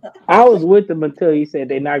 I was with them until he said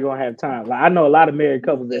they're not gonna have time. Like I know a lot of married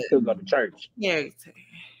couples that still go to church. Yeah.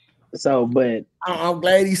 So, but I'm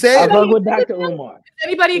glad he said. I work with Dr. Umar. Does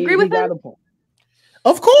anybody agree with that?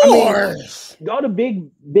 Of course. I mean, go to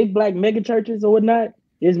big black mega churches or whatnot.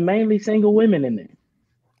 There's mainly single women in there.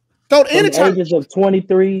 Go to any church. Ages of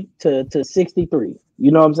 23 to 63.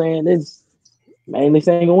 You know what I'm saying? There's mainly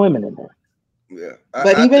single women in there. Yeah,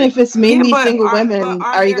 but even if it's mainly single women,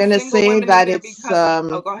 are you going to say that it's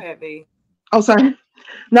go ahead, B. Oh, sorry.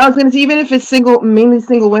 No, I was going to say even if it's mainly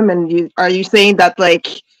single women, are you saying that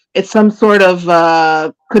like it's some sort of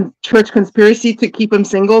church conspiracy to keep them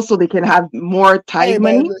single so they can have more tithe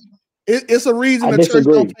money? It's a reason the church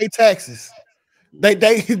don't pay taxes. They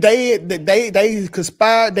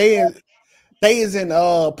conspire. They is in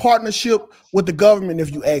partnership with the government.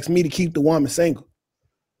 If you ask me, to keep the woman single.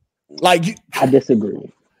 Like I disagree.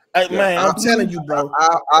 Hey, man, I'm telling you, bro.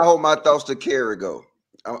 I hold my thoughts to Carrie go.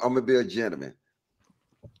 I'm gonna be a gentleman.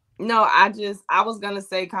 No, I was gonna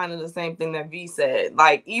say kind of the same thing that V said.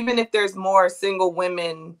 Like, even if there's more single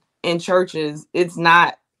women in churches, it's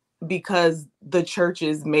not because the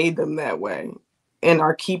churches made them that way and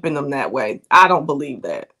are keeping them that way. I don't believe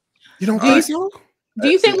that. You don't think so? Do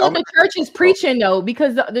you think what the church is preaching though?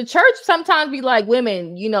 Because the church sometimes be like,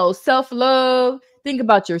 women, self-love. Think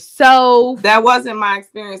about yourself. That wasn't my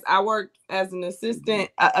experience. I worked as an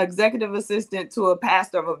assistant, executive assistant to a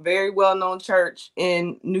pastor of a very well-known church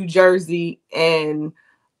in New Jersey. And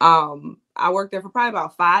I worked there for probably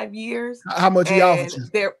about 5 years. How much he offered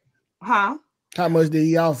you? How much did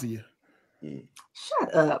he offer you?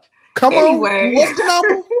 Shut up. Come on. What's the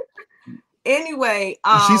number? Anyway.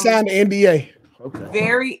 She signed the NDA. Okay.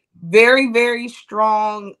 Very, very, very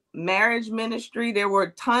strong marriage ministry. There were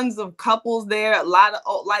tons of couples there. A lot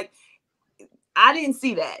of I didn't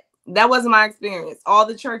see that. That wasn't my experience. All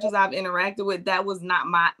the churches I've interacted with, that was not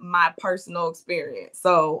my personal experience.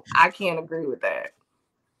 So I can't agree with that.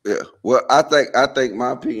 Yeah. Well, I think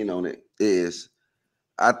my opinion on it is,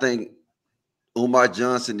 I think Umar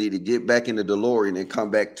Johnson need to get back in the DeLorean and come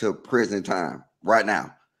back to prison time right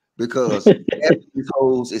now. because these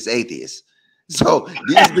hoes is atheists. So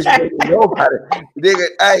these bitches nobody. Nigga,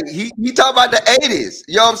 hey, he talking about the 80s.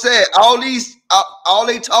 You know what I'm saying? All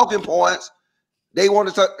they talking points, they want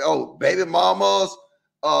to talk, baby mamas,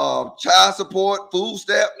 child support, food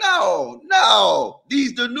stamp. No.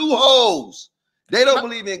 These the new hoes. They don't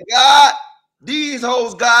believe in God. These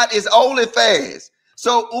hoes, God is OnlyFans.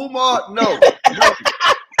 So Umar, no.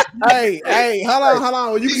 Hey, hold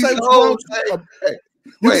on. You can say what you want to.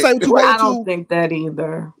 You can say what you want to. I don't think that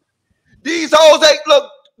either. These hoes ain't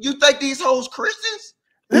look. You think these hoes Christians?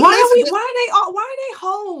 Why are they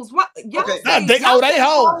hoes? What y'all say? They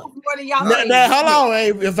hoes. More than y'all say. Hold on, hey,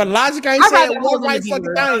 if the logic ain't saying one right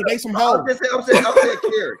fucking thing, they some hoes. I'm saying,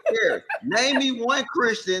 Carrie, name me one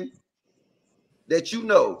Christian that you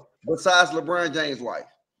know besides LeBron James' wife.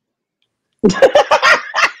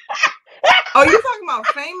 Oh, you talking about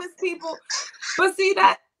famous people? But see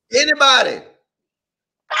that anybody.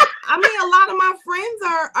 I mean, a lot of my friends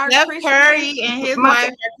are Jeff Christians. Curry and his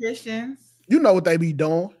wife are Christians. You know what they be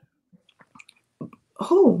doing.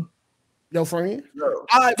 Who? Your friend? No.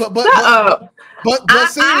 All right, but I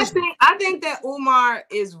think that Umar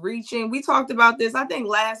is reaching. We talked about this, I think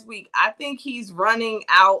last week. I think he's running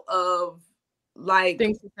out of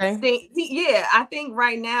things to say. I think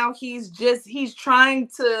right now he's trying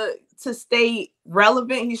to stay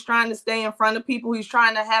relevant. He's trying to stay in front of people. He's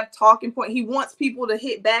trying to have talking point. He wants people to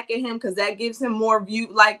hit back at him because that gives him more view.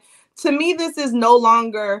 Like, to me, this is no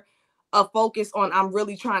longer a focus on I'm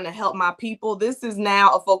really trying to help my people. This is now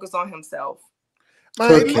a focus on himself.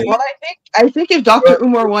 Well, I think if Dr.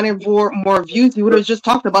 Umar wanted more views, he would have just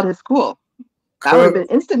talked about his school. That would have been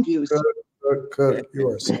instant views. You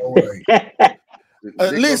are so right.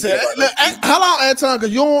 Listen, hold on, Anton,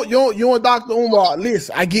 because you and Dr. Umar.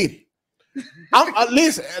 Listen, I get it.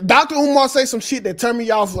 Listen, Dr. Umar say some shit that turn me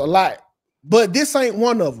off a lot, but this ain't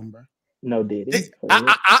one of them, bro. No Diddy.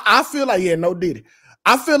 I feel like no Diddy.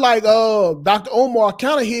 I feel like Dr. Umar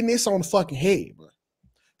kind of hitting this on the fucking head, bro.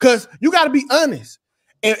 Because you got to be honest.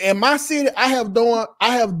 In my city, I have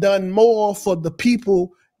done more for the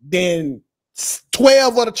people than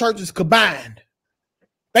 12 other churches combined.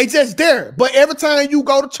 They just there. But every time you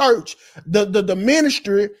go to church, the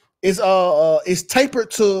ministry is tapered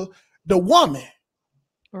to the woman.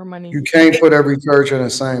 Or money. You can't put every church in the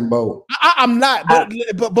same boat. I'm not,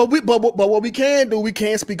 but what we can do, we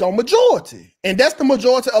can speak on majority, and that's the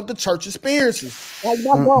majority of the church experiences. My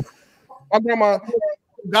grandma,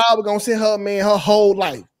 God was gonna send her man her whole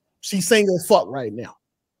life. She's single as fuck right now.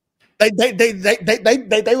 They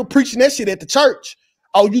were preaching that shit at the church.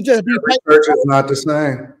 Oh, you just be church is not the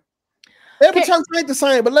same. Every church ain't the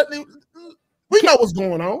same, but we know what's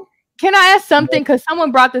going on. Can I ask something? Because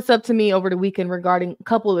someone brought this up to me over the weekend regarding a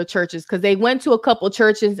couple of churches. Because they went to a couple of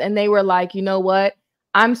churches and they were like, you know what?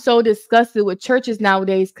 I'm so disgusted with churches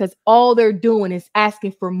nowadays because all they're doing is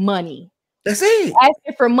asking for money. That's it.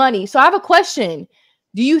 Asking for money. So I have a question.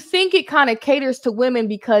 Do you think it kind of caters to women?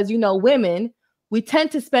 Because, women, we tend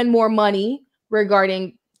to spend more money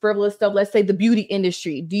regarding frivolous stuff. Let's say the beauty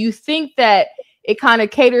industry. Do you think that it kind of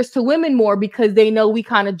caters to women more because they know we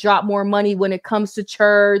kind of drop more money when it comes to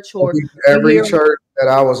church? Or every church that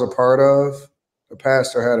I was a part of, the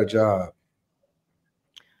pastor had a job.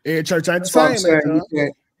 Yeah, church ain't the same.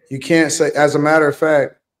 You can't say. As a matter of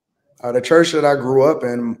fact, the church that I grew up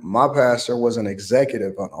in, my pastor was an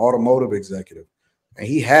executive, an automotive executive, and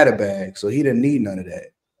he had a bag, so he didn't need none of that.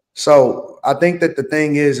 So I think that the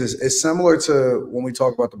thing is it's similar to when we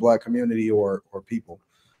talk about the Black community or people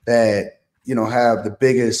that have the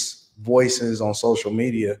biggest voices on social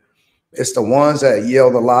media. It's the ones that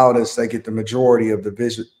yell the loudest that get the majority of the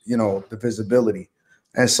the visibility.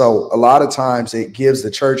 And so a lot of times it gives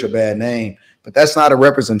the church a bad name, but that's not a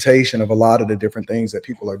representation of a lot of the different things that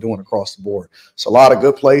people are doing across the board. It's a lot of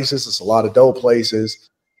good places. It's a lot of dope places.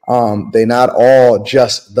 They're not all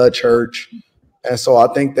just the church. And so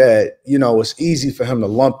I think that, it's easy for him to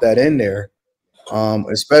lump that in there,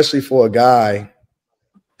 especially for a guy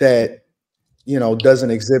that,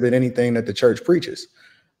 doesn't exhibit anything that the church preaches.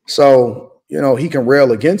 So, he can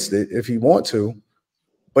rail against it if he wants to.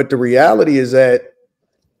 But the reality is that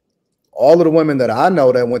all of the women that I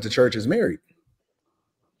know that went to church is married.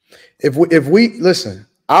 If we listen,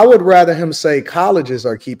 I would rather him say colleges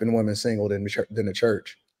are keeping women single than the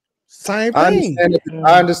church. Same thing.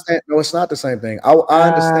 I understand. No, it's not the same thing. I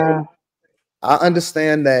understand. I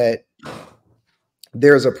understand that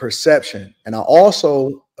there's a perception, and I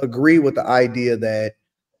also agree with the idea that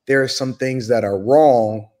there are some things that are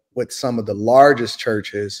wrong with some of the largest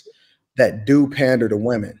churches that do pander to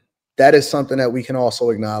women. That is something that we can also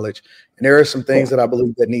acknowledge. And there are some things that I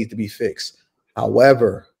believe that need to be fixed.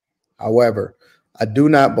 However, However, I do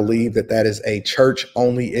not believe that that is a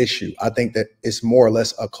church-only issue. I think that it's more or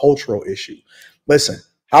less a cultural issue. Listen,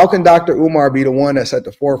 how can Dr. Umar be the one that's at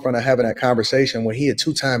the forefront of having that conversation when he a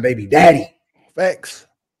two-time baby daddy? Facts.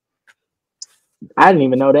 I didn't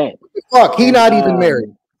even know that. Fuck, he not even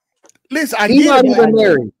married. Listen, I he get not it, even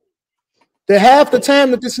married. The half the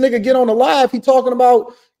time that this nigga get on the live, he talking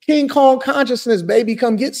about King Kong consciousness, baby,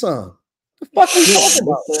 come get some. The fuck are you talking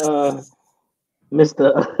about?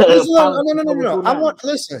 Mr. No. I want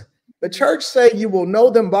listen. The church say you will know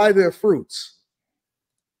them by their fruits.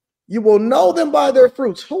 You will know them by their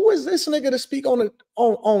fruits. Who is this nigga to speak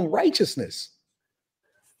on righteousness?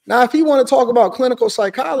 Now, if he want to talk about clinical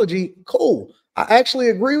psychology, cool. I actually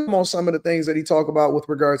agree with him on some of the things that he talk about with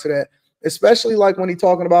regard to that, especially like when he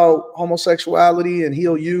talking about homosexuality and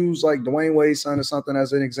he'll use like Dwayne Wade's son or something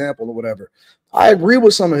as an example or whatever. I agree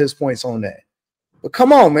with some of his points on that. But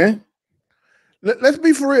come on, man. Let's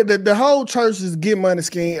be for real. The whole church is get money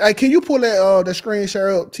scheme. Hey, can you pull that the screen share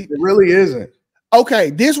up? It really isn't. Okay,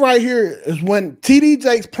 this right here is when TD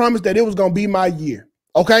Jakes promised that it was gonna be my year.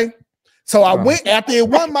 Okay, so I went after it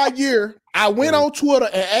won my year. I went on Twitter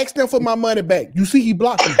and asked them for my money back. You see, he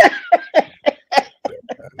blocked me.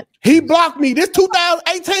 He blocked me. This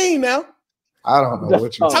 2018 now. I don't know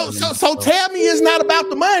what you're so tell me it's not about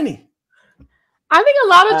the money. I think a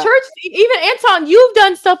lot of church, even Anton, you've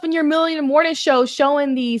done stuff in your Million Morning Show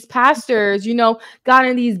showing these pastors, you know, got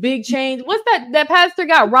in these big chains. What's that pastor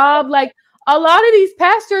got robbed? Like a lot of these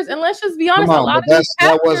pastors, and let's just be honest,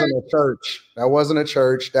 that wasn't a church. That wasn't a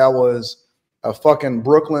church. That was a fucking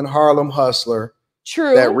Brooklyn Harlem hustler.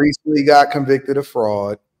 True. That recently got convicted of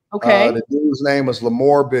fraud. Okay. The dude's name was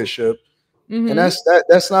Lamar Bishop. And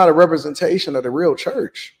that's not a representation of the real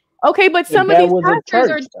church. Okay, but some of these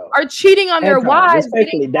pastors are cheating on their wives.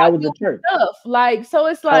 Respectfully, that was a church. Stuff. Like, so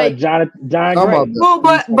it's like John Gray. Well,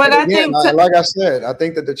 but I think like I said, I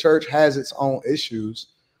think that the church has its own issues,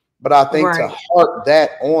 but I think to harp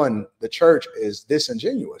that on the church is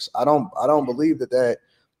disingenuous. I don't believe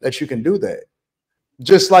that you can do that.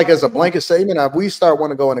 Just like as a blanket statement, if we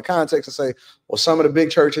want to go into context and say, well, some of the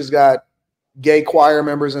big churches got gay choir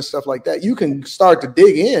members and stuff like that, you can start to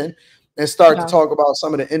dig in and start to talk about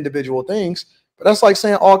some of the individual things. But that's like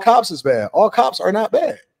saying all cops is bad. All cops are not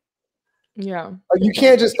bad. Yeah. Like you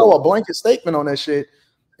can't just throw a blanket statement on that shit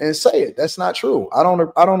and say it. That's not true. I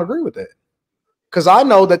don't agree with that. Because I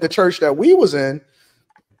know that the church that we was in,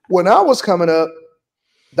 when I was coming up,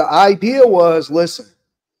 the idea was, listen,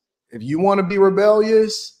 if you want to be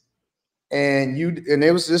rebellious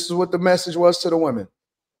this is what the message was to the women.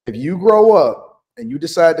 If you grow up and you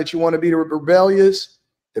decide that you want to be rebellious,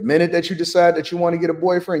 the minute that you decide that you want to get a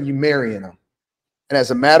boyfriend, you marrying him. And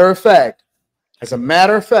as a matter of fact,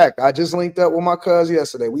 I just linked up with my cousin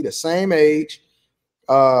yesterday. We the same age.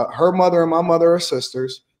 Her mother and my mother are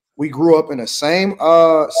sisters. We grew up in the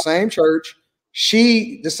same church.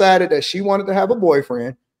 She decided that she wanted to have a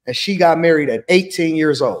boyfriend, and she got married at 18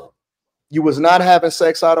 years old. You was not having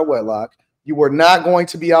sex out of wedlock. You were not going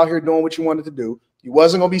to be out here doing what you wanted to do. You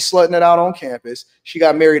wasn't going to be slutting it out on campus. She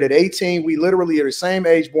got married at 18. We literally are the same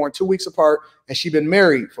age, born 2 weeks apart, and she's been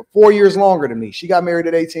married for 4 years longer than me. She got married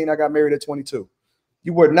at 18. I got married at 22.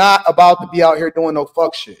 You were not about to be out here doing no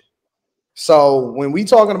fuck shit. So when we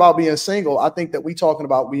talking about being single, I think that we talking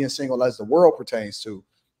about being single as the world pertains to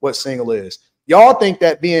what single is. Y'all think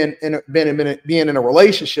that being in a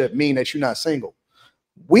relationship mean that you're not single.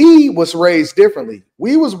 We was raised differently.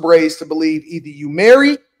 We was raised to believe either you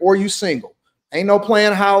married or you single. Ain't no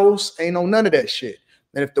playing house, ain't no none of that shit.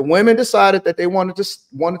 And if the women decided that they wanted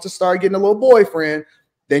to start getting a little boyfriend,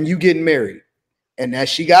 then you getting married. And as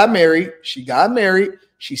she got married.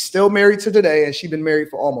 She's still married to today, and she's been married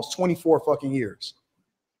for almost 24 fucking years.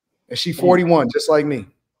 And she's 41, just like me.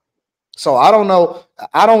 So I don't know.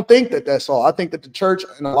 I don't think that that's all. I think that the church,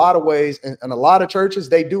 in a lot of ways, and a lot of churches,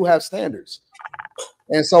 they do have standards.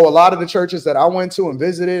 And so a lot of the churches that I went to and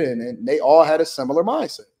visited, and they all had a similar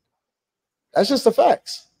mindset. That's just the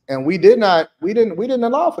facts. And we didn't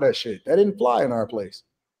allow for that shit. That didn't fly in our place.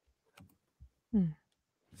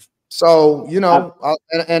 So, you know,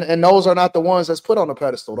 and those are not the ones that's put on the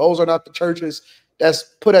pedestal. Those are not the churches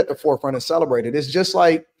that's put at the forefront and celebrated. It's just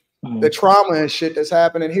like the trauma and shit that's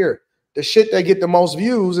happening here. The shit that get the most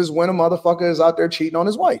views is when a motherfucker is out there cheating on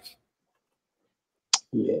his wife.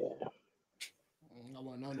 Yeah.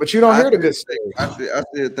 But you don't hear the good stuff. I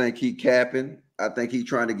still think he capping. I think he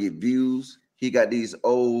trying to get views. He got these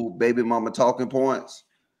old baby mama talking points.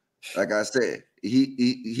 Like I said,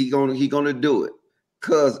 he gonna do it.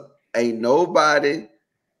 Cause ain't nobody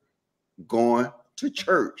going to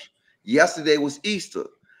church. Yesterday was Easter.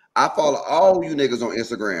 I follow all you niggas on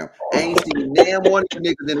Instagram. I ain't seen damn one of you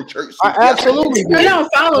niggas in the church. I absolutely You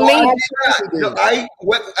don't follow me. I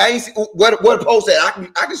ain't see what post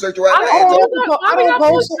that. I can search it right now. I don't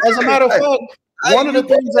post it. As a matter of fact, one of the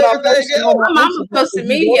things that I posted on my Mama posted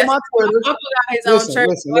me yesterday. Listen.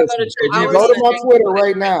 You go to my Twitter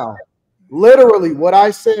right now. Literally, what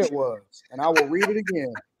I said was, and I will read it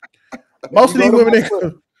again. Most of these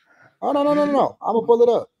women. Oh no! I'm gonna pull it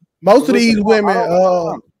up. Most of these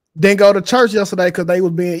women didn't go to church yesterday because they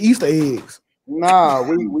was being Easter eggs. Nah,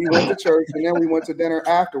 we went to church and then we went to dinner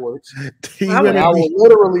afterwards. And I will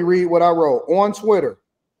literally read what I wrote on Twitter.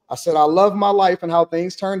 I said, I love my life and how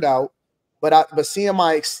things turned out, but seeing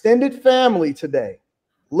my extended family today,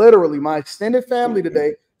 literally my extended family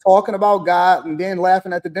today, talking about God and then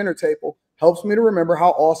laughing at the dinner table helps me to remember how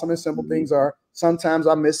awesome and simple things are. Sometimes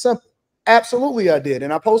I miss simple. Absolutely, I did,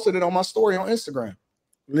 and I posted it on my story on Instagram.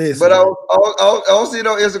 Listen, but I don't see it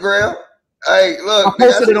on Instagram. Hey, look, I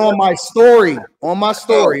posted it on my story on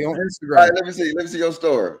Instagram. All right, let me see your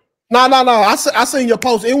story. No. I seen your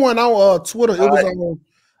post. It wasn't on Twitter. It was on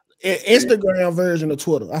Instagram version of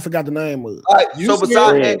Twitter. I forgot the name of it. All right, so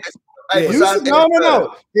besides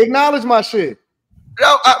no. Acknowledge my shit.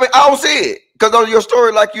 No, I mean I don't see it because on your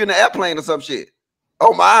story, like you in the airplane or some shit.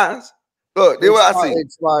 Oh, mine's. Look, this what I see.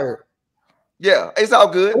 Expired. Yeah, it's all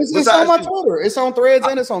good. It's on my Twitter. It's on Threads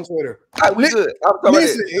and it's on Twitter. We good.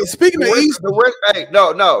 Listen, speaking of Easter, hey,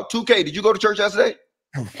 no, 2K. Did you go to church yesterday?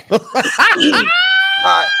 Hey, he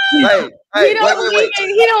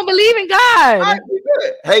don't believe in God. Right,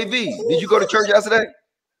 hey V, did you go to church yesterday?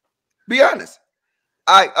 Be honest.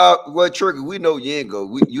 Well, Trigger, we know you ain't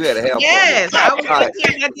go. You had a hell. Yes, I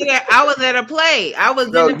was at a play.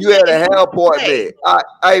 You had a hell appointment.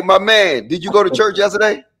 Hey, my man, did you go to church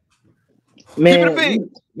yesterday? Man,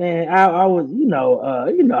 I was, you know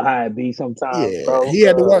how it be sometimes, bro. He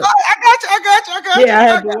had to work. I got you. Yeah, I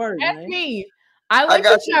had to work. That's me. I went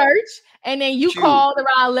to church, and then you called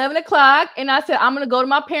around 11 o'clock, and I said, I'm going to go to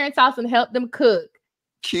my parents' house and help them cook.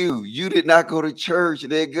 Q, you did not go to church,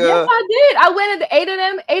 nigga. Yes, I did. I went at the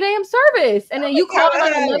 8 a.m. service, and then you called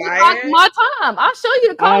around 11 o'clock my time. I'll show you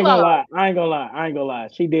the call. I ain't gonna lie.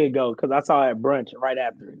 She did go because I saw her at brunch right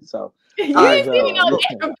after it. So you didn't see me on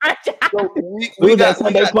brunch. We got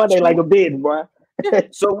Sunday Monday like a bitch, bro.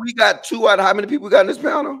 So we got 2 out of how many people we got in this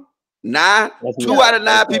panel? 9. 2 out of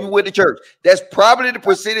 9 people went to church. That's probably the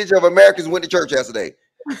percentage of Americans went to church yesterday.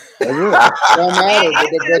 Don't matter.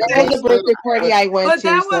 The birthday party I went to. But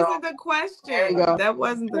that wasn't the question. That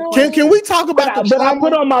wasn't the question. Can we talk about the But I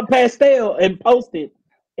put on my pastel and posted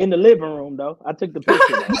in the living room, though. I took the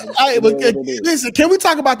picture. Listen, can we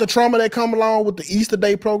talk about the trauma that come along with the Easter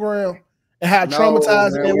Day program and how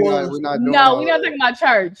traumatizing it was? We're not talking about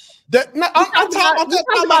church. I'm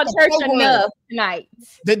talking about church enough tonight.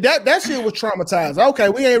 That shit was traumatizing. Okay,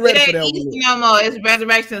 we ain't ready for that. No more. It's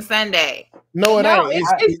Resurrection Sunday. No, it ain't.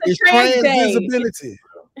 It's trans visibility.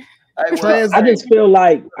 I just feel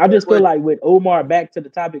like with Umar, back to the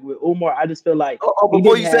topic with Umar, I just feel like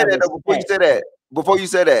before you say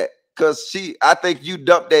that, because I think you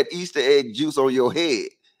dumped that Easter egg juice on your head.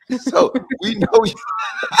 So we know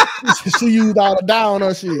she used all the down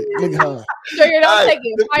on shit. Look at her. So you don't take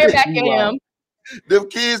it. Fire back at him. Them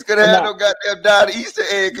kids could have no goddamn died Easter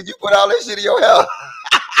egg because you put all that shit in your hair.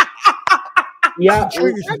 Y'all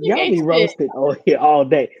be roasted on here all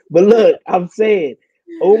day. But look, I'm saying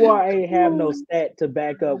Umar ain't have no stat to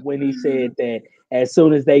back up when he said that as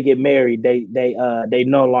soon as they get married, they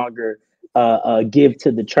no longer give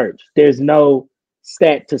to the church. There's no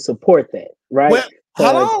stat to support that, right? Well,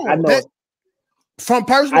 hold on. I know from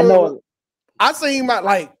personal. I seen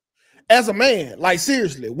as a man, like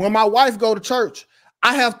seriously, when my wife go to church,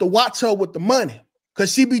 I have to watch her with the money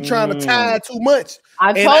because she be trying to tie too much.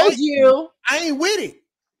 I told you. I ain't with it.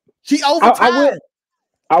 She overtired.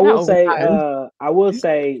 I will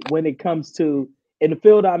say when it comes to in the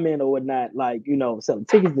field I'm in or whatnot, like, selling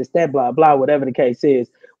tickets, this, that, blah, blah, whatever the case is,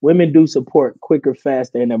 women do support quicker,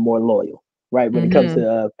 faster, and they're more loyal, right? When it comes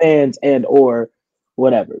to fans and or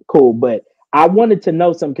whatever. Cool. But I wanted to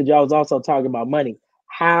know something because y'all was also talking about money.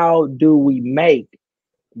 How do we make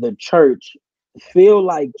the church feel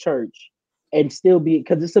like church and still be,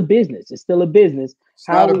 because it's a business. It's still a business.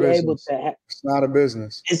 How are we able to? It's not a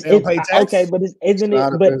business. It's okay, but isn't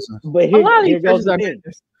it? But here goes the thing.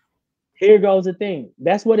 Here goes the thing.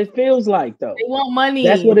 That's what it feels like, though. They want money.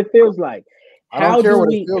 That's what it feels like. How is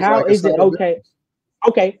it okay? Business.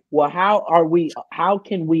 Okay. Well, how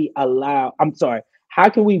can we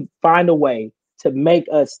find a way to make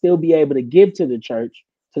us still be able to give to the church,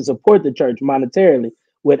 to support the church monetarily,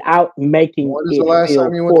 without making it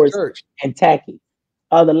feel forced and tacky?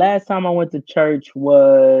 The last time I went to church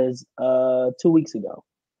was 2 weeks ago.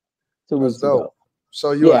 2 weeks ago.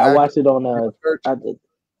 So you I watched it on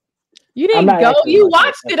You didn't go. You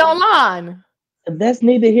watched it online. That's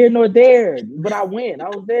neither here nor there. But I went. I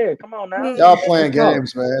was there. Come on now. Y'all playing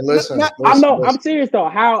games, man. Listen. I'm serious though.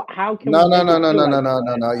 How can no.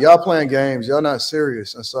 Y'all playing games. Y'all not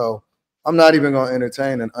serious, and so I'm not even gonna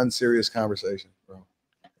entertain an unserious conversation, bro.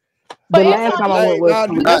 The last time I went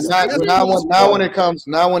was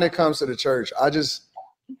now when it comes to the church, I'm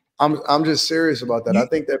just serious about that. I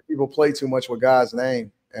think that people play too much with God's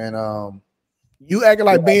name, and you acting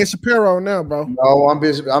like Ben Shapiro now, bro. No, I'm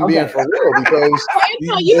being for real because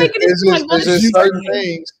it's just certain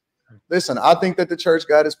things. Listen, I think that the church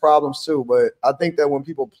got its problems too, but I think that when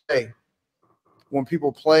people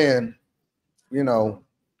playing, you know,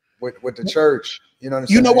 with the church, you know what I'm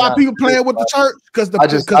saying? You know why people playing with the church? Because I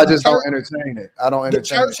just don't entertain it. I don't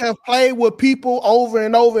entertain the church have played with people over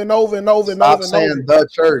and over and over and over and over. Stop saying the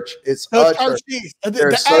church. It's the church. There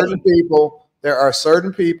are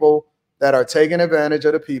certain people that are taking advantage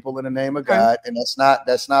of the people in the name of God, and that's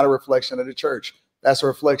not a reflection of the church. That's a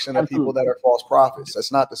reflection of people that are false prophets.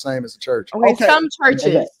 That's not the same as the church. Okay. Some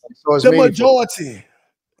churches, so the majority.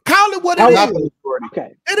 Call it what it is.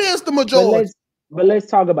 Okay, it is the majority. But let's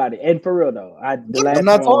talk about it. And for real though, I'm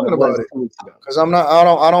not talking about it because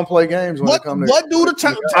I don't play games when it comes to what do the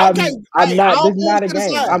church. I'm not. This is not a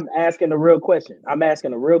game. I'm asking a real question.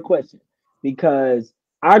 Because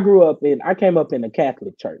I came up in a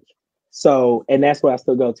Catholic church. So, and that's where I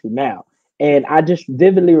still go to now. And I just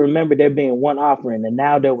vividly remember there being one offering, and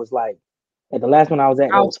now there was like at the last one I was at.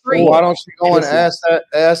 Was free. Why don't you go and ask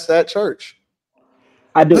that church?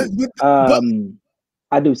 I do.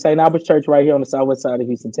 I do. St. Albert's Church right here on the southwest side of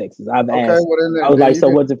Houston, Texas. I've asked. I was like, so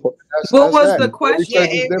what's it for? What was the question? Yeah,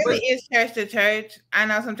 it really is church to church. I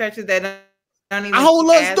know some churches that don't even.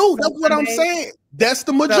 All us do. That's what I'm saying. That's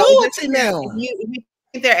the majority now.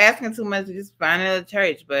 If they're asking too much, just find another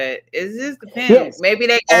church, but it just depends. Yes. Maybe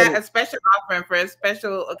they got a special offering for a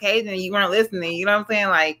special occasion and you weren't listening. You know what I'm saying?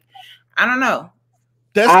 Like, I don't know.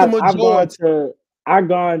 That's the majority. I've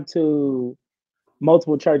gone to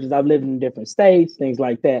multiple churches. I've lived in different states, things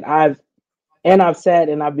like that. I've sat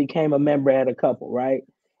and I became a member at a couple, right?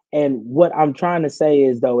 And what I'm trying to say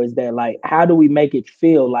is that like, how do we make it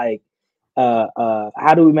feel like,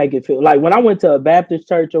 how do we make it feel like when I went to a Baptist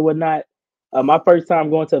church or whatnot? My first time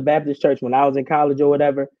going to a Baptist church when I was in college or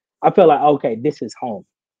whatever, I felt like, okay, this is home.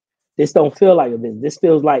 This don't feel like a business.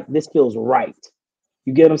 This feels right.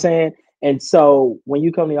 You get what I'm saying? And so when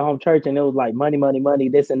you come to your home church and it was like money,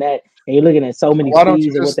 this and that, and you're looking at so many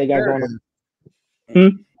fees and what they got going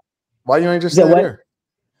on. Why you ain't just stay there?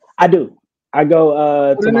 I do. I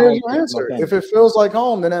go to my answer. If it feels like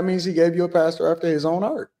home, then that means he gave you a pastor after his own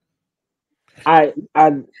heart.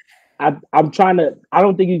 I'm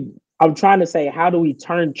trying to say, how do we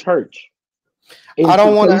turn church? I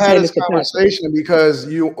don't want to have this conversation because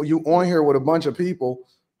you on here with a bunch of people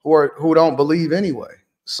who don't believe anyway.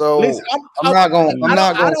 So listen, I'm not going to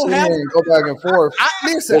go back and forth.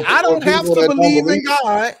 I don't have to believe in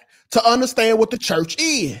God to understand what the church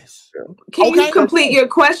is. Can you complete your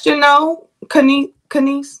question though,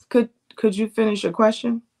 Kanice? Could you finish your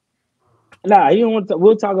question? Nah, you don't want to.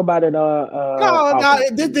 We'll talk about it.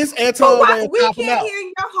 This Anton. We can't hear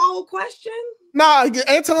your whole question. Nah,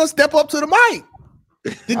 Anton, step up to the mic.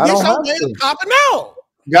 This is popping out.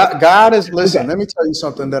 God is, listen, let me tell you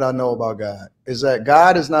something that I know about God, is that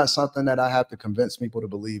God is not something that I have to convince people to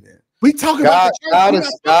believe in. We talking about God is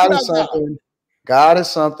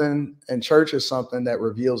something, and church is something that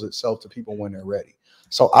reveals itself to people when they're ready.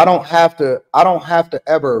 So I don't have to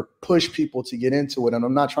ever push people to get into it. And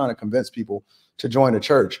I'm not trying to convince people to join the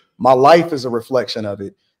church. My life is a reflection of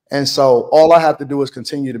it. And so all I have to do is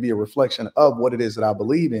continue to be a reflection of what it is that I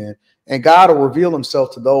believe in. And God will reveal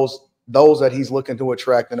himself to those that he's looking to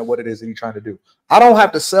attract and what it is that he's trying to do. I don't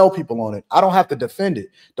have to sell people on it. I don't have to defend it.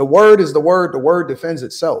 The word is the word. The word defends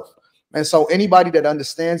itself. And so anybody that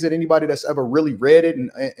understands it, anybody that's ever really read it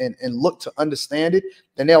and looked to understand it,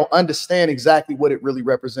 then they'll understand exactly what it really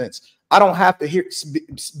represents. I don't have to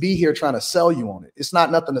be here trying to sell you on it. It's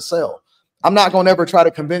not nothing to sell. I'm not going to ever try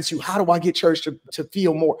to convince you, how do I get church to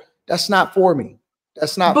feel more? That's not for me.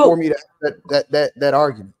 That's not for me, that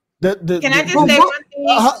argument. Can I just say one thing?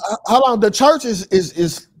 Hold on. The church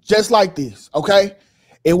is just like this, okay?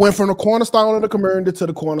 It went from the cornerstone of the community to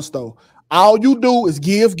the cornerstone. All you do is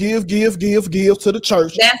give to the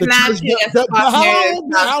church. That's not true. I'm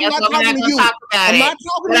not talking to you.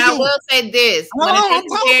 But I will say this. I'm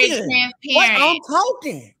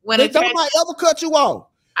talking. When nobody ever cut you off.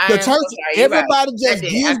 The church, everybody just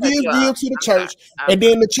give to the church, and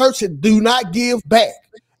then the church do not give back.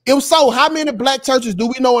 If so, how many black churches do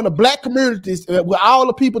we know in the black communities with all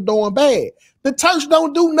the people doing bad? The church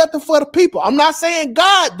don't do nothing for the people. I'm not saying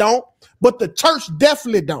God don't, but the church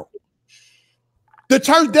definitely don't. The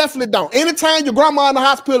church definitely don't. Anytime your grandma in the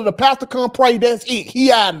hospital, the pastor come pray, that's it. He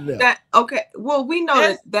out of there. Okay. Well, we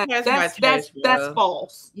know that's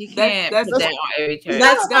false. You can't put that on every church.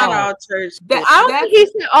 That's not all church. I don't think he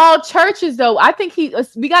said all churches though. I think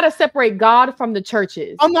we got to separate God from the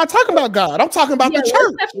churches. I'm not talking about God. I'm talking about the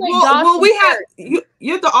church. Well, we have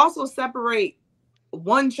you have to also separate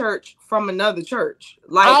one church from another church.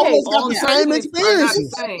 Like always got the same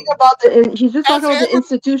experiences. He's just talking about the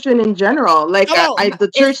institution in general. Like the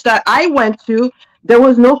church that I went to, there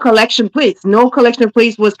was no collection plates. No collection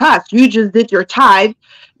plates was passed. You just did your tithe.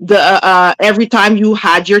 Every time you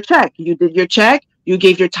had your check, you did your check. You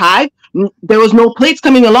gave your tithe. There was no plates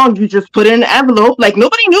coming along. You just put it in an envelope. Like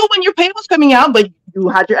nobody knew when your pay was coming out, but you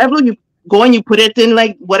had your envelope. You go and you put it in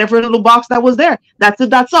like whatever little box that was there. That's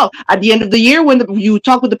it. That's all. At the end of the year, when you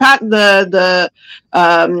talk with the pastor,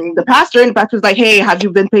 and the pastor's like, "Hey, have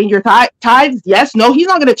you been paying your tithes?" Yes. No. He's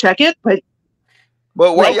not going to check it. But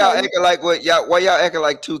why y'all acting like why y'all acting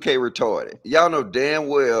like 2K retarded? Y'all know damn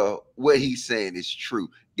well what he's saying is true,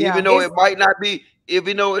 even though it might not be.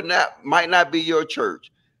 Even though might not be your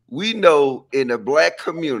church, we know in the black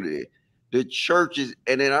community. The churches,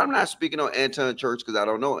 and then I'm not speaking on Anton Church because I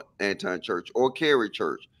don't know Anton Church or Carey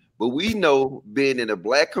Church, but we know being in the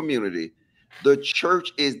black community, the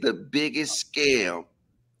church is the biggest scam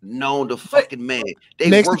known to fucking man. They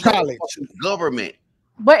work for the government.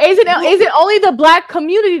 But is it only the black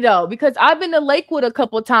community though? Because I've been to Lakewood a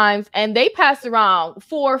couple times and they pass around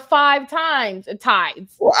 4 or 5 times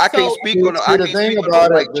tithes. Well, I can't speak on the thing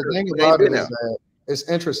about it. The thing about it is that it's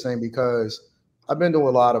interesting because I've been to a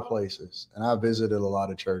lot of places and I visited a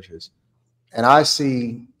lot of churches, and I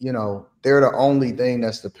see, they're the only thing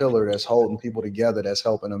that's the pillar that's holding people together, that's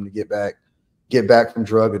helping them to get back from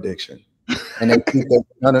drug addiction. And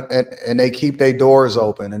they keep their doors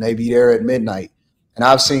open and they be there at midnight. And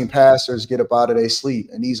I've seen pastors get up out of their sleep,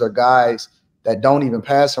 and these are guys that don't even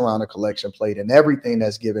pass around a collection plate, and everything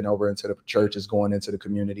that's given over into the church is going into the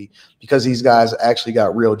community because these guys actually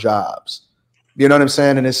got real jobs. You know what I'm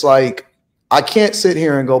saying? And it's like, I can't sit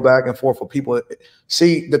here and go back and forth with people.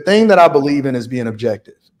 See, the thing that I believe in is being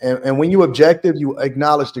objective. And when you objective, you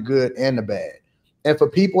acknowledge the good and the bad. And for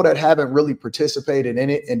people that haven't really participated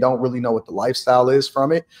in it and don't really know what the lifestyle is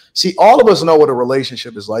from it, see, all of us know what a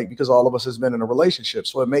relationship is like because all of us has been in a relationship.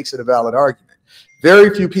 So it makes it a valid argument.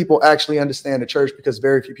 Very few people actually understand the church because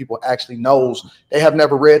very few people actually knows. They have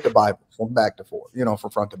never read the Bible from back to forth,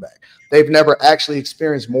 from front to back. They've never actually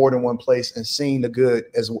experienced more than one place and seen the good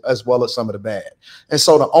as well as some of the bad. And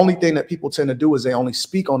so the only thing that people tend to do is they only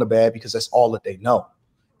speak on the bad because that's all that they know.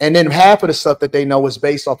 And then half of the stuff that they know is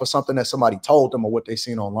based off of something that somebody told them or what they've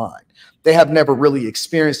seen online. They have never really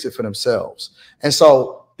experienced it for themselves. And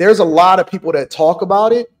so there's a lot of people that talk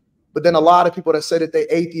about it, but then a lot of people that say that they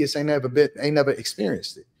atheists ain't never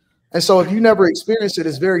experienced it. And so if you never experienced it,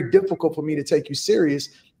 it's very difficult for me to take you serious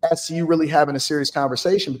as to you really having a serious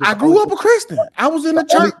conversation. I grew up a Christian. I was in the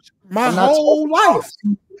church my whole life.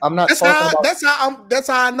 I'm not talking about. That's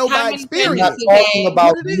how I know by experience. I'm not talking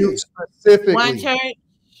about you specifically. One church.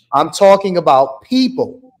 I'm talking about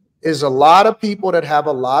people. There's a lot of people that have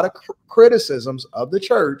a lot of criticisms of the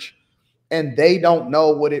church, and they don't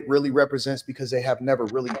know what it really represents because they have never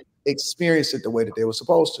really experienced it the way that they were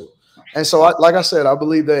supposed to. And so, like I said, I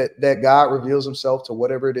believe that God reveals himself to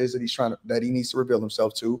whatever it is that he needs to reveal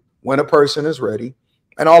himself to when a person is ready.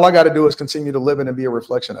 And all I got to do is continue to live in and be a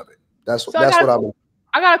reflection of it. That's what I believe.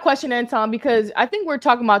 I got a question, Anton, because I think we're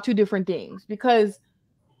talking about 2 different things. Because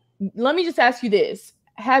let me just ask you this.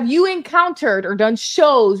 Have you encountered or done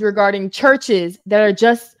shows regarding churches that are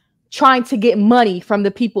just trying to get money from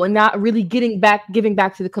the people and not really giving back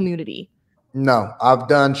to the community? No, I've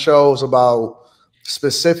done shows about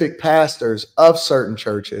specific pastors of certain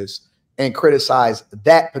churches and criticize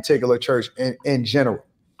that particular church in general.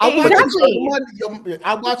 Exactly.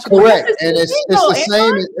 I watch correct, and it's the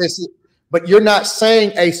same. But you're not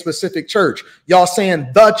saying a specific church. Y'all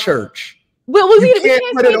saying the church. Well, you can't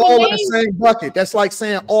put it all in the same bucket. That's like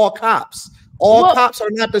saying all cops. All cops are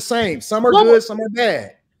not the same. Some are good, some are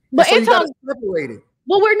bad. But so you got to separate it.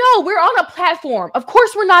 Well, we're on a platform. Of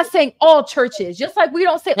course, we're not saying all churches, just like we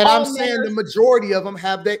don't say and all. I'm saying the majority of them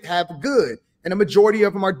have good, and the majority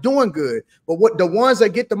of them are doing good. But what the ones that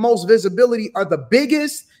get the most visibility are the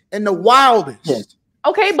biggest and the wildest.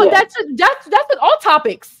 Okay, but that's with all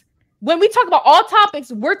topics. When we talk about all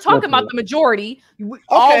topics, we're talking about the majority.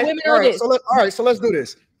 All women are this. All right, so let's do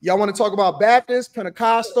this. Y'all want to talk about Baptist,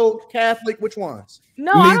 Pentecostal, Catholic? Which ones?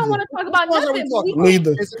 No, I don't want to talk about nothing.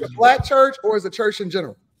 Neither. Is it the black church or is it church in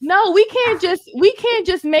general? No, we can't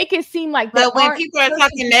just make it seem like that. But when people are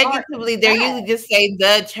talking negatively, they're usually just say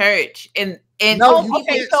the church and no, you can't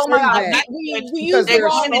say that we because there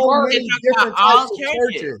are so many different types of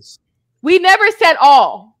churches. We never said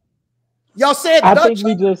all. Y'all said I think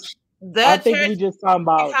we just talking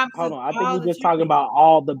about. Hold on, I think we just talking about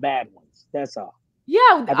all the bad ones. That's all.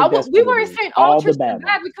 Yeah, we weren't saying all churches are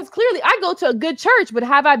bad because clearly I go to a good church, but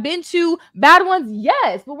have I been to bad ones?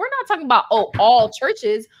 Yes, but we're not talking about all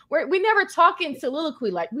churches. We never talk in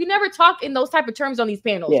soliloquy, like we never talk in those type of terms on these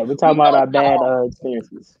panels. Yeah, we're talking about our bad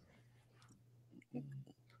experiences.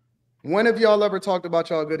 When have y'all ever talked about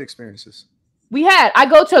y'all good experiences? I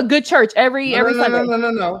go to a good church every Sunday.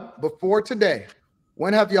 No. Before today,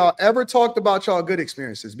 when have y'all ever talked about y'all good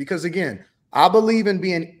experiences? Because again, I believe in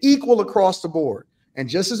being equal across the board. And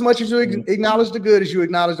just as much as you acknowledge the good as you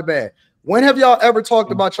acknowledge the bad. When have y'all ever talked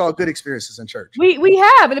about y'all good experiences in church? We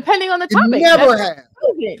have, and depending on the topic. Never have.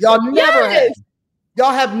 Y'all never have.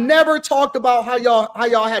 Y'all have never talked about how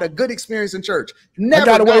y'all had a good experience in church. Never.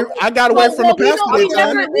 I got away from the pastor.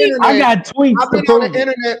 I got tweets. I've been on the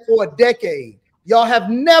internet for a decade. Y'all have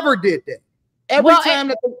never did that. Every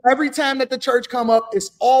time that the church come up,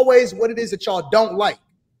 it's always what it is that y'all don't like.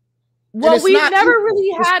 Well, we've never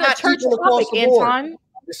really had a church topic, Anton.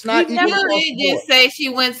 It's not. She did just say she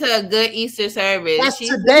went to a good Easter service. That's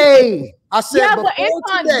today. I said, but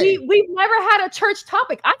Anton, we've never had a church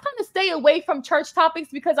topic. I kind of stay away from church topics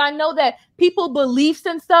because I know that people beliefs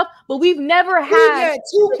and stuff, but we've never had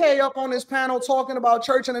 2K up on this panel talking about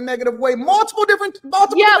church in a negative way. Multiple different. But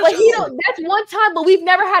that's one time, but we've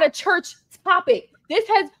never had a church topic.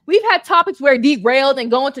 We've had topics where derailed and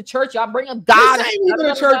going to church. Y'all bring up God. This ain't even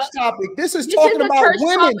a church topic. This is talking about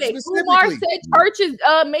women specifically. Umar said church is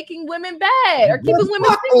making women bad or keeping women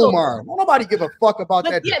single. Umar, nobody give a fuck about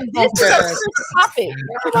that. Yeah, this is a church topic.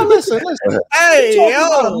 Listen. Hey, yo,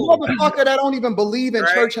 a motherfucker that don't even believe in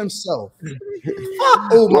church himself.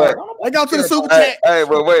 Fuck Umar. I got to the super chat. Hey,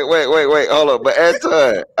 but wait, hold on. But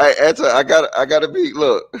Anton, I gotta be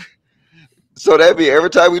look. So that be every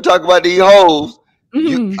time we talk about these hoes.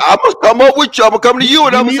 I'm gonna come up with you. I'm gonna come to you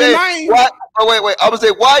and I'm gonna say, why? Oh, wait. I'm gonna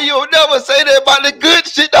say, why you never say that about the good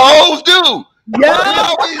shit the hoes do? Yeah,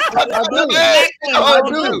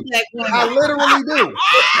 I literally do.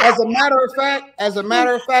 As a matter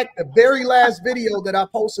of fact, the very last video that I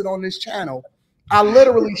posted on this channel, I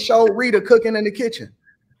literally showed Rita cooking in the kitchen.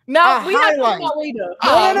 No, we not talking about Rita.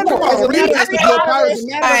 No. As a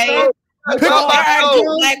matter of fact,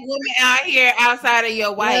 black women out here outside of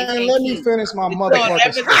your wife. Man, let me finish my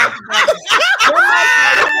motherfucking story.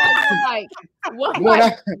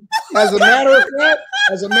 As a matter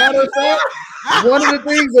of fact, one of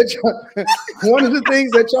the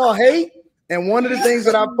things that y'all hate, and one of the things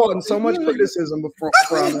that I've fought so much criticism from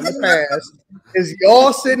in the past is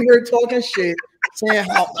y'all sitting here talking shit, saying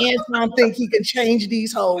how Anton think he can change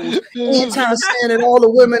these hoes. Anton saying that all the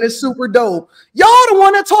women is super dope. Y'all the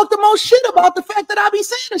one that talk the most shit about the fact that I be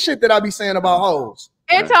saying the shit that I be saying about hoes.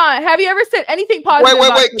 Anton, have you ever said anything positive?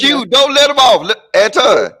 Wait, Q, don't let him off.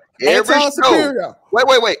 Anton, every show.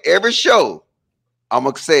 Wait. Every show, I'm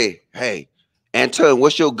gonna say, hey, Anton,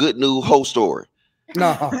 what's your good new hoe story?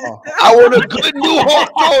 No, I want a good new hoe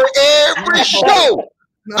story every show.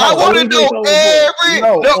 No, I want to know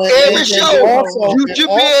every show. Also, you should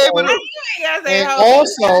be able to. And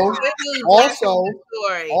also, what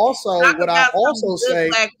I also say,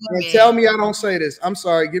 and tell me I don't say this. I'm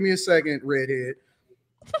sorry. Give me a second, redhead.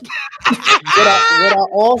 What I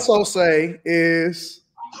also say is,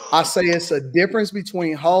 I say it's a difference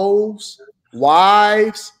between hoes,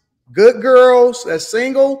 wives, good girls that's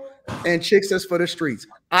single, and chicks that's for the streets.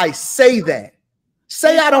 I say that.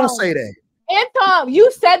 I don't say that. Anton,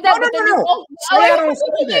 you said that,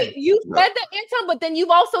 You said that, Anton, but then you've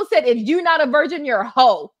also said if you're not a virgin, you're a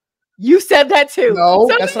hoe. You said that too. No,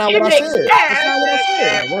 that's not what I said.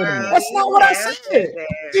 That's not what I said.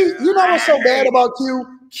 You know what's so bad about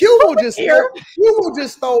Q? Q will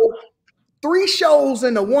just throw 3 shows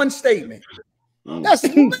into one statement. That's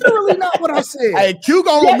literally not what I said. Hey, Q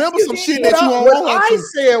gonna remember some shit that you won't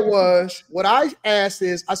want. What I asked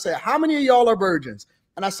is, I said, how many of y'all are virgins?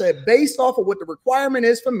 And I said, based off of what the requirement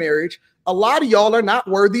is for marriage, a lot of y'all are not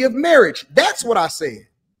worthy of marriage. That's what I said.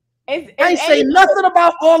 I ain't say nothing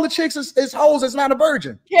about all the chicks is hoes. It's not a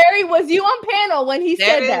virgin. Carrie, was you on panel when he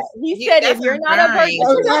said that? He said if you're not a virgin,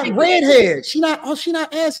 not redhead. She not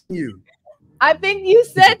asking you. I think you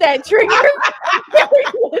said that, Trigger. Carrie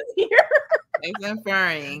was here. It's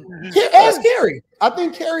inferring. Ask Carrie. I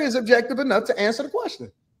think Carrie is objective enough to answer the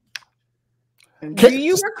question. Do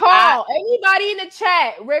you recall, anybody in the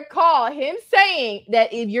chat recall him saying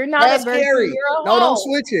that if you're not Ask a virgin, Carrie. you're a No, hoe? don't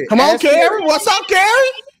switch it. Come on, Ask Carrie. What's up, Carrie?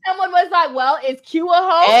 Someone was like, well, is Q a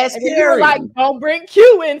hoe? Ask and then you were Carrie. like, don't bring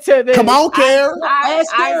Q into this. Come on, Carrie.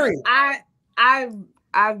 Ask Carrie.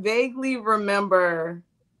 I vaguely remember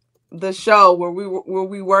the show where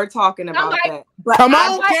we were talking about that. But Come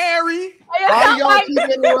on, Carrie. Why do y'all keep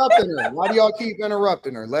interrupting her? Why do y'all keep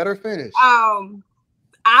interrupting her? Let her finish.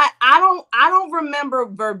 I don't remember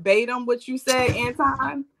verbatim what you said,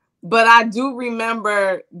 Anton, but I do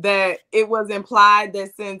remember that it was implied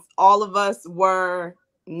that since all of us were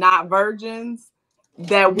not virgins,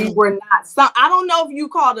 that we were not some. I don't know if you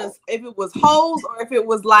called us, if it was hoes or if it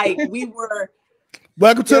was like we were.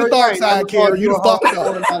 Welcome to the dark side, Carrie. You the fucked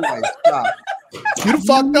up. You the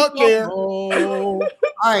fucked up, Carrie. Oh,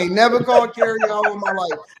 I ain't never called Carrie a hoe in my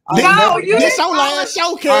life. This your last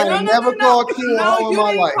show, Carrie. I ain't never called Q a hoe in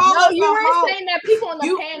my life. No, you weren't saying that people on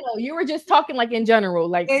the panel. You were just talking like in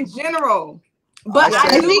general, in general. But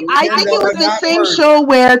I think it was the same show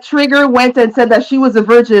where Trigger went and said that she was a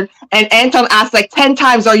virgin, and Anton asked like 10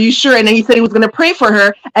 times, "Are you sure?" And then he said he was going to pray for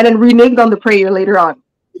her, and then reneged on the prayer later on.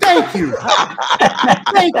 Thank you.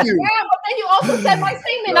 Thank you. Yeah, but then you also said my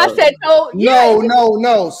statement. I said, "Oh, yeah."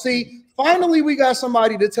 No. See, finally, we got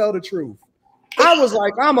somebody to tell the truth. I was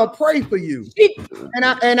like, I'm gonna pray for you, and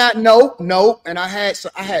I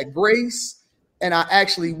had grace. And I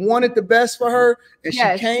actually wanted the best for her, and she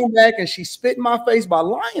came back and she spit in my face by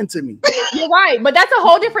lying to me. You're right, but that's a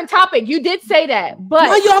whole different topic. You did say that, but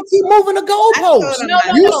why y'all keep moving the goalposts? No.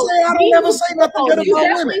 You say I don't never say nothing good You about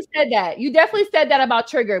definitely women. said that. You definitely said that about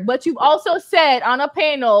Trigger, but you've also said on a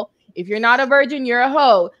panel, if you're not a virgin, you're a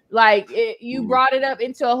hoe. Like you brought it up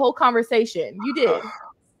into a whole conversation. You did.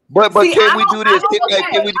 But can we do this?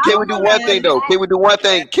 Can we do one thing though? Can we do one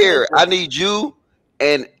thing, Carrie? I need you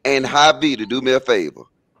and Javi to do me a favor.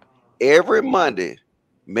 Every Monday,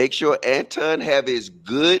 make sure Anton have his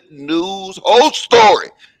good news whole story.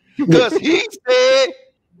 Because he said,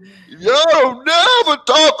 y'all never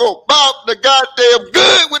talk about the goddamn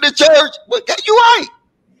good with the church. But you right.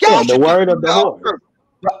 Yeah, the word of the Lord.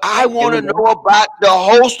 But I want to know about the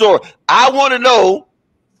whole story. I want to know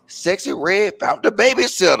Sexy Red found the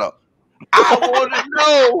babysitter. I want to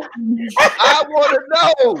know.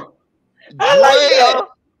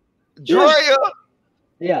 Drea.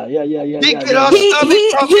 Yeah. He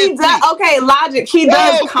does. Okay, Logic. He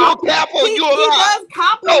does compliment. He does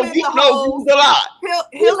compliment the hoes.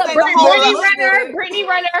 He'll say the hoes look good. Brittany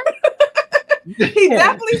Renner. He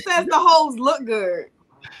definitely says the hoes look good.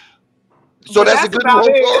 So that's a good whole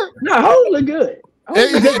story. No, hoes look good.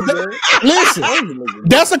 Listen,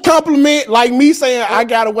 that's a compliment. Like me saying I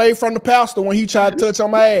got away from the pastor when he tried to touch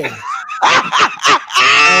on my ass.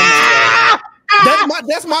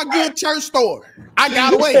 That's my good church story. I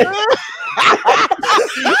got away. but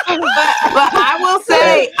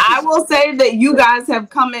I will say that you guys have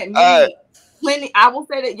come at me plenty. I will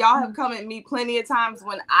say that y'all have come at me plenty of times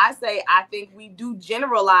when I say I think we do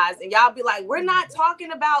generalize, and y'all be like, we're not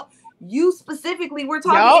talking about you specifically, we're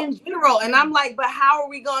talking in general. And I'm like, but how are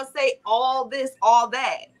we gonna say all this, all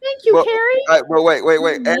that? Thank you, Carrie. Well,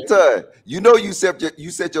 wait. Anton, you know you set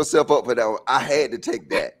yourself up for that one. I had to take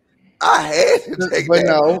that. But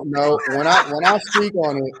no. When I speak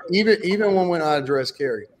on it, even when I address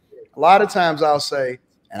Carrie, a lot of times I'll say,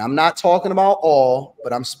 and I'm not talking about all,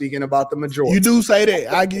 but I'm speaking about the majority. You do say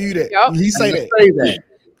that. I give you that. Yep. He say that.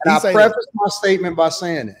 And I preface my statement by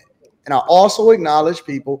saying that. And I also acknowledge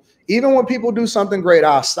people, even when people do something great,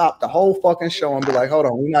 I'll stop the whole fucking show and be like, hold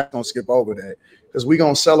on, we're not going to skip over that because we're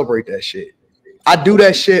going to celebrate that shit. I do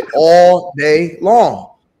that shit all day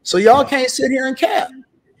long. So y'all can't sit here and cap.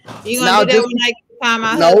 You gonna do that when I find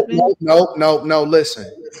my husband? No.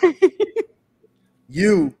 Listen,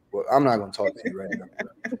 I'm not gonna talk to you right now.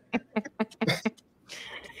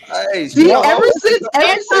 Hey, ever since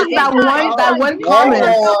that one comment,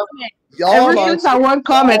 that one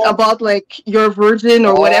comment about like you're virgin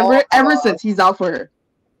or whatever, ever since he's out for her.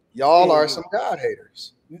 Y'all are some God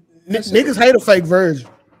haters. Niggas hate a fake virgin.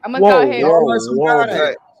 I'm a God hater. Y'all are some God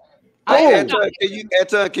haters. Anton,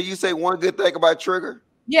 can you say one good thing about Trigger?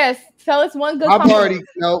 Yes, tell us one good. I've already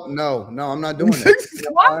no, I'm not doing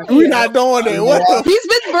that. We're not doing that. What? He's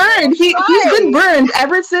been burned. He's been burned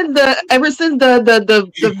ever since the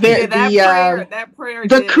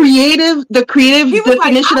creative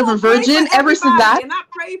definition of a virgin. Ever since that, and I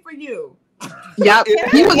pray for you. Yeah,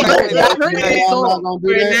 he was burned. That hurt his soul.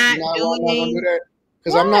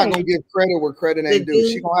 Because I'm not gonna give credit where credit ain't due.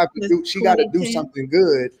 She gonna have to do. She got to do something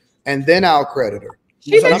good, and then I'll credit her.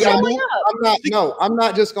 She's been showing up. I'm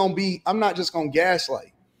not just gonna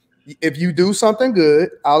gaslight. If you do something good,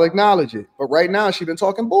 I'll acknowledge it. But right now, she's been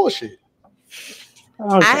talking bullshit.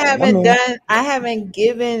 Okay. I haven't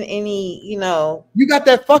given any, you know. You got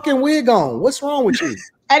that fucking wig on. What's wrong with you?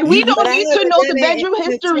 And we don't need to know the bedroom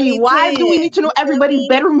history. Why do we need to know everybody's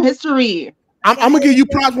bedroom history? I'm gonna give you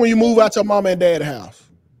props when you move out your mom and dad's house.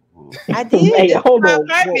 I did. Hey, it's my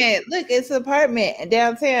apartment. Look, it's an apartment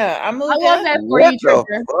downtown. I moved. I love that for you,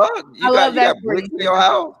 Trigger. I love that for you. Your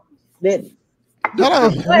house. But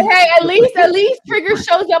hey, at least Trigger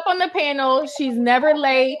shows up on the panel. She's never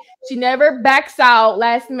late. She never backs out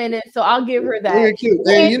last minute. So I'll give her that. Very cute.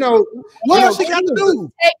 And you know what else she got to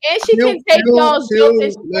do? And she can take y'all's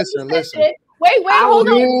jokes. Listen. Wait, hold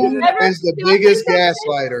on. Is the biggest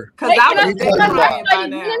gaslighter. Because I was crying by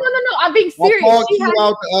now. No. I'm being serious. I talked you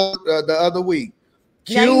out the other week.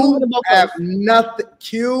 Q have nothing.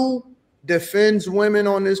 Q defends women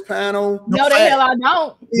on this panel. No, the hell I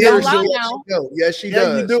don't. Yes, she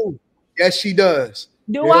does. You do. Yes, she does.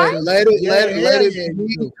 Do I? Let it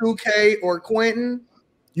be 2K or Quentin.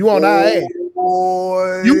 You on our ass.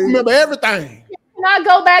 You remember everything. Can I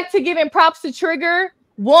go back to giving props to Trigger?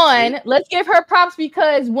 One, let's give her props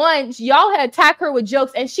because one, y'all had attacked her with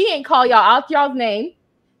jokes and she ain't call y'all out y'all's name.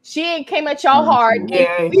 She ain't came at y'all hard.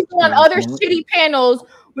 Yeah. We've on other shitty panels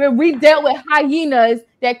where we dealt with hyenas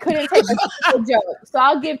that couldn't take a joke. So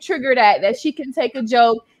I'll give Trigger that she can take a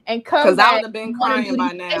joke and come back. Because I would have been crying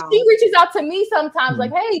by now. And she reaches out to me sometimes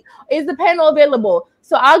like, hey, is the panel available?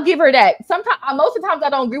 So I'll give her that. Sometimes, most of the times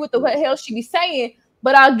I don't agree with what the hell she be saying,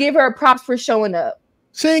 but I'll give her props for showing up.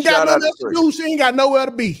 She ain't got nothing else to do. She ain't got nowhere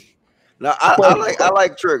to be. No, I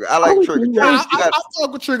like Trigger. I like Trigger. I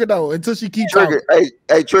fuck with Trigger though until she keeps Trigger. Talking.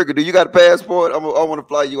 Hey, Trigger, do you got a passport? I want to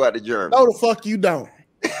fly you out to Germany. No, the fuck you don't.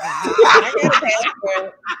 I got a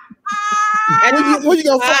passport. When you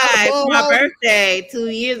gonna fly for my birthday 2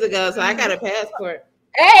 years ago, so I got a passport.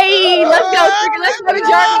 Hey, let's go, Trigger. Let's go to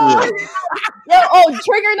Germany.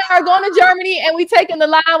 Trigger and I are going to Germany, and we taking the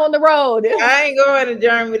live on the road. I ain't going to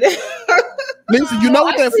Germany. Listen, you know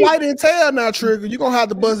what that flight entail now, Trigger. You're going to have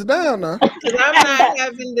to buzz it down now. Because I'm not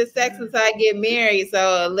having the sex until I get married.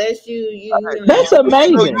 So unless you that's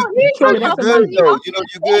amazing. You good though. You know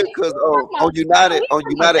you good because on United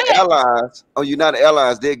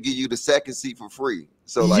Airlines, they'll give you the second seat for free.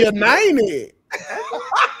 So like United.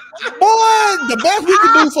 Boy, the best we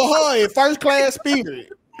could do for her is first class spirit.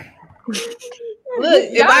 Look,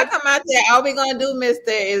 if I come out there, all we gonna do,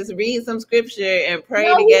 mister, is read some scripture and pray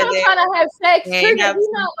together. He's not trying to have sex.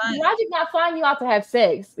 Logic not flying you out to have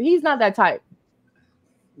sex. He's not that type.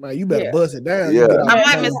 Man, you better buzz it down. Yeah. I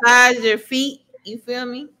might massage your feet. You feel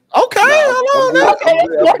me? Okay,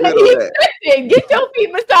 Get your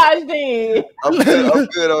feet massaged then. I'm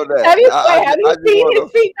good on that. Have you seen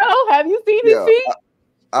his feet though? Have you seen his feet?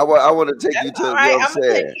 I want to take you to, you know what I'm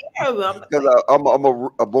saying? Because I'm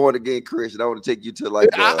a born again Christian. I want to take you to like.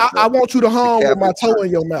 I want you to hum with my toe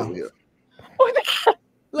in your mouth.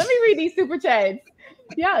 Let me read these super chats.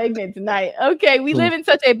 Y'all ignorant tonight. Okay, we live in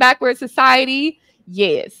such a backward society.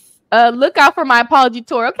 Yes. Look out for my apology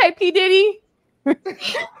tour. Okay, P. Diddy.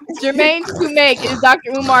 Jermaine Shoemake is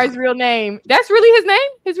Dr. Umar's real name. That's really his name?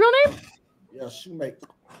 His real name? Yeah, Shoemake.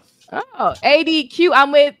 Oh, ADQ,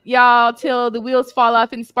 I'm with y'all till the wheels fall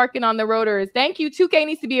off and sparking on the rotors. Thank you. 2K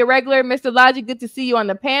needs to be a regular. Mr. Logic, good to see you on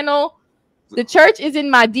the panel. The church is in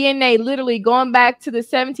my DNA, literally going back to the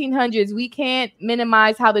 1700s. We can't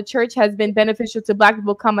minimize how the church has been beneficial to Black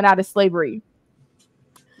people coming out of slavery.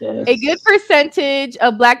 Yes. A good percentage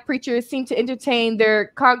of Black preachers seem to entertain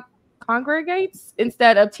their congregates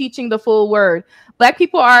instead of teaching the full word. Black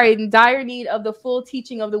people are in dire need of the full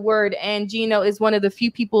teaching of the word, and Gino is one of the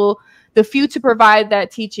few to provide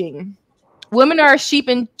that teaching. Women are a sheep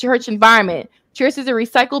in church environment. Church is a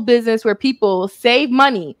recycled business where people save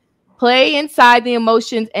money, play inside the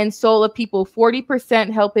emotions and soul of people.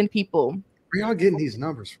 40% helping people. Where y'all getting these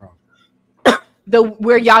numbers from?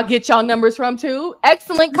 Where y'all get y'all numbers from too.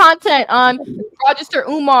 Excellent content on Register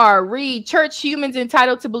Umar. Read church humans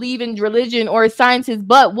entitled to believe in religion or sciences,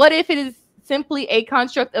 but what if it is simply a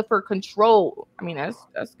construct for control? I mean,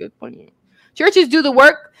 that's a good point. Churches do the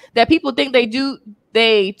work that people think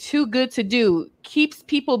they too good to do. Keeps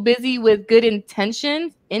people busy with good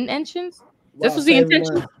intentions. This was the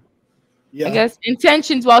intention. Yeah. I guess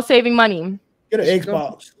intentions while saving money. Get an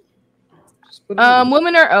Xbox.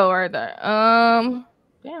 Women are are there. Damn.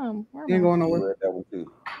 You ain't going nowhere.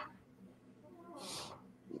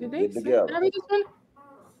 Did they read this one?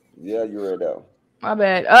 Yeah, you read that one. My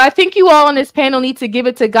bad. I think you all on this panel need to give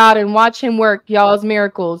it to God and watch him work y'all's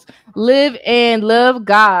miracles. Live and love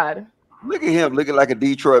God. Look at him looking like a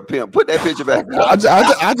Detroit pimp. Put that picture back up.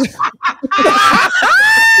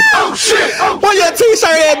 Oh shit! Put your t-shirt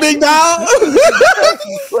at, big dog.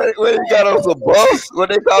 When he got on some bus, what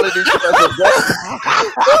they call it?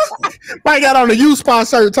 I got on the U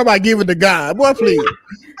sponsor talking about give it to God. Boy, please.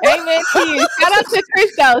 Amen to you. Shout out to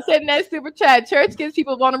Christo sending that super chat. Church gives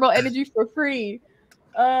people vulnerable energy for free.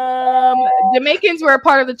 Jamaicans were a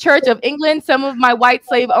part of the Church of England. Some of my white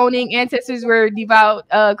slave owning ancestors were devout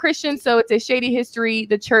Christians, so it's a shady history,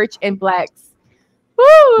 the church and blacks.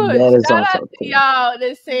 Woo! That is Shout also out to y'all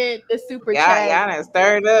that sent the super chat. Y'all done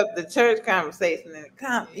stirred up the church conversation in the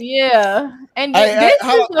comments. Yeah. And this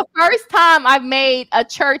is the first time I've made a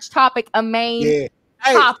church topic a main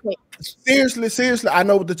topic. Seriously, I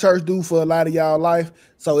know what the church do for a lot of y'all life.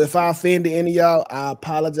 So if I offended any of y'all, I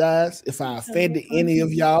apologize. If I offended any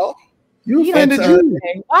of y'all, you offended you.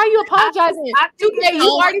 Why are you apologizing? You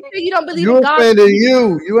already said you don't believe in God. You offended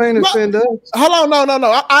you. You ain't offended us. Hold on,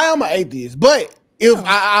 no. I am an atheist, but if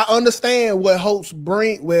I understand what hopes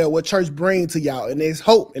bring, what church bring to y'all, and it's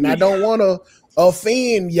hope, and I don't want to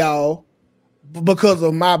offend y'all because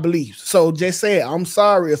of my beliefs. So just say I'm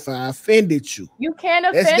sorry if I offended you. You can't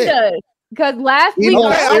offend us because last week. He's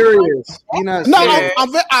not serious. He's not serious.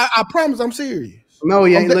 I promise I'm serious. No,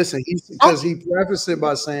 he ain't. Listen, because he prefaced it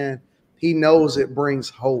by saying he knows it brings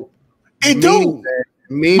hope. It do.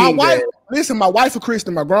 Meaning my wife a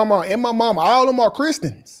Christian, my grandma and my mama, all of them are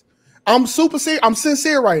Christians. I'm super serious. I'm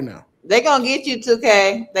sincere right now. They gonna get you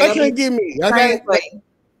 2K. They can't get me. Okay.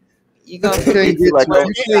 You gonna get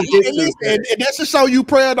and that's to show you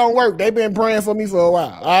prayer don't work. They've been praying for me for a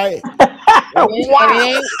while. All right.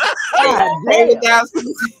 Wow.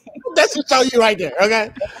 That's to show you right there.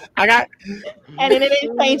 Okay. I got. And it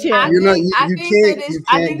ain't paint you. I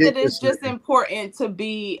think that it's just important to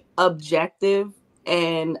be objective.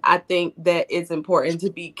 And I think that it's important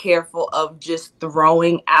to be careful of just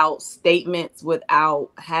throwing out statements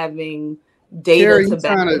without having data Terry, to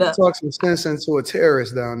back it up. Talk some sense into a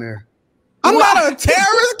terrorist down there. I'm not a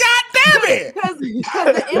terrorist, goddamn it! Because the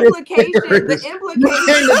implication.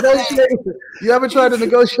 You ever tried to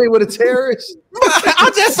negotiate with a terrorist? I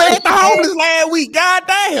just said the homeless last week.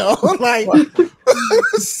 Goddamn, like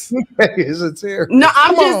it's a terrorist. No,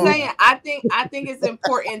 I'm just saying. I think it's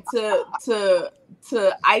important to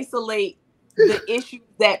isolate the issues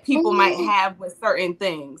that people might have with certain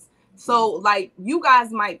things. So, like, you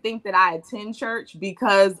guys might think that I attend church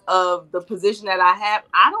because of the position that I have.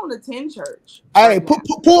 I don't attend church. Hey,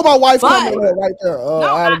 pull my wife right there.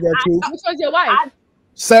 Which one's your wife?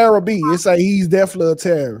 Sarah B. It's like he's definitely a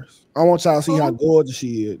terrorist. I want y'all to see how gorgeous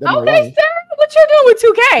she is. That's okay, Sarah, what you doing with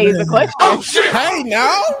 2K is the question. Oh shit! Hey,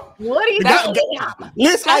 now what are you doing?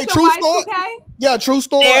 Listen, hey, true story. Yeah, true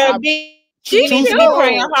story. Sarah B. She needs to be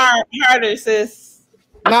praying harder, sis.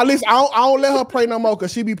 Now listen, I don't let her pray no more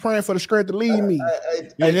because she be praying for the strength to lead me.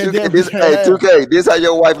 Hey, 2K, this how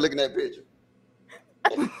your wife looking at picture.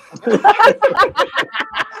 You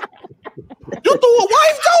threw a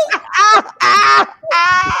wife joke?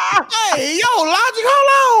 Hey, yo, Logic, hold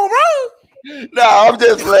on, bro. No, I'm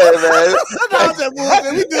just playing, man.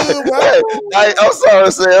 We good, bro. Hey, I'm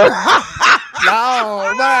sorry, Sarah.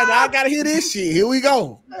 No, man, I gotta hear this shit. Here we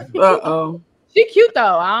go. Uh-oh. She cute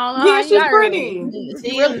though. I don't know. Yeah, she's pretty.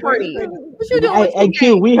 She's really pretty. What you doing? Hey,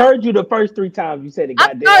 Q, we heard you the first 3 times you said it.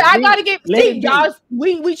 Goddamn. I gotta get y'all.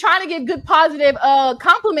 We trying to give good positive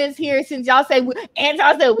compliments here since y'all say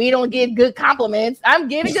Anton said we don't give good compliments. I'm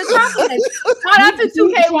giving good compliments. Shout out to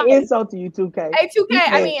 2K. Insult to you, 2K. Hey, 2K.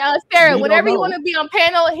 I mean, Sarah. Whenever you want to be on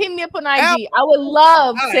panel, hit me up on IG. I would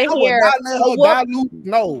love to hear.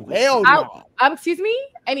 No, hell no. Excuse me.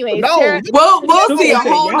 Anyway, no, Sarah, we'll see a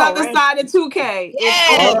whole other side of 2K.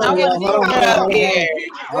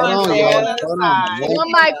 One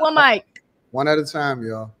mic. One at a time,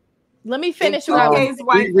 y'all. Let me finish. Read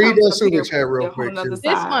that super chat real quick. This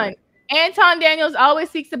one. Anton Daniels always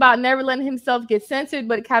speaks about never letting himself get censored,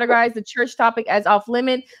 but categorize the church topic as off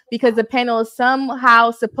limit because the panel is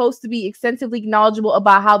somehow supposed to be extensively knowledgeable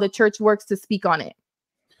about how the church works to speak on it.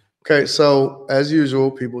 Okay, so as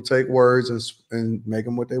usual, people take words and make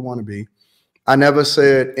them what they want to be. I never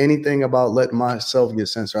said anything about letting myself get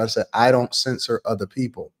censored. I said I don't censor other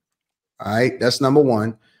people. All right, that's number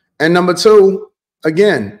one. And number two,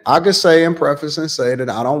 again, I could say in preface and say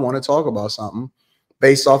that I don't want to talk about something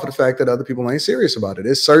based off of the fact that other people ain't serious about it.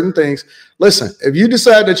 It's certain things. Listen, if you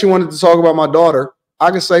decide that you wanted to talk about my daughter,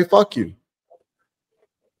 I could say fuck you.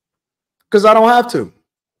 Because I don't have to.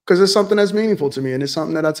 Because it's something that's meaningful to me and it's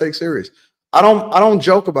something that I take serious. I don't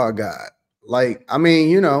joke about God. Like, I mean,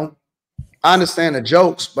 you know, I understand the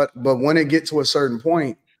jokes, but when it gets to a certain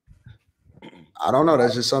point, I don't know.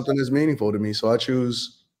 That's just something that's meaningful to me. So I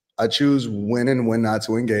choose when and when not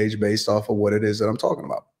to engage based off of what it is that I'm talking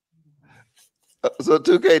about. So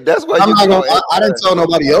 2K, that's why I didn't tell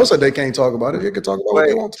nobody else that they can't talk about it. They can talk about what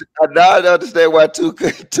they want to. Now I understand why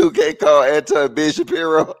 2K called Anton Ben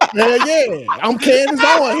Shapiro. Yeah, I'm Candace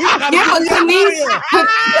Owen. Yeah, but Kenise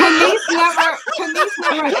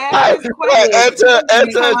never asked his question.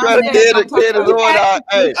 Anton trying to get Candace Owen.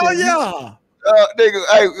 Hey, oh yeah. Nigga,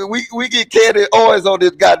 hey, we get Candace Owens on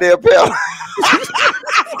this goddamn panel.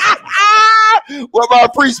 What my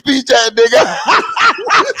free speech at, nigga?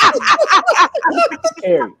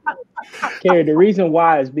 Carrie, the reason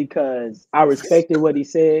why is because I respected what he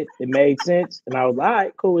said. It made sense, and I was like, all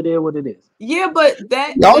right, cool. It is what it is. Yeah, but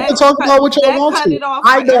y'all can talk about what y'all want to.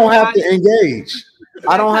 I don't have to engage.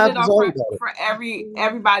 I don't have to talk about it for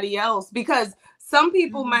everybody else, because some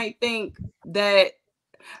people might think that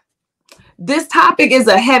this topic is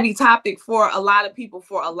a heavy topic for a lot of people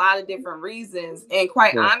for a lot of different reasons. And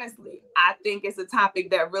quite honestly, I think it's a topic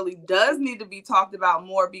that really does need to be talked about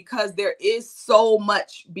more, because there is so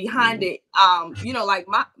much behind it. You know, like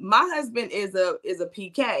my husband is a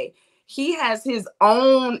PK. He has his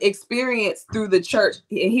own experience through the church,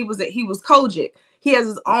 and he was Kojic. He has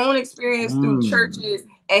his own experience through churches,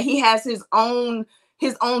 and he has his own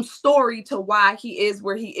story to why he is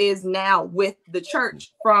where he is now with the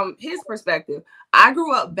church from his perspective. I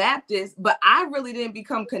grew up Baptist, but I really didn't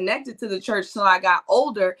become connected to the church till I got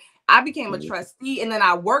older. I became a trustee, and then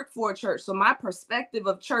I worked for a church. So my perspective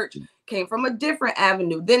of church came from a different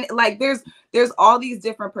avenue. Then like there's all these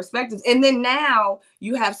different perspectives. And then now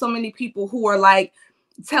you have so many people who are like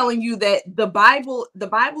telling you that the Bible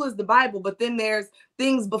is the Bible, but then there's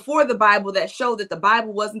things before the Bible that show that the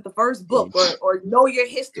Bible wasn't the first book, or know your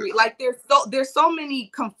history. Like there's so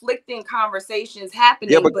many conflicting conversations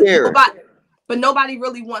happening, but nobody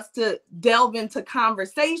really wants to delve into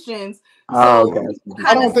conversations. So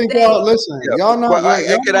I don't think y'all listen. Y'all know.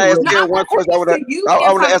 Can I ask Carrie one question? I want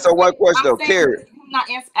to answer one question though, Carrie. I'm not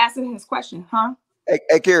answering his question, huh?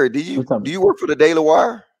 Hey, Carrie, do you work for the Daily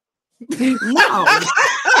Wire? No.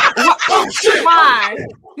 Why?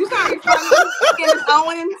 You trying to be funny, Candace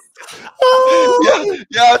Owens?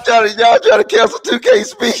 Y'all trying to cancel 2K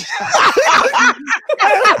speech.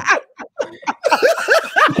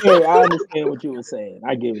 Carrie, I understand what you were saying.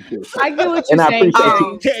 I get what you were saying. I get what you're saying. I appreciate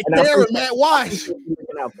you. Carrie, Matt Weiss.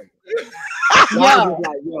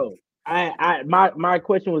 My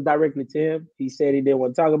question was directly to him. He said he didn't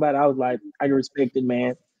want to talk about it. I was like, I can respect it,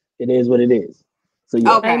 man. It is what it is. So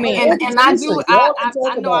yeah. Okay, and I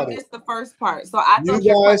know I missed the first part. So I thought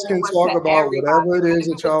you guys can talk about whatever it is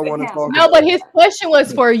that y'all want to talk about. No, but his question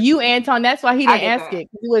was for you, Anton. That's why he didn't ask it.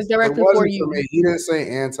 It was directly for you. For me. He didn't say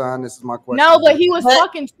Anton. This is my question. No, but he was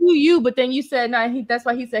talking to you. But then you said no. That's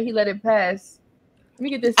why he said he let it pass. Let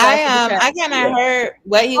me get this. I kind of heard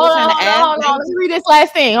what he was trying to ask. Hold on. Let me read this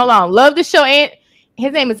last thing. Hold on. Love the show.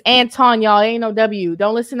 His name is Anton, y'all. Ain't no W.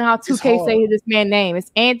 Don't listen to how 2K say this man's name. It's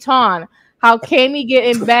Anton. How can we get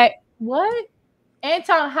in back? What?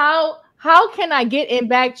 Anton, how can I get in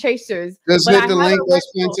back chasers? Just hit the link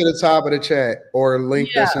that's pinned to the top of the chat, or a link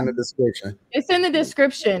that's in the description. It's in the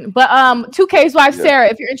description. But 2K's wife, Sarah,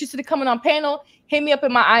 if you're interested in coming on panel, hit me up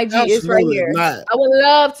in my IG. It's right here. I would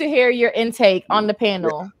love to hear your intake on the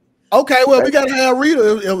panel. Okay, well, we got to have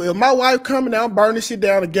Rita. If my wife coming down, burn this shit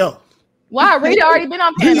down together. Why? Rita already been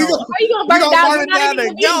on panel. How are you going to burn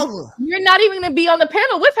it down? You're not even going to be on the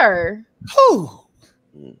panel with her. Who?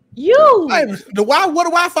 You. Hey, what the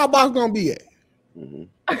Wi-Fi box gonna be at?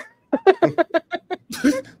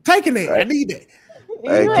 Taking it. I need it.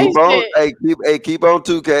 Keep on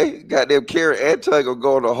 2K. Goddamn Karen Anton gonna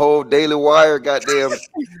go on the whole Daily Wire. Goddamn.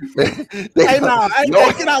 Get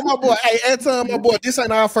out my boy. Hey, Anton, my boy. This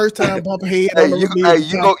ain't our first time bumping head. You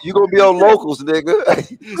gonna be on locals,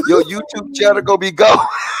 nigga. Your YouTube channel gonna be gone.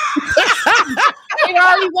 They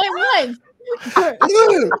already went once.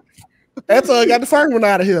 Anton got the first one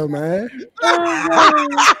out of here, man.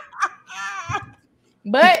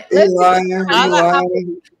 But he lying. All I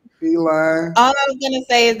was gonna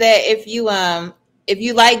say is that if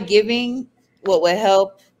you like giving, what would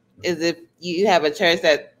help is if you have a church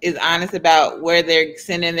that is honest about where they're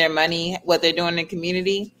sending their money, what they're doing in the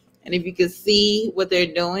community, and if you can see what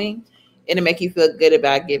they're doing, it'll make you feel good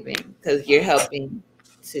about giving because you're helping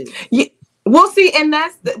too. Yeah. We'll see, and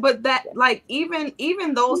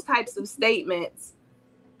even those types of statements,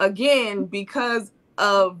 again, because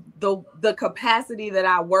of the capacity that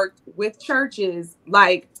I worked with churches,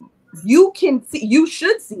 like you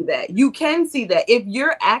should see that. You can see that. If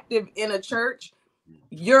you're active in a church,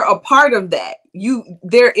 you're a part of that.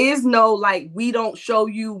 There is no like, we don't show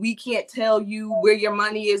you, we can't tell you where your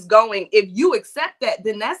money is going. If you accept that,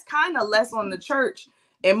 then that's kind of less on the church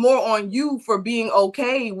and more on you for being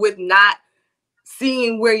okay with not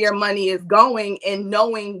seeing where your money is going and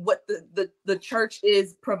knowing what the church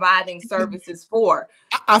is providing services for.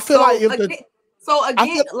 I feel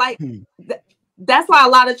like that's why a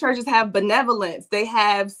lot of churches have benevolence. They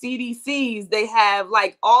have CDCs. They have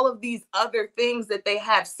like all of these other things that they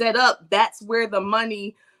have set up. That's where the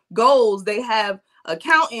money goes. They have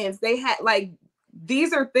accountants. They have like,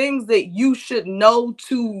 these are things that you should know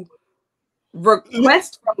to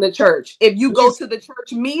request from the church. If you go to the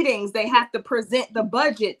church meetings, they have to present the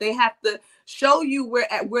budget. They have to show you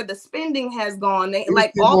where the spending has gone. They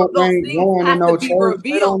like all of those things have to be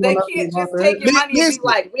revealed. They can't just take your money and be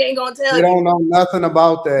like, we ain't gonna tell you. They don't know nothing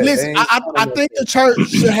about that. Listen, I think the church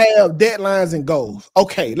should have deadlines and goals.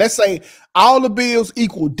 Okay, let's say all the bills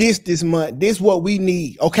equal this month. This is what we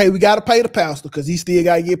need. Okay, we got to pay the pastor because he still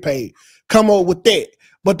got to get paid. Come up with that.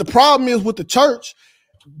 But the problem is with the church,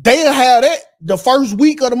 they'll have that the first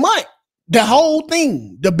week of the month, the whole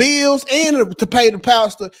thing, the bills and to pay the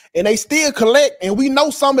pastor, and they still collect. And we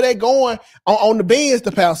know some of that going on the bins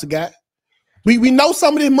the pastor got. We know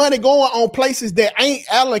some of this money going on places that ain't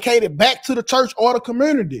allocated back to the church or the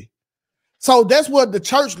community. So that's what the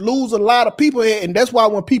church lose a lot of people at, and that's why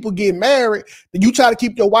when people get married, you try to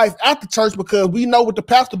keep your wife out the church because we know what the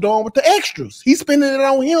pastor doing with the extras. He's spending it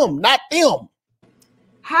on him, not them.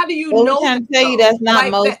 How do you know? I'm trying to tell you that's not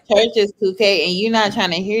like most churches, 2K, and you're not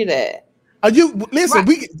trying to hear that. Listen?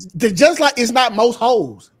 Right. Just like it's not most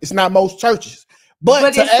hoes, it's not most churches,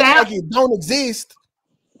 but to act like it don't exist.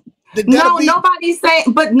 Nobody's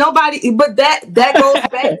saying, but that goes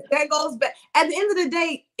back. That goes back. At the end of the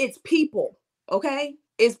day, it's people. Okay,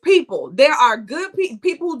 it's people. There are good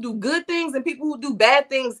people who do good things and people who do bad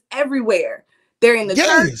things everywhere. They're in the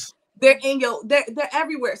church. They're they're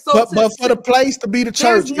everywhere. So, but for the place to be the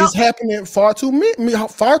church is happening far too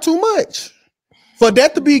much. For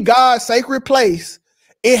that to be God's sacred place,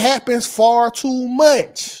 it happens far too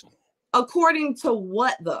much. According to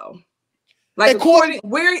what though? Like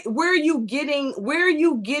where are you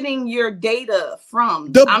getting your data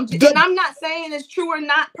from? I'm not saying it's true or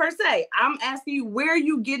not per se. I'm asking you, where are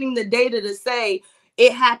you getting the data to say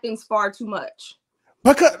it happens far too much?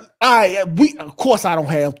 Because of course I don't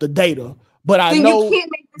have the data, but I then know you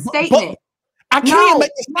can't make the statement. I can't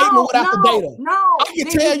make the statement without the data. No, I can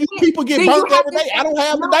tell you people get burnt every day. I don't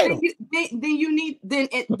have the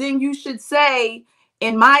data. Then you should say,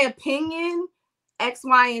 in my opinion, X,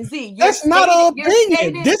 Y, and Z. That's not an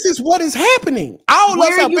opinion. This is what is happening. All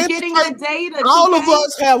of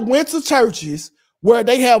us have went to churches where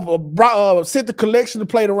they have sent the collection to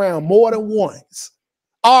plate around more than once.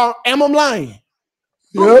 Am I lying?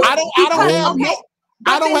 Yep.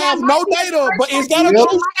 I don't have no data, but is that a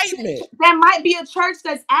true statement? That might be a church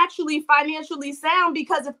that's actually financially sound,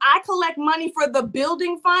 because if I collect money for the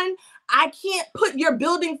building fund, I can't put your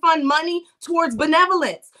building fund money towards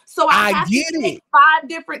benevolence. So I have to take 5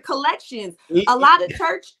 different collections. A lot of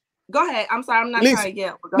church. Go ahead. I'm sorry. I'm not trying to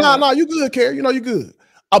yell. No, you good, Carrie. You know you good.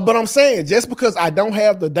 But I'm saying just because I don't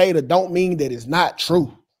have the data, don't mean that it's not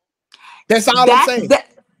true. That's all I'm saying.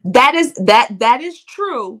 That is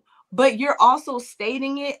true. But you're also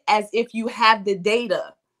stating it as if you have the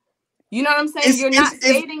data. You know what I'm saying? You're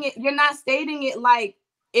not stating it like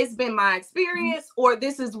it's been my experience or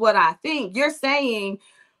this is what I think. You're saying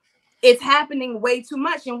it's happening way too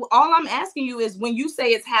much. And all I'm asking you is, when you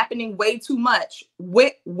say it's happening way too much,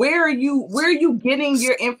 where are you getting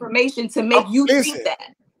your information to make you think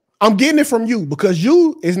that? I'm getting it from you, because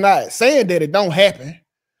you is not saying that it don't happen.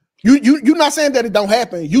 You're not saying that it don't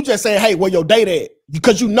happen. You just saying, hey, where your data at?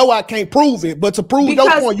 Because you know I can't prove it. But to prove your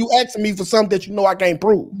point, you asking me for something that you know I can't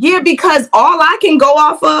prove. Yeah, because all I can go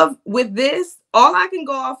off of with this,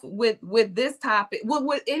 with this topic,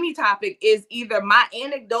 with any topic, is either my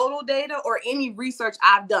anecdotal data or any research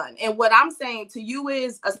I've done. And what I'm saying to you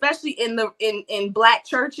is, especially in Black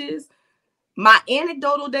churches, my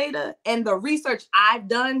anecdotal data and the research I've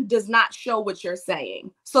done does not show what you're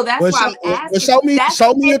saying. So that's why I'm asking.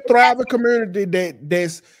 Show me a thriving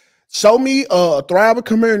community show me a thriving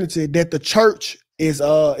community that the church is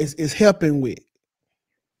helping with.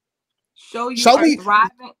 Show me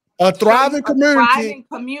a thriving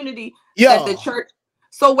community. Yeah. That the church.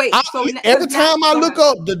 So wait. Every time I look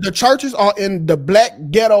up, the churches are in the Black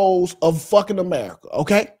ghettos of fucking America.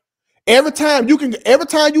 Okay. Every time you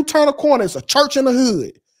turn a corner, it's a church in the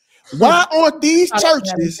hood. Why aren't these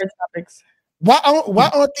churches? Why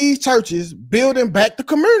aren't these churches building back the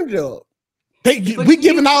community up? We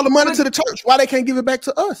giving all the money to the church. Why they can't give it back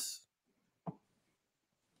to us?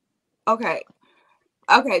 Okay,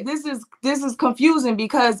 this is confusing,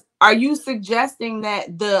 because are you suggesting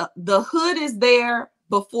that the hood is there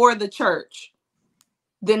before the church,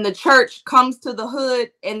 then the church comes to the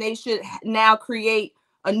hood and they should now create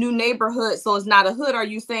a new neighborhood so it's not a hood? Are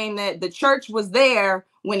you saying that the church was there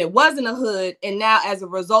when it wasn't a hood, and now as a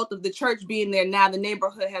result of the church being there, now the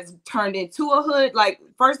neighborhood has turned into a hood? Like,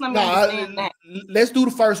 first let me understand that. Let's do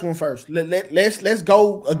the first one first. Let's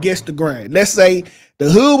go against the grain. Let's say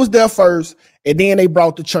the hood was there first and then they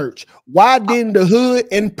brought the church. Why didn't the hood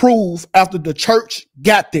improve after the church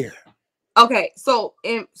got there? Okay, so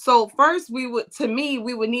first we would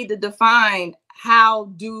need to define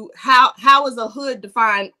how is a hood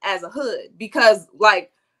defined as a hood, because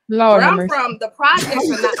like Lord, where I'm from, the projects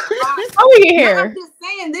are not defined. How we get here? I'm just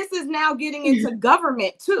saying this is now getting into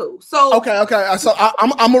government too. So okay. So I'm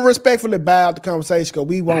gonna respectfully bow out the conversation because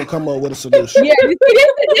we won't come up with a solution. Yeah, we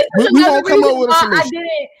won't come up with a solution.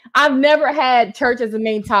 I've never had church as a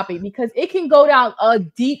main topic because it can go down a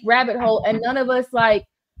deep rabbit hole, and none of us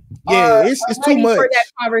it's too much for that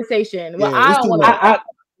conversation. Well, yeah, I don't want that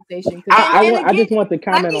conversation. I just want to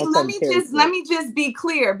comment on something. Let me just be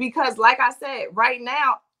clear, because like I said, right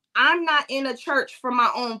now I'm not in a church for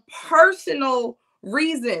my own personal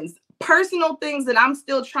reasons, personal things that I'm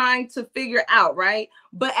still trying to figure out, right?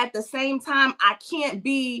 But at the same time, I can't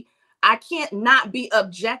not be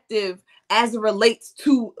objective as it relates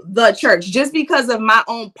to the church. Just because of my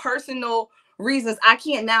own personal reasons, I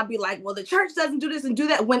can't now be like, well, the church doesn't do this and do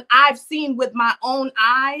that, when I've seen with my own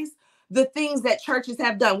eyes the things that churches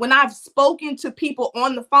have done. When I've spoken to people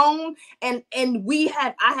on the phone and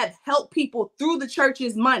I have helped people through the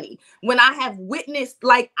church's money. When I have witnessed,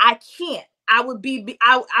 like, I would be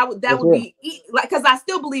like, because I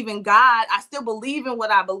still believe in God. I still believe in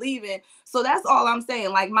what I believe in. So that's all I'm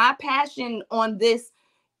saying. Like, my passion on this,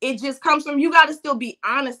 it just comes from, you got to still be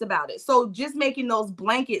honest about it. So just making those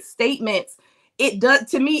blanket statements, it does,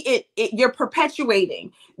 to me, you're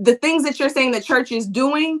perpetuating the things that you're saying the church is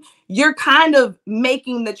doing. You're kind of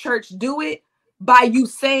making the church do it by you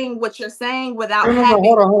saying what you're saying without having.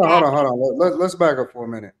 Hold on. Let's back up for a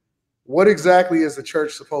minute. What exactly is the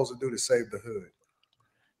church supposed to do to save the hood?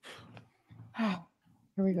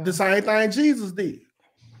 Here we go. The same thing Jesus did.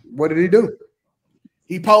 What did he do?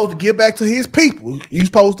 He supposed to give back to his people. You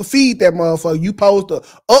supposed to feed that motherfucker. You supposed to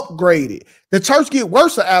upgrade it. The church get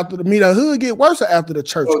worse after the hood get worse after the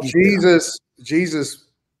church. So Jesus,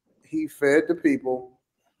 he fed the people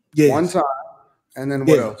one time, and then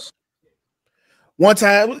what else? One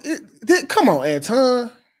time. Come on,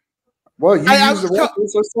 Anton. Well, you use the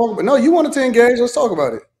reference. Let's talk about. No, you wanted to engage. Let's talk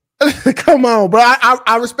about it. Come on, bro.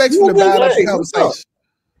 I respectfully bow out the conversation.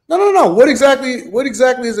 No. What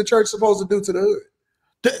exactly is the church supposed to do to the hood?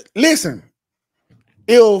 Listen,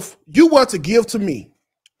 if you were to give to me,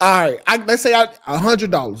 all right, let's say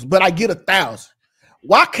 $100, but I get 1,000.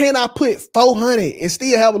 Why can't I put 400 and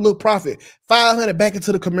still have a little profit, 500 back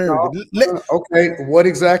into the community? Okay, what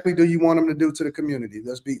exactly do you want them to do to the community?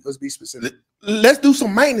 Let's be specific. Let's do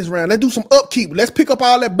some maintenance around. Let's do some upkeep. Let's pick up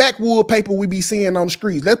all that backwood paper we be seeing on the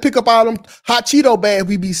streets. Let's pick up all them hot Cheeto bags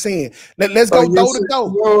we be seeing. Let's go door to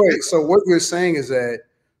door. So what you're saying is that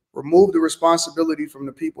remove the responsibility from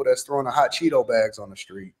the people that's throwing the hot Cheeto bags on the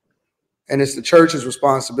street, and it's the church's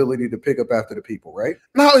responsibility to pick up after the people, right?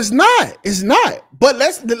 No, it's not. It's not. But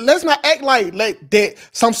let's not act like that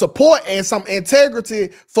some support and some integrity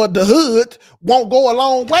for the hood won't go a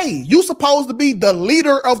long way. You supposed to be the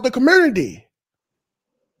leader of the community.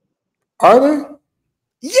 Are they?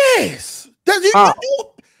 Yes.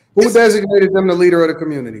 Who designated them the leader of the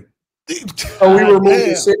community? So we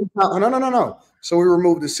removed the city. No. So we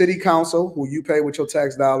removed the city council, who you pay with your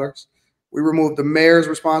tax dollars. We removed the mayor's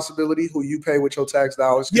responsibility, who you pay with your tax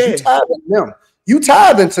dollars. Yes. You tithe into them. You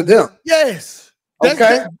tithe into them. Yes.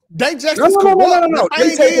 Okay. They just no.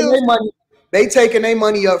 They taking their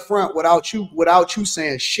money up front without you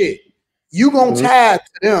saying shit. You gonna tithe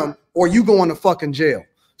to them, or you going to fucking jail.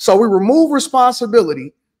 So we remove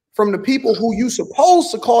responsibility from the people who you supposed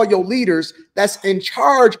to call your leaders, that's in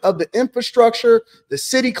charge of the infrastructure, the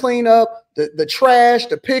city cleanup, the trash,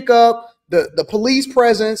 the pickup, the police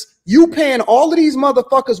presence. You paying all of these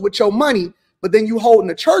motherfuckers with your money, but then you holding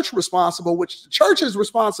the church responsible, which the church's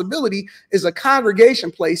responsibility is a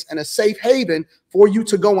congregation place and a safe haven for you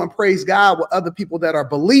to go and praise God with other people that are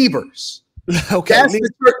believers. Okay. That's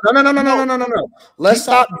the church. No. Let's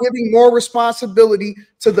stop giving more responsibility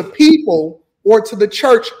to the people or to the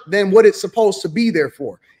church than what it's supposed to be there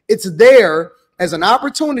for. It's there as an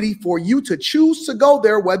opportunity for you to choose to go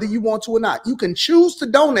there, whether you want to or not. You can choose to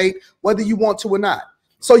donate whether you want to or not.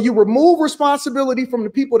 So you remove responsibility from the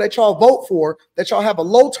people that y'all vote for, that y'all have a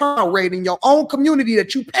low turnout rate in your own community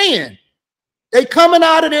that you paying. They coming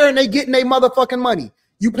out of there and they getting their motherfucking money.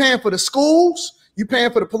 You paying for the schools, you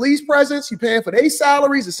paying for the police presence, you paying for their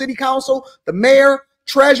salaries, the city council, the mayor,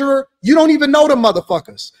 treasurer. You don't even know the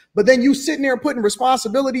motherfuckers. But then you sitting there putting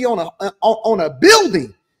responsibility on a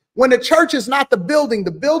building when the church is not the building.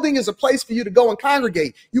 The building is a place for you to go and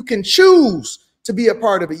congregate. You can choose to be a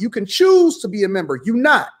part of it. You can choose to be a member. You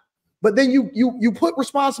not. But then you put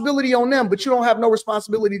responsibility on them, but you don't have no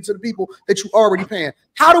responsibility to the people that you already paying.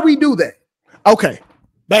 How do we do that? Okay,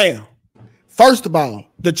 bam. First of all,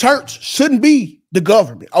 the church shouldn't be the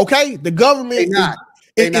government. Okay, the government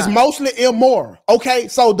is mostly immoral. Okay,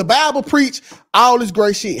 so the Bible preach all this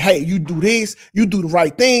great shit. Hey, you do this, you do the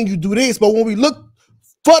right thing, you do this. But when we look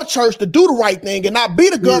for the church to do the right thing and not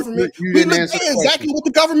be the government, we look at exactly what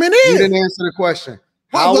the government is. You didn't answer the question.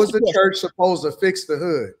 How is the church supposed to fix the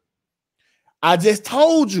hood? I just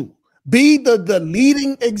told you. Be the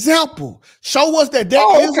leading example. Show us that is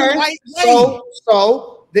the right way.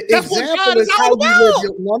 So the example is how you live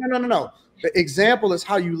your no. The example is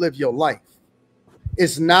how you live your life.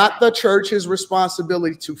 It's not the church's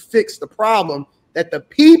responsibility to fix the problem that the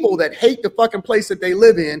people that hate the fucking place that they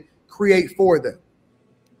live in create for them.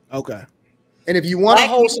 Okay. And if you want to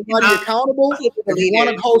hold somebody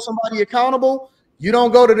accountable, you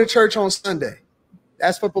don't go to the church on Sunday.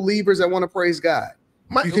 That's for believers that want to praise God.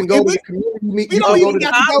 You can go to the community meeting.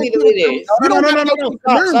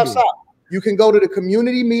 Stop. You can go to the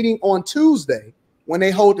community meeting on Tuesday when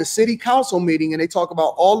they hold the city council meeting and they talk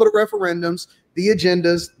about all of the referendums, the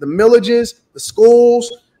agendas, the millages, the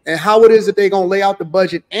schools, and how it is that they're going to lay out the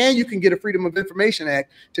budget. And you can get a Freedom of Information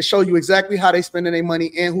Act to show you exactly how they spending their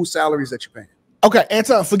money and whose salaries that you're paying. Okay,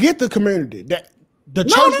 Anton, forget the community. The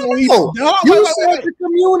church don't even. You said the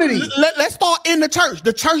community. Let's start in the church.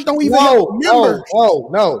 The church don't even.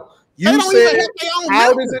 No. You said,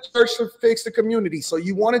 how does the church fix the community? So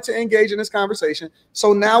you wanted to engage in this conversation.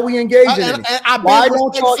 So now we engage in it. Why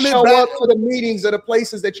don't y'all show up to the meetings of the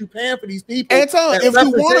places that you paying for these people? Anton, if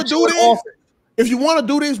you want to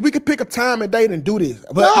do this, we could pick a time and date and do this.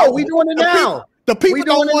 But no, we doing it now. The people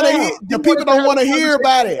don't want to hear. The people don't want to hear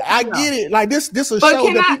about it. I get it. Like this is a show.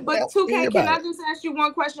 Can I just ask you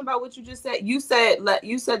one question about what you just said? You said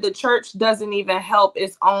the church doesn't even help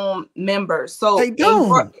its own members. So they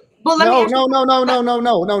don't. But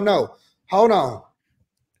no. Hold on.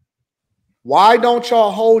 Why don't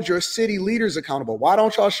y'all hold your city leaders accountable? Why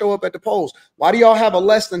don't y'all show up at the polls? Why do y'all have a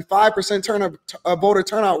less than 5% voter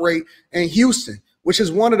turnout rate in Houston, which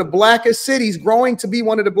is one of the blackest cities, growing to be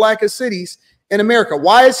one of the blackest cities in America?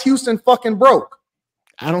 Why is Houston fucking broke?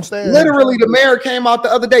 I don't understand. Literally, the mayor came out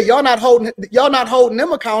the other day. Y'all not holding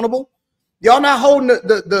them accountable. Y'all not holding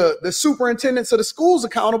the superintendents of the schools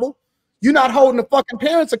accountable. You're not holding the fucking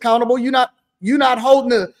parents accountable. You're not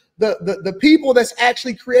holding the people that's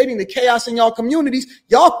actually creating the chaos in y'all communities.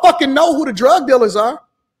 Y'all fucking know who the drug dealers are.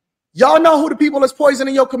 Y'all know who the people that's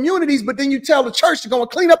poisoning your communities, but then you tell the church to go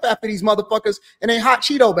and clean up after these motherfuckers in their hot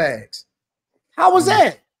Cheeto bags. How was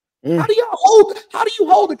that? How do you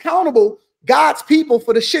hold accountable God's people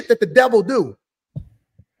for the shit that the devil do?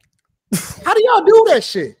 How do y'all do that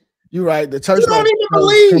shit? You're right. The church don't even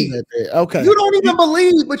believe. Okay. You don't even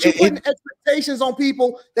believe, but you're putting expectations on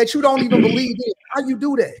people that you don't even believe in. How you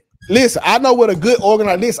do that? Listen, I know what a good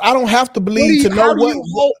organizer is. I don't have to believe to know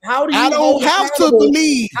what. How do you? I don't have to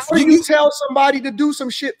believe. How do you tell somebody to do some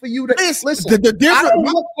shit for you? Listen. The difference. I don't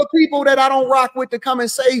look for people that I don't rock with to come and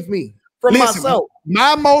save me from myself.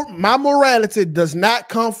 My morality does not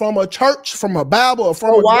come from a church, from a Bible, or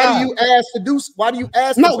from a why God. do you ask to do? Why do you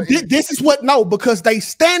ask? No, this is what. No, because they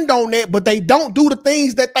stand on that, but they don't do the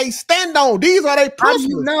things that they stand on. These are their principles. How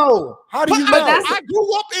do you know? How do you know? I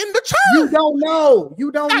grew up in the church. You don't know.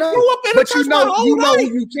 You don't know. I grew up in the church. You know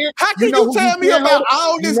who you can't. How can you tell me about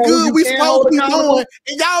all this good we supposed to be doing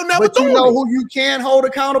and y'all never do it? But you know who you can hold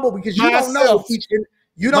accountable because you don't know each.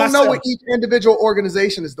 You don't know what each individual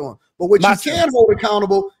organization is doing. But what you can hold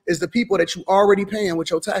accountable is the people that you already paying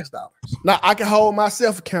with your tax dollars. Now, I can hold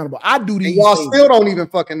myself accountable. I do these things. Y'all still don't even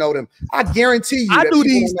fucking know them. I guarantee you. I do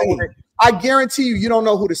these things. I guarantee you don't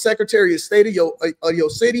know who the Secretary of State of your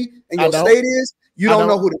city and your state is. You don't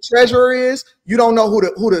know who the treasurer is. You don't know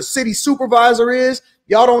who the city supervisor is.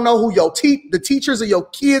 Y'all don't know who the teachers of your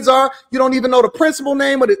kids are. You don't even know the principal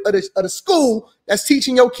name of the school that's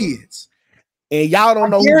teaching your kids. And y'all don't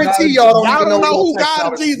know. Y'all don't know who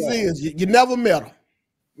God Jesus is. You never met him.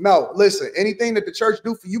 No, listen. Anything that the church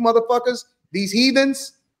do for you motherfuckers, these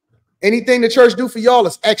heathens, Anything the church do for y'all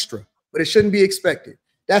is extra, but it shouldn't be expected.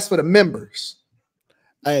 That's for the members.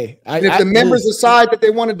 Hey, if the members decide that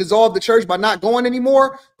they want to dissolve the church by not going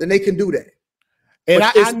anymore, then they can do that. And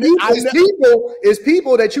it's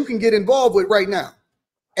people that you can get involved with right now.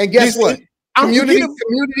 And guess what?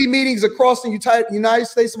 Community meetings across the United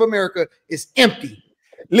States of America is empty.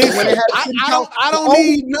 Listen, I don't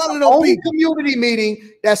need none of those people. Community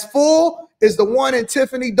meeting that's full is the one in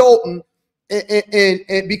Tiffany Dalton,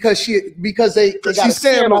 and because they got a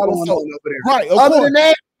scandal going on over there. Right. Other than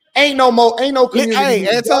that, ain't no community. Hey,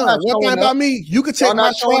 Anton, one thing about me, you can check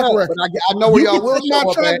my track record. I know where y'all will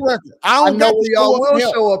show up at. I know where y'all will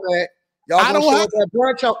show up at. Y'all gonna show up at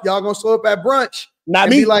brunch. Y'all gonna show up at brunch. Not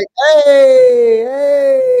me. Be like,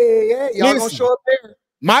 hey, y'all gonna show up there.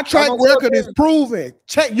 My track record is proven.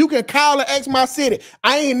 Check. You can call and ask my city.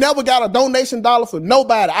 I ain't never got a donation dollar for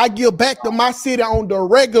nobody. I give back to my city on the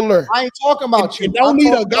regular. I ain't talking about you. You don't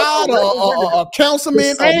need a god or a councilman.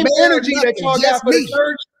 The same energy that y'all got for the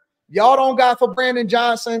church, y'all don't got for Brandon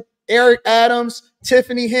Johnson, Eric Adams,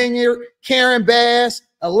 Tiffany Henyard, Karen Bass,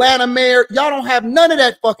 Atlanta Mayor. Y'all don't have none of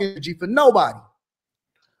that fucking energy for nobody.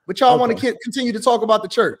 But y'all want to continue to talk about the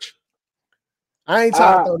church. I ain't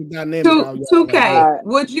talking about the dynamic.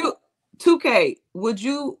 2K,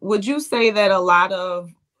 would you say that a lot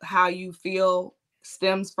of how you feel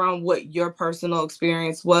stems from what your personal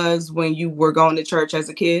experience was when you were going to church as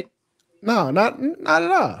a kid? No, not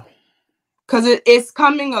at all. Because it's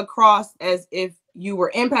coming across as if you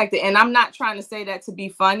were impacted, and I'm not trying to say that to be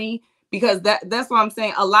funny, because that's what I'm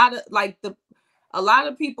saying. A lot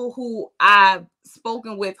of people who I've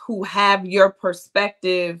spoken with who have your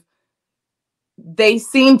perspective, they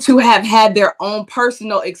seem to have had their own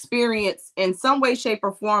personal experience in some way, shape,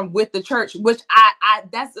 or form with the church, which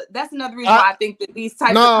that's another reason why I think that these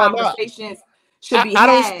types of conversations should be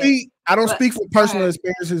had. I don't speak from personal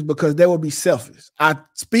experiences because that would be selfish. I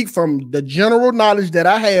speak from the general knowledge that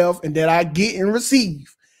I have and that I get and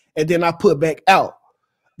receive, and then I put back out.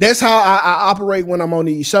 That's how I operate when I'm on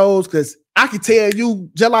these shows, because I can tell you,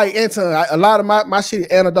 just like Anton, a lot of my shit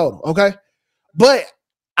is anecdotal, okay? But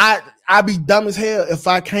I be dumb as hell if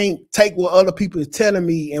I can't take what other people is telling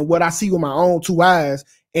me and what I see with my own two eyes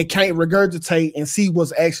and can't regurgitate and see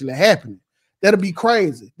what's actually happening. That'll be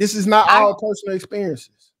crazy. This is not all personal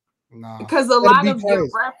experiences. No. Because a lot of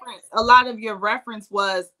your reference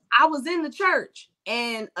was, I was in the church.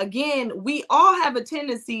 And again, we all have a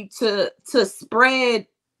tendency to spread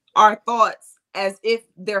our thoughts as if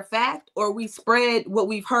they're fact, or we spread what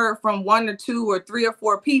we've heard from one or two or three or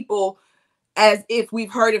four people as if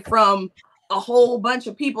we've heard it from a whole bunch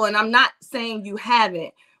of people. And I'm not saying you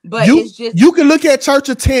haven't, but it's just, you can look at church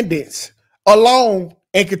attendance alone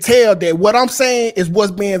and can tell that what I'm saying is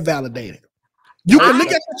what's being validated. You can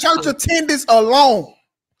look at the church attendance alone.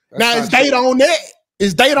 Now, is data on that?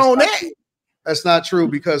 Is data on that? That's not true,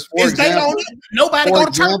 because for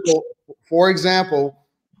example,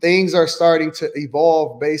 things are starting to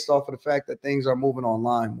evolve based off of the fact that things are moving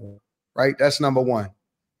online more, right? That's number one.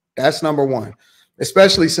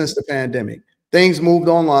 Especially since the pandemic. Things moved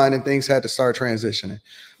online and things had to start transitioning.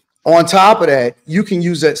 On top of that, you can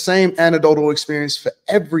use that same anecdotal experience for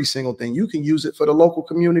every single thing. You can use it for the local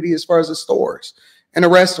community as far as the stores and the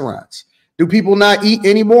restaurants. Do people not eat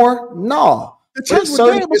anymore? No. It's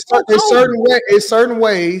certain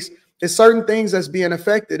things that's being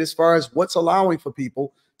affected as far as what's allowing for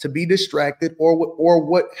people to be distracted, or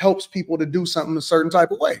what helps people to do something a certain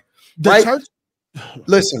type of way. Right?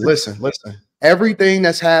 Listen. Everything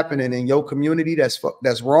that's happening in your community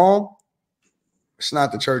that's wrong, it's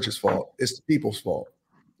not the church's fault. It's the people's fault.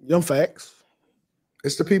 Them facts.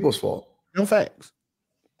 It's the people's fault. Them facts.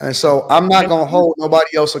 And so I'm not going to hold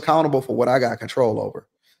nobody else accountable for what I got control over.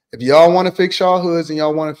 If y'all want to fix y'all hoods and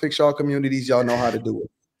y'all want to fix y'all communities, y'all know how to do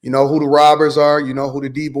it. You know who the robbers are. You know who the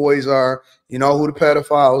D-boys are. You know who the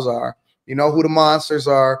pedophiles are. You know who the monsters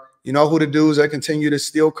are. You know who the dudes that continue to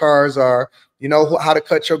steal cars are. You know how to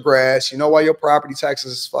cut your grass. You know why your property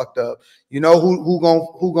taxes is fucked up. You know who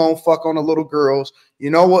gonna fuck on the little girls.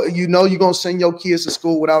 You know what? You know you're gonna send your kids to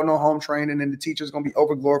school without no home training, and the teacher's gonna be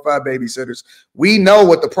overglorified babysitters. We know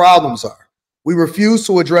what the problems are. We refuse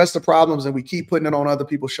to address the problems, and we keep putting it on other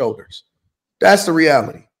people's shoulders. That's the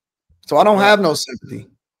reality. So I don't have no sympathy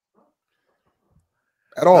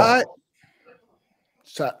at all.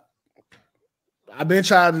 So I've been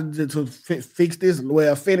trying to fix this,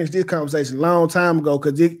 finish this conversation a long time ago,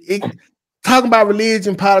 because it talking about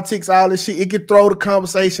religion, politics, all this shit, it could throw the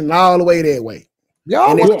conversation all the way that way.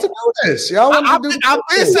 Y'all want to do this. Y'all want to do this. I've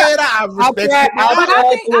been saying I respect it.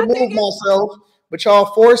 I remove myself but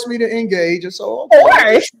y'all forced me to engage, and so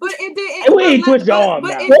okay. But it didn't. We ain't twist your arm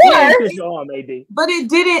now. But it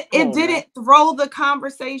didn't. It didn't throw the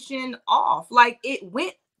conversation off. Like it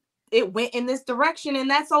went in this direction, and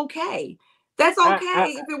that's okay. That's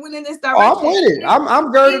okay if it went in this direction. I'm with it.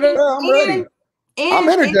 I'm girded up. I'm ready. I'm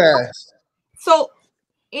energized.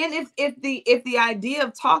 And if the idea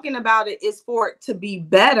of talking about it is for it to be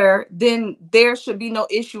better, then there should be no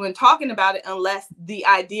issue in talking about it unless the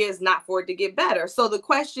idea is not for it to get better. So the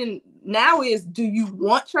question now is, do you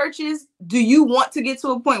want churches? Do you want to get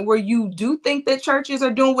to a point where you do think that churches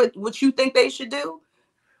are doing what you think they should do?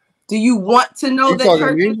 Do you want to know that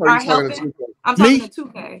churches are helping? I'm talking to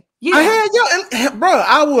 2K. Yeah, bro.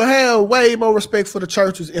 I would have way more respect for the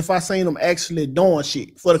churches if I seen them actually doing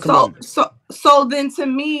shit for the community. So then, to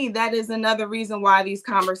me, that is another reason why these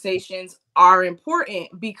conversations are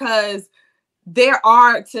important, because there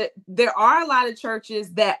are a lot of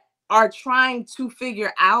churches that are trying to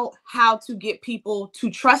figure out how to get people to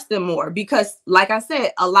trust them more. Because, like I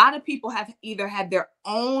said, a lot of people have either had their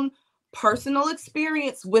own personal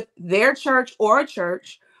experience with their church or a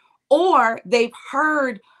church, or they've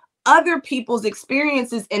heard other people's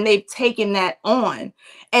experiences and they've taken that on.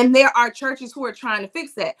 And there are churches who are trying to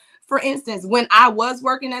fix that. For instance, when I was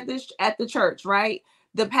working at the church, right,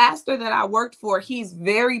 the pastor that I worked for, he's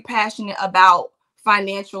very passionate about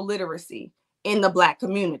financial literacy in the Black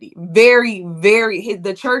community. Very, very.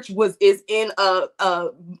 The church is in a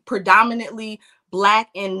predominantly Black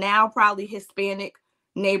and now probably Hispanic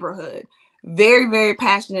neighborhood. Very, very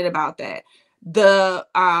passionate about that.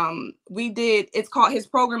 His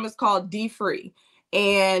program is called D Free,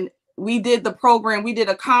 and we did the program. We did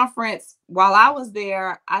a conference while I was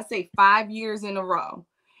there. I say 5 years in a row.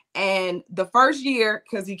 And the first year,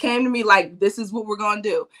 because he came to me like, this is what we're going to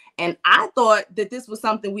do. And I thought that this was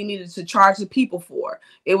something we needed to charge the people for.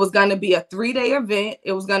 It was going to be a 3-day event.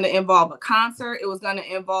 It was going to involve a concert. It was going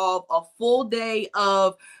to involve a full day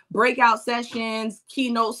of breakout sessions,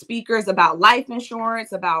 keynote speakers about life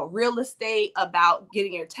insurance, about real estate, about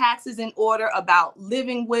getting your taxes in order, about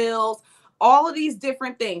living wills, all of these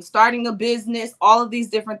different things, starting a business, all of these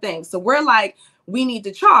different things. So we're like, we need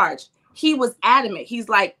to charge. He was adamant. He's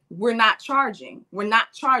like, we're not charging. We're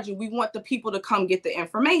not charging. We want the people to come get the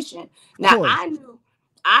information. Now,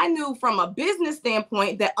 I knew from a business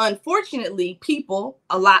standpoint that unfortunately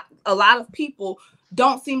a lot of people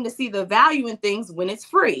don't seem to see the value in things when it's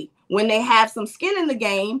free. When they have some skin in the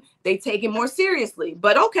game, they take it more seriously.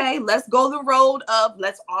 But okay, let's go the road of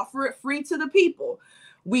let's offer it free to the people.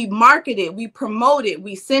 We marketed, we promoted,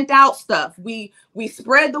 we sent out stuff. We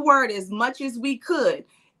spread the word as much as we could.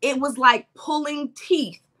 It was like pulling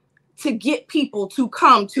teeth to get people to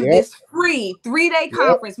come to this free 3-day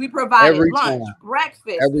conference. We provided lunch,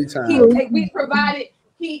 breakfast. Every time.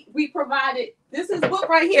 We provided this is book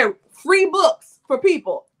right here, free books for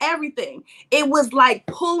people, everything. It was like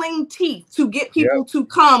pulling teeth to get people to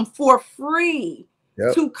come for free,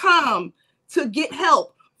 to come to get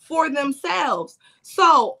help for themselves.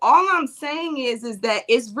 So all I'm saying is that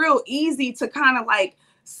it's real easy to kind of like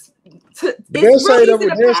they'll say that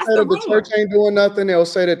the church ain't doing nothing. They'll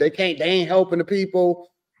say that they ain't helping the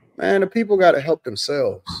people. Man, the people got to help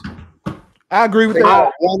themselves. I agree with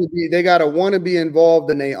that. They gotta want to be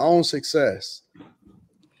involved in their own success,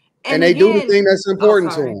 and they do the thing that's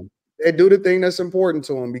important to them. They do the thing that's important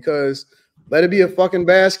to them, because let it be a fucking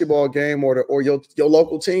basketball game or your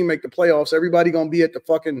local team make the playoffs. Everybody gonna be at the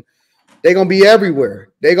fucking. They're gonna be everywhere.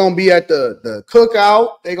 They're gonna be at the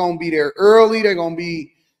cookout. They're gonna be there early. They're gonna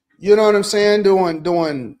be. You know what I'm saying?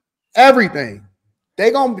 Doing everything.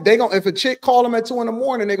 They gonna if a chick call them at 2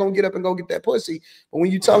 a.m, they're gonna get up and go get that pussy. But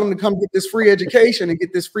when you tell them to come get this free education and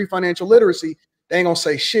get this free financial literacy, they ain't gonna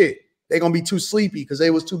say shit. They gonna be too sleepy because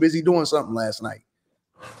they was too busy doing something last night.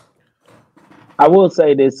 I will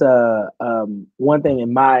say this one thing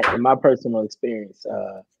in my personal experience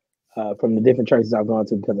from the different churches I've gone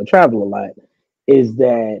to, because I travel a lot, is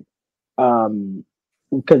that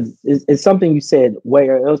because it's something you said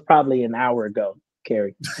where it was probably an hour ago,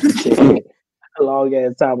 Carrie, a long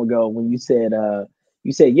ass time ago, when you said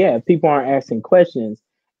yeah, people aren't asking questions,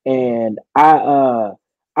 and I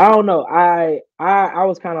don't know, I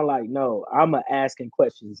was kind of like, no, I'm a asking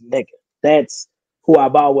questions nigga. That's who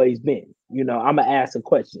I've always been. You know, I'm a ask a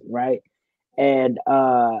question, right? And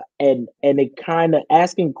it kind of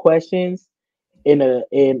asking questions in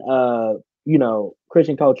you know,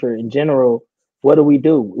 Christian culture in general. What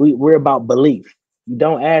do? We're about belief. You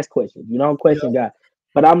don't ask questions. You don't question God.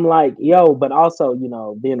 But I'm like, but also, you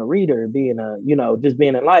know, being a reader, being just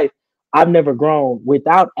being in life, I've never grown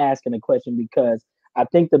without asking a question, because I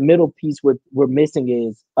think the middle piece we're missing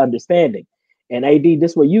is understanding. And AD,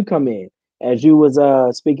 this is where you come in. As you was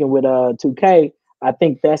speaking with 2K, I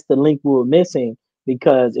think that's the link we were missing,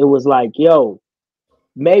 because it was like, yo,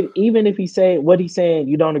 maybe even if he's saying what he's saying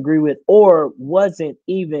you don't agree with, or wasn't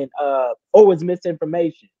even or was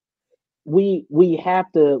misinformation, we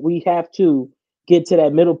have to get to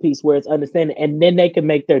that middle piece where it's understanding, and then they can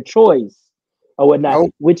make their choice or whatnot.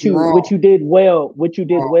 Nope, which you did well when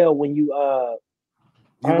you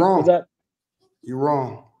you're wrong. What's up? You're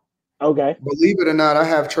wrong. Okay. Believe it or not, I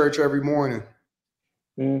have church every morning.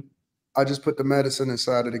 Mm. I just put the medicine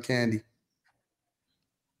inside of the candy.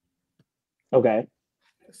 Okay.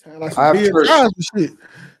 I have church.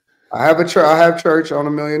 I have church on a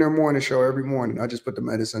Millionaire Morning Show every morning. I just put the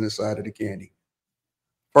medicine inside of the candy.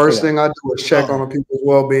 First thing I do is check on people's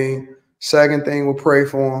well-being. Second thing, we'll pray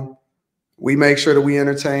for them. We make sure that we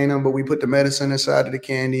entertain them, but we put the medicine inside of the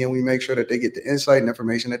candy, and we make sure that they get the insight and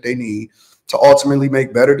information that they need to ultimately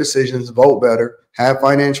make better decisions, vote better, have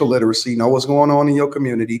financial literacy, know what's going on in your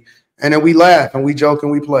community. And then we laugh and we joke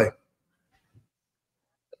and we play.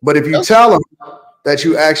 But if you tell them that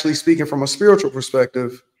you actually speaking from a spiritual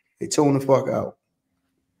perspective, they tune the fuck out.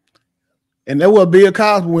 And that what Bill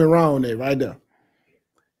Cosby went wrong there, right there.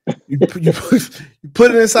 You put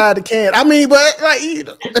it inside the can. I mean, but like at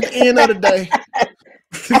the end of the day,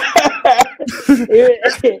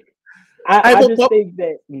 I just think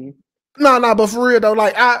that. No, but for real though,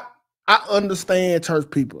 like I understand church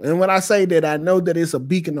people, and when I say that, I know that it's a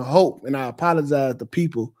beacon of hope, and I apologize to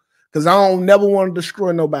people because I don't never want to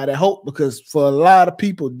destroy nobody's hope, because for a lot of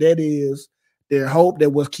people that is their hope, that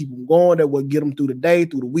will keep them going, that will get them through the day,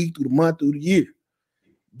 through the week, through the month, through the year.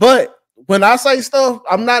 But when I say stuff,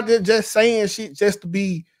 I'm not just saying shit just to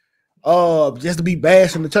be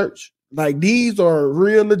bashing the church. Like, these are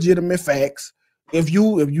real legitimate facts. If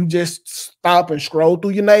you just stop and scroll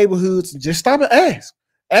through your neighborhoods and just stop and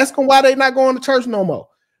ask them why they not going to church no more.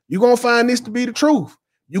 You're gonna find this to be the truth.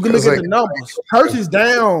 You can look at the numbers. Church is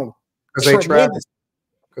down because they trapping.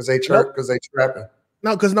 Because they trapping.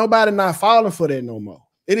 No, because nobody not falling for that no more.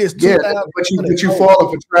 It is but you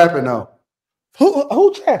falling for trapping though.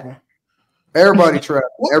 Who trapping? Everybody trapping.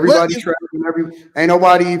 Everybody trapping. Ain't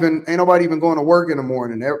nobody even going to work in the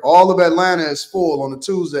morning. All of Atlanta is full on a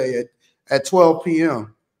Tuesday at 12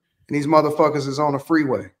 p.m. and these motherfuckers is on the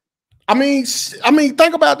freeway. I mean,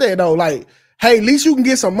 think about that though. Like, hey, at least you can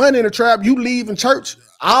get some money in the trap. You leaving church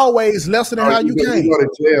always lesser than how you came. You go to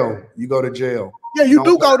jail. You go to jail. Yeah, you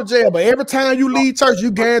do go to jail, but every time you leave church,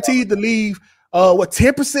 you guaranteed to leave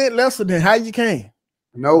 10% lesser than how you came.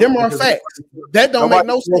 No, them are facts. That don't make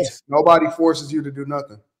no sense. Nobody forces you to do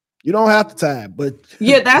nothing. You don't have to tithe, but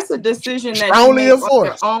yeah, that's a decision that you make on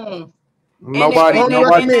your own. Nobody, and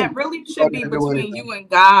that really should be between you and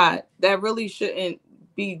God. That really shouldn't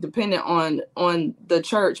be dependent on the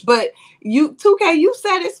church. But you, 2K, you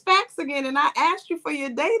said it's facts again, and I asked you for your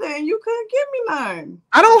data, and you couldn't give me none.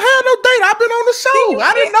 I don't have no data. I've been on the show.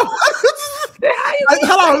 I didn't know.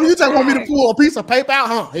 Hold on, you just want me to pull a piece of paper out,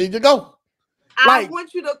 huh? Here you go. I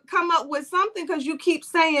want you to come up with something because you keep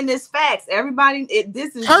saying this facts. Everybody,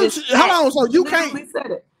 this is church. Just hold on, so you can't. Said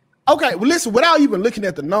it. Okay, well, listen. Without even looking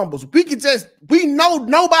at the numbers, we know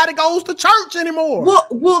nobody goes to church anymore.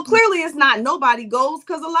 Well, clearly it's not nobody goes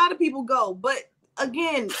because a lot of people go. But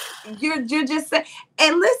again, you're just saying.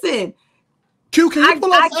 And listen, Q, can you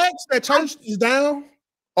pull up facts that church is down?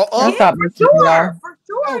 Or up? Yeah, for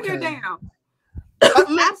sure, okay. They're down.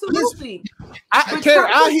 Absolutely.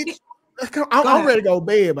 I'm ready to go to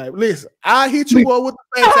bed, baby. Listen, I'll hit you up with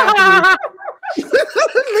the facts after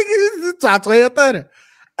this. Talk 12:30.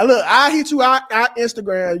 Look, I'll hit you. I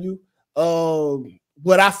Instagram you.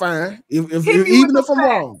 What I find, even if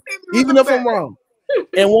I'm wrong.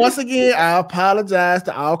 And once again, I apologize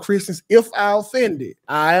to all Christians if I offended.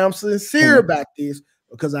 I am sincere about this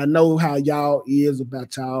because I know how y'all is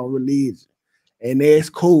about y'all religion, and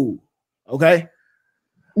that's cool. Okay.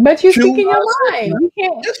 But you speak in your mind. You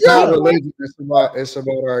can't. It's not religion. It's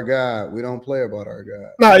about our God. We don't play about our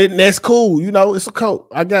God. No, that's cool. You know, it's a cult.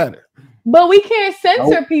 I got it. But we can't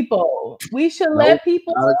censor people. We should let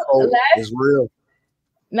people. It's real.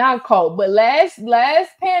 Not cold, but last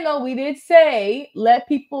panel we did say let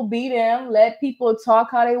people be them, let people talk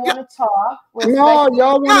how they want to talk. No,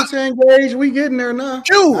 y'all want to engage. We getting there now.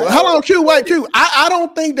 Q, hold on, Q, wait, Q. I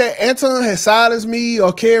don't think that Anton has silenced me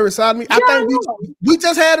or Carrie silenced me. I think we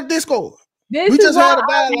just had a Discord. We just had a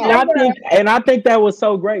dialogue. And I think that was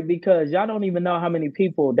so great because y'all don't even know how many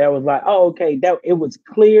people that was like, oh, okay, that it was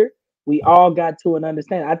clear. We all got to an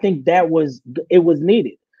understanding. I think it was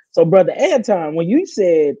needed. So, brother Anton, when you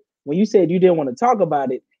said you didn't want to talk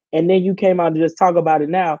about it, and then you came out to just talk about it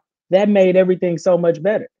now, that made everything so much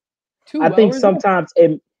better. I think sometimes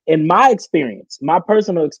in my experience, my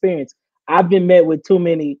personal experience, I've been met with too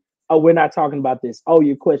many, oh, we're not talking about this. Oh,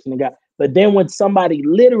 you're questioning God. But then when somebody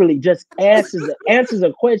literally just answers a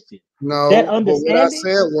question, that understanding.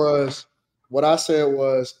 What I said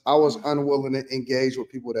was I was unwilling to engage with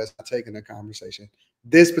people that's not taking the conversation.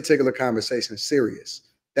 This particular conversation is serious.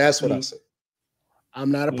 That's what I said.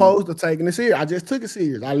 I'm not opposed to taking it serious. I just took it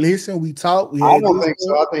serious. I listened. We talked. I don't think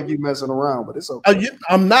so. I think you're messing around, but it's okay.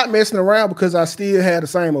 I'm not messing around because I still had the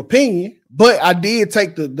same opinion, but I did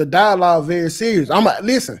take the dialogue very serious.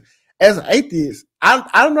 Listen, as an atheist, I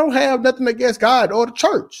don't have nothing against God or the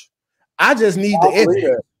church. I just need the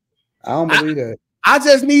evidence. I don't believe that. I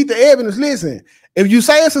just need the evidence. Listen, if you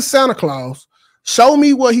say it's a Santa Claus, show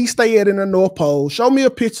me where he stayed in the North Pole. Show me a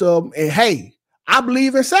picture of him, and hey, I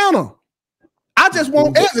believe in Santa. I just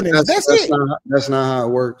want evidence. That's it. That's not how it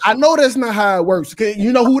works. I know that's not how it works.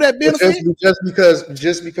 You know who that benefits?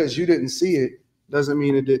 Just because you didn't see it doesn't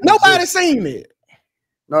mean it didn't. Nobody seen it.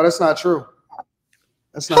 No, that's not true.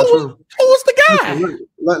 That's not true. Who was the guy?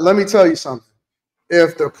 Let me tell you something.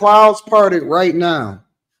 If the clouds parted right now,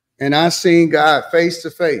 and I seen God face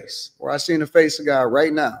to face, or I seen the face of God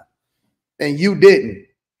right now, and you didn't,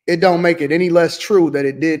 it don't make it any less true that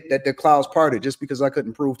that the clouds parted just because I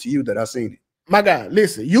couldn't prove to you that I seen it. My God,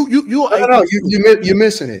 listen, you're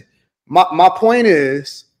missing it. My point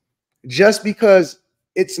is, just because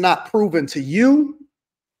it's not proven to you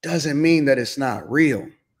doesn't mean that it's not real.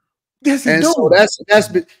 Yes, and so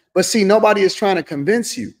but see, nobody is trying to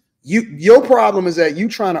convince you. Your problem is that you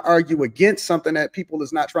trying to argue against something that people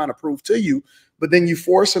is not trying to prove to you, but then you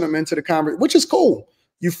forcing them into the conversation, which is cool.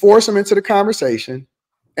 You force them into the conversation.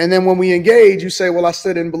 And then when we engage, you say, well, I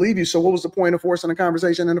still didn't believe you. So what was the point of forcing the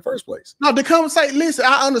conversation in the first place? No, the conversation, listen,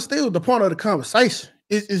 I understood the point of the conversation.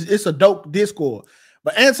 It's a dope discord.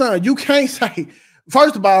 But Anton, you can't say,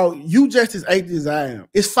 first of all, you just as atheist as I am.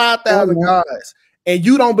 It's 5,000 gods, and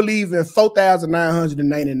you don't believe in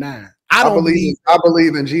 4,999. I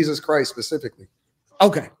believe in Jesus Christ specifically.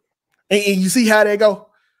 Okay. And you see how they go?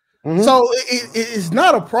 Mm-hmm. So it's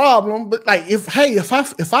not a problem, but like if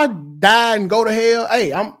I die and go to hell,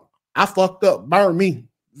 hey, I fucked up, burn me.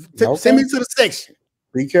 Send me to the section.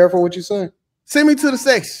 Be careful what you say. Send me to the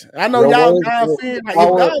section. I know y'all feel like I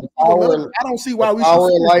don't see why we should.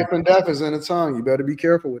 Power of life and death is in the tongue. You better be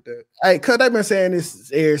careful with that. Hey, cause they've been saying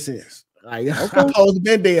this ever since. Like I'm supposed to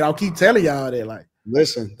been dead. I'll keep telling y'all that. Like,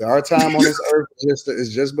 listen, our time on this earth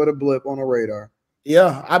is just but a blip on the radar.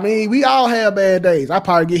 Yeah, I mean, we all have bad days. I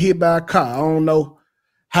probably get hit by a car. I don't know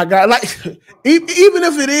how God, like, even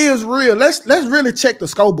if it is real, let's really check the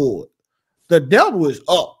scoreboard. The devil is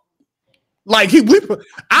up. Like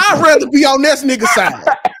I'd rather be on this nigga side.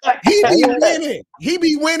 He be winning. He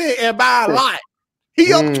be winning and by a lot.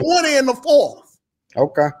 He up 20 in the fourth.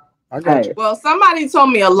 Okay. I got you. Well, somebody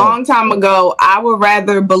told me a long time ago, I would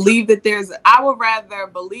rather believe that there's a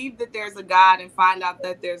God and find out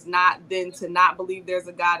that there's not than to not believe there's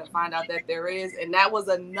a God and find out that there is. And that was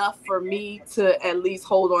enough for me to at least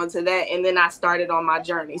hold on to that. And then I started on my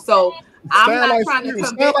journey. So I'm not trying to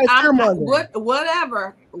convince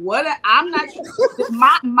whatever. I'm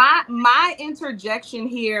not my interjection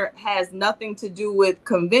here has nothing to do with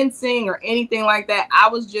convincing or anything like that. I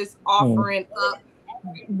was just offering up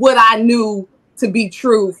what I knew to be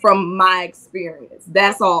true from my experience.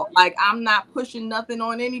 That's all. Like, I'm not pushing nothing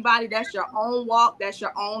on anybody. That's your own walk. That's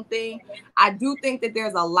your own thing. I do think that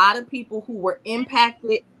there's a lot of people who were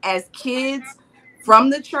impacted as kids from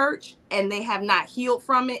the church and they have not healed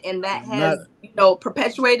from it, and that has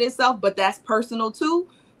perpetuated itself, but that's personal too.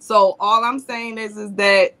 So all I'm saying is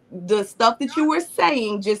that the stuff that you were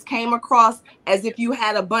saying just came across as if you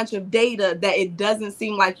had a bunch of data that it doesn't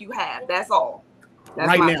seem like you have. That's all. That's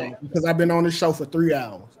right now, thing. Because I've been on this show for 3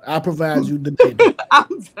 hours. I provide you the data.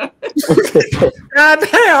 God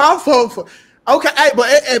damn, I'm for okay. Hey, but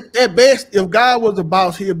at best, if God was the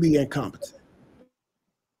boss, he'll be incompetent.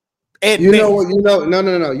 No. You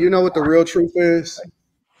know what the real truth is?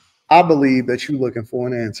 I believe that you're looking for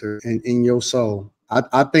an answer in your soul.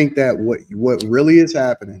 I think that what really is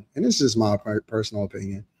happening, and this is my personal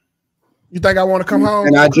opinion. You think I want to come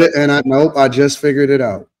home? I just figured it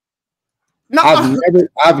out. No,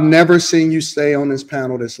 I've never seen you stay on this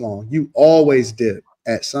panel this long. You always dip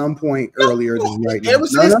at some point earlier than right now. Ever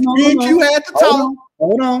since you had to talk.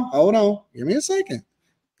 Hold on. Give me a second.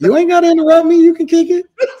 You ain't got to interrupt me. You can kick it.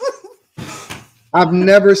 I've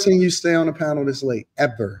never seen you stay on the panel this late,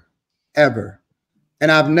 ever.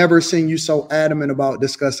 And I've never seen you so adamant about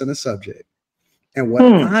discussing a subject. And what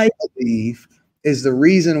I believe is the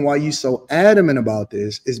reason why you so adamant about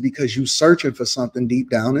this is because you searching for something deep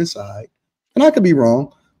down inside. And I could be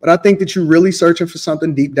wrong, But I think that you're really searching for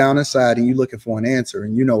something deep down inside and you're looking for an answer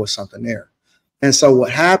and you know it's something there. And so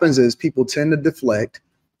what happens is people tend to deflect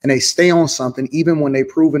and they stay on something even when they're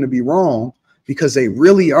proven to be wrong because they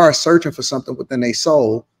really are searching for something within their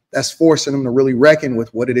soul that's forcing them to really reckon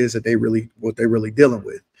with what it is that they're really dealing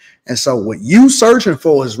with. And so what you searching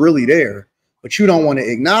for is really there, but you don't want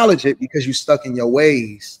to acknowledge it because you're stuck in your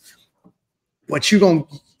ways. But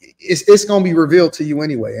it's gonna be revealed to you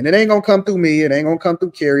anyway, and it ain't gonna come through me. It ain't gonna come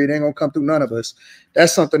through Carrie. It ain't gonna come through none of us.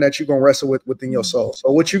 That's something that you're gonna wrestle with within your soul.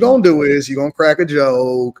 So what you're gonna do is you're gonna crack a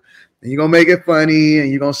joke, and you're gonna make it funny,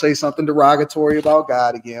 and you're gonna say something derogatory about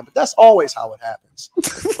God again. But that's always how it happens.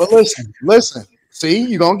 But listen. See,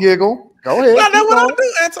 you're gonna giggle. Go ahead. That's what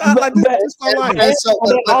I do.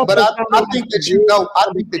 But I think that you know. I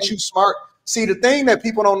think that you smart. See, the thing that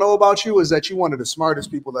people don't know about you is that you're one of the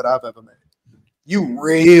smartest people that I've ever met. You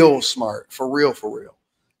real smart, for real.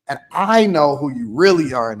 And I know who you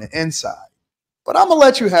really are in the inside. But I'm gonna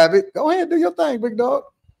let you have it. Go ahead, do your thing, big dog.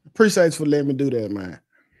 Appreciate you for letting me do that, man.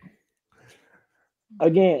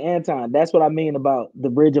 Again, Anton, that's what I mean about the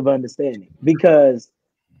bridge of understanding, because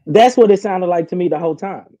that's what it sounded like to me the whole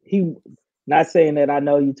time. He, not saying that I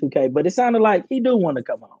know you 2K, but it sounded like he do want to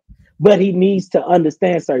come home, but he needs to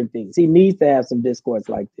understand certain things. He needs to have some discourse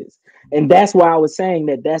like this. And that's why I was saying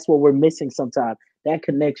that that's what we're missing sometimes, that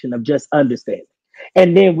connection of just understanding.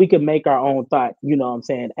 And then we can make our own thought, you know what I'm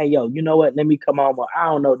saying? Hey, yo, you know what? Let me come on. Well, I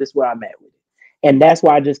don't know. This is where I'm at with it. And that's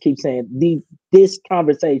why I just keep saying this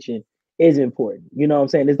conversation is important. You know what I'm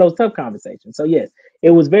saying? It's those tough conversations. So yes,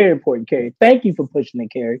 it was very important, Carrie. Thank you for pushing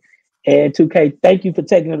it, Carrie. And 2K, thank you for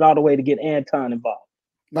taking it all the way to get Anton involved.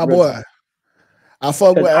 My boy. I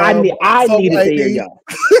fuck with I needed to hear y'all.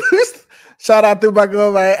 Shout out to my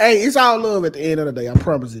girl, man. Hey, it's all love at the end of the day. I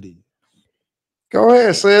promise it is. Go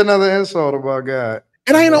ahead, say another insult about God.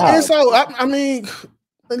 It ain't no insult. I mean,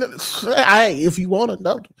 hey, if you want to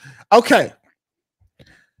know. Okay.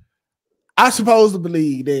 I supposed to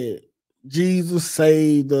believe that Jesus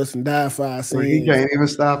saved us and died for our sins. He can't even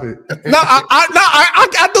stop it.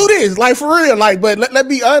 I do this, like, for real. Like, but let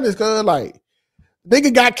be honest, cuz, like,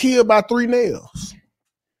 nigga got killed by 3 nails.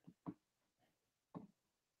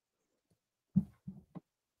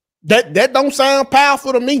 That don't sound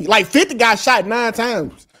powerful to me. Like, 50 got shot 9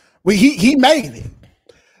 times. He made it.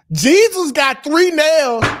 Jesus got 3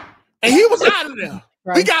 nails and he was out of there.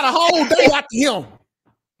 Right. We got a whole day after him.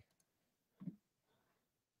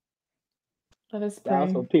 Let us pray. They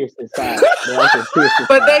also pierced his side.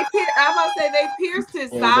 But I'm about to say they pierced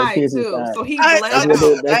his side too. So he bled.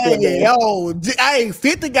 Hey,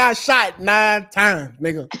 50 got shot 9 times,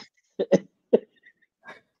 nigga.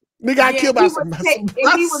 Nigga got killed by some. He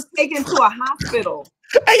was taken to a hospital.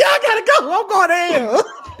 Hey, y'all gotta go. I'm going to hell.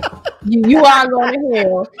 You are going to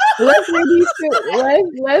hell. Let's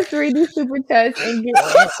read these super chats and get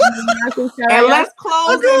and let's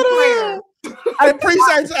close in prayer. I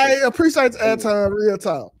appreciate Anton, real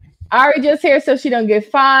talk. Ari just here so she don't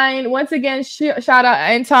get fined. Once again, shout out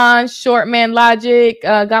Anton, short man Logic.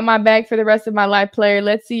 Got my back for the rest of my life, player.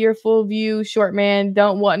 Let's see your full view, short man.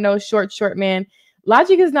 Don't want no short man.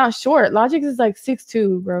 Logic is not short. Logic is like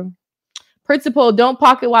 6'2", bro. Principal, don't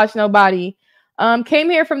pocket watch nobody. Came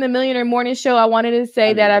here from the Millionaire Morning Show. I wanted to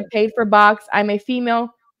say that I paid for box. I'm a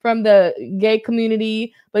female from the gay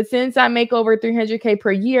community, but since I make over 300K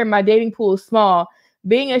per year, my dating pool is small.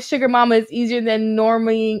 Being a sugar mama is easier than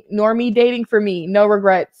normie dating for me. No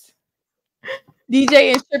regrets.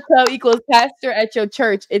 DJ and strip club equals pastor at your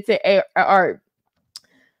church. It's an art.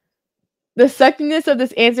 The suckiness of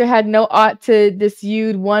this answer had no ought to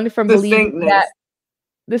dissuade one from believing that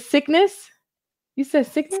the sickness. You said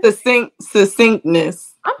sickness?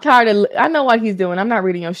 Succinctness. I'm tired of. I know what he's doing. I'm not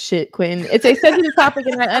reading your shit, Quentin. It's a sensitive topic,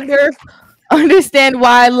 and I understand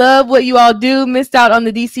why. I love what you all do. Missed out on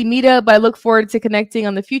the DC meetup, but I look forward to connecting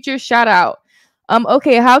on the future. Shout out.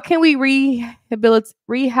 Okay, how can we rehabilitate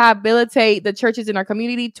the churches in our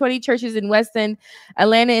community? 20 churches in West End,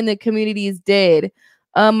 Atlanta, in the community is dead.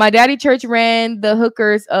 My daddy church ran the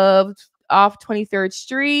hookers off 23rd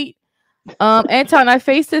Street. Anton, I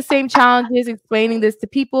face the same challenges explaining this to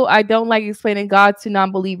people. I don't like explaining God to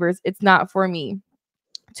non-believers. It's not for me.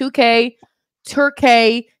 2K,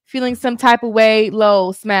 Turkey, feeling some type of way,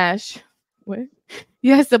 low, smash. What?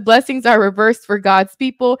 Yes, the blessings are reversed for God's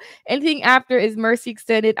people. Anything after is mercy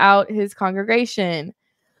extended out his congregation.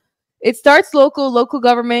 It starts local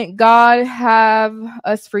government. God have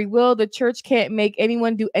us free will. The church can't make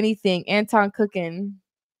anyone do anything. Anton Cookin.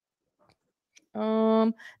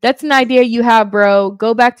 That's an idea you have, bro.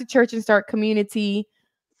 Go back to church and start community.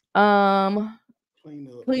 Clean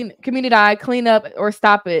up or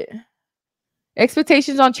stop it.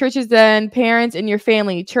 Expectations on churches and parents in your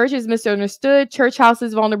family. Church is misunderstood. Church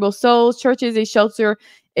houses vulnerable souls. Church is a shelter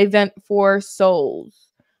event for souls.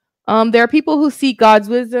 There are people who seek God's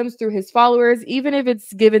wisdoms through his followers. Even if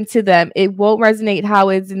it's given to them, it won't resonate how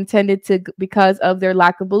it's intended to because of their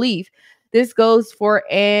lack of belief. This goes for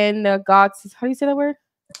agnosticism. How do you say that word?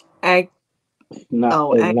 Agnosticism.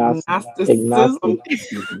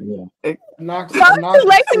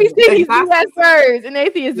 Words in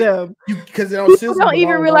atheism. Because people don't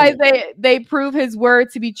even realize they prove his word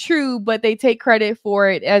to be true, but they take credit for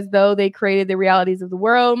it as though they created the realities of the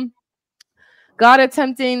world. God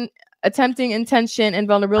attempting intention and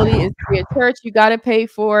vulnerability is to be a church. You got to pay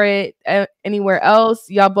for it anywhere else.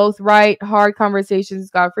 Y'all both right. Hard conversations,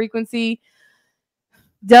 God frequency.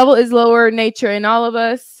 Devil is lower nature in all of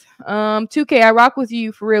us. 2K, I rock with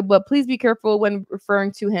you for real, but please be careful when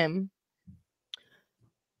referring to him.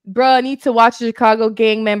 Bruh, I need to watch a Chicago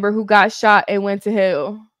gang member who got shot and went to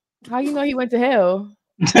hell. How you know he went to hell?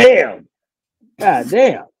 Damn. God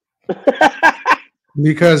damn.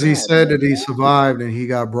 Because he said that he survived and he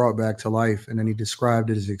got brought back to life, and then he described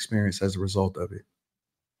his experience as a result of it.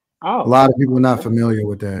 Oh, a lot of people are not familiar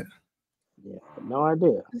with that. Yeah, no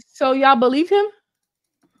idea. So y'all believe him?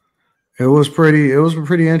 It was pretty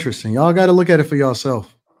interesting. Y'all got to look at it for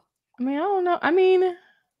yourself. I mean, I don't know. I mean,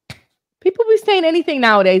 people be saying anything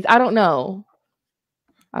nowadays. I don't know.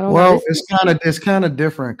 Well, it's kind of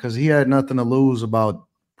different because he had nothing to lose about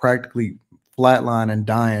practically flatline and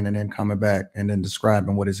dying and then coming back and then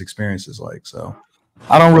describing what his experience is like. So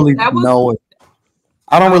I don't really know.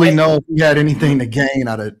 I don't really know if he had anything to gain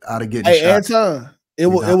out of getting shot. Hey, Anton, it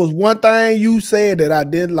was one thing you said that I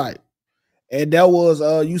did like, and that was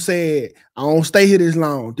you said I don't stay here this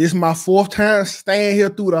long. This is my 4th time staying here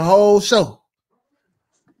through the whole show.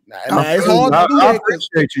 Now it's hard to do that. I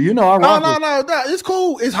appreciate you. You know, No, it's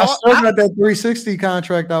cool. It's hard. I still got that 360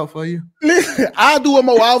 contract out for you. Listen, I do it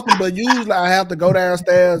more often, but usually I have to go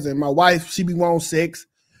downstairs, and my wife, she be wanting sex,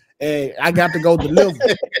 and I got to go deliver.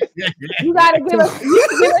 You gotta give us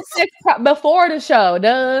sex before the show.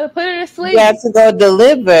 Put it to sleep. You got to go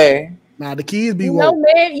deliver. Now the kids be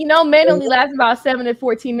men only last about 7 to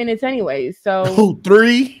 14 minutes anyways. So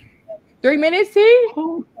 3 minutes, see?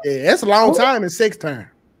 Yeah, that's a long time in sex time.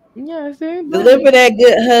 Yeah, see? Deliver that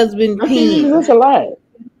good husband penis. That's a lot.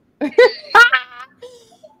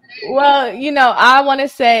 Well, I want to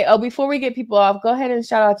say, before we get people off, go ahead and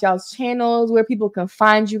shout out y'all's channels, where people can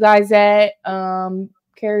find you guys at.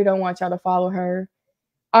 Carrie don't want y'all to follow her.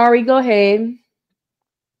 Ari, go ahead.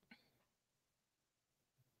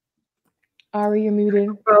 Ari, you're muted.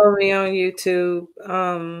 Follow me on YouTube.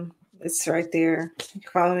 It's right there. You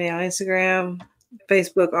can follow me on Instagram,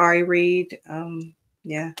 Facebook, Ari Reed.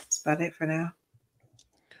 Yeah, that's about it for now.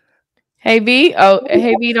 Hey V. Oh,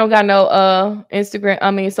 hey V don't got no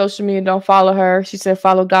Instagram. Social media. Don't follow her. She said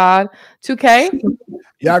follow God. 2K.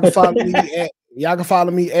 Y'all can follow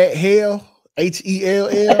me at Hell HELL.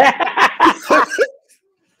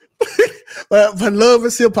 But for love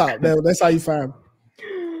and hip hop, that's how you find me.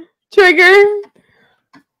 Trigger.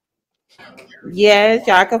 Yes,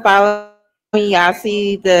 y'all can follow me. Y'all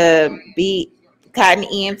see the beat Cotton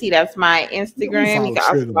EMT. That's my Instagram. You can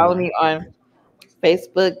also follow me on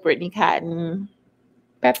Facebook, Brittany Cotton.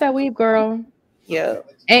 That's that weave, girl. Yeah.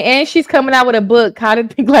 And she's coming out with a book, How to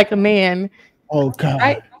Think Like a Man. Oh God.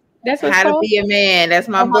 Right? That's what's How to Be a Man. That's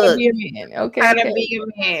my book. How to Be a Man. Okay. How to Be a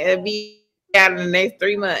Man. It'll be out in the next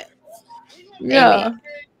 3 months. Yeah. Amen.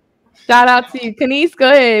 Shout out to you. Kenise,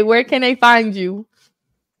 go ahead. Where can they find you?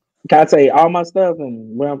 Can I say all my stuff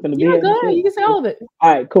and where I'm finna be? Yeah, go ahead. You can say all of it.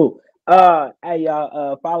 All right, cool. Hey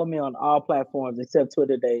y'all, follow me on all platforms except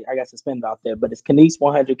Twitter. I got suspended off there, but it's Kenise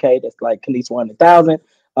 100K. That's like Kenise 100,000.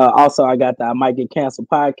 Also, I got the I Might Get Canceled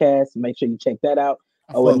podcast. Make sure you check that out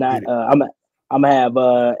or whatnot. I'm gonna have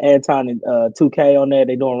Anton and 2K on there.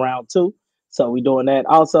 They're doing round 2, so we doing that.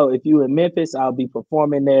 Also, if you in Memphis, I'll be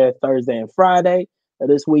performing there Thursday and Friday of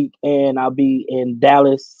this week, and I'll be in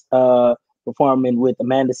Dallas performing with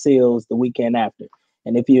Amanda Seals the weekend after.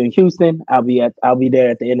 And if you're in Houston, I'll be there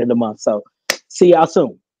at the end of the month. So see y'all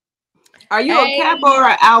soon. Are you a Kappa or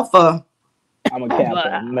an Alpha? I'm a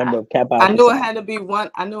Kappa. I'm a member of Kappa Alpha. I knew it had to be one.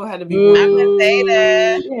 I'm a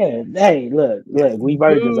Theta. Yeah. Hey, look, we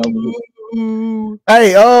virgins over here.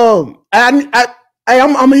 Hey, I'm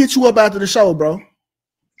gonna hit you up after the show, bro.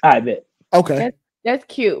 I bet. Okay. That's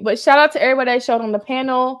cute. But shout out to everybody that showed on the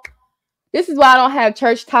panel. This is why I don't have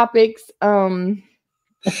church topics.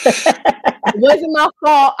 It wasn't my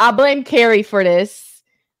fault. I blame Carrie for this.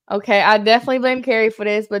 Okay, I definitely blame Carrie for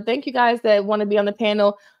this. But thank you guys that want to be on the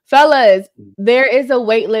panel. Fellas, there is a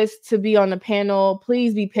wait list to be on the panel.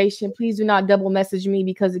 Please be patient. Please do not double message me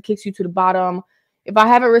because it kicks you to the bottom. If I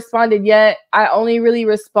haven't responded yet, I only really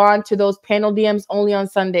respond to those panel DMs only on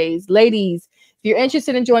Sundays. Ladies, if you're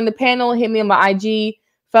interested in joining the panel, hit me on my IG.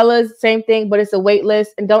 Fellas, same thing, but it's a wait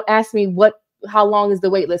list. And don't ask me how long is the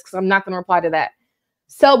wait list because I'm not going to reply to that.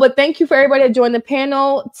 So, but thank you for everybody that joined the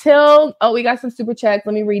panel. We got some super chats.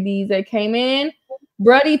 Let me read these that came in.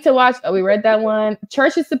 Bruddy to watch. Oh, we read that one.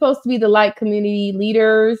 Church is supposed to be the light, community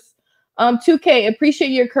leaders. 2K, appreciate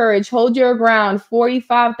your courage. Hold your ground.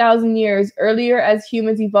 45,000 years earlier, as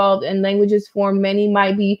humans evolved and languages formed, many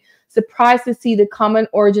might be surprised to see the common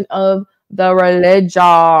origin of the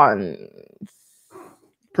religion.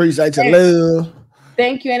 Appreciate your love.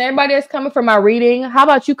 Thank you. And everybody that's coming for my reading, how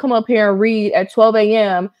about you come up here and read at 12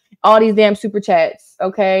 a.m. all these damn super chats,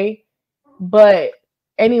 okay? But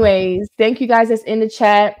anyways, thank you guys that's in the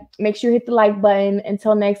chat. Make sure you hit the like button.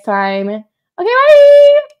 Until next time. Okay,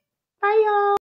 bye. Bye, y'all.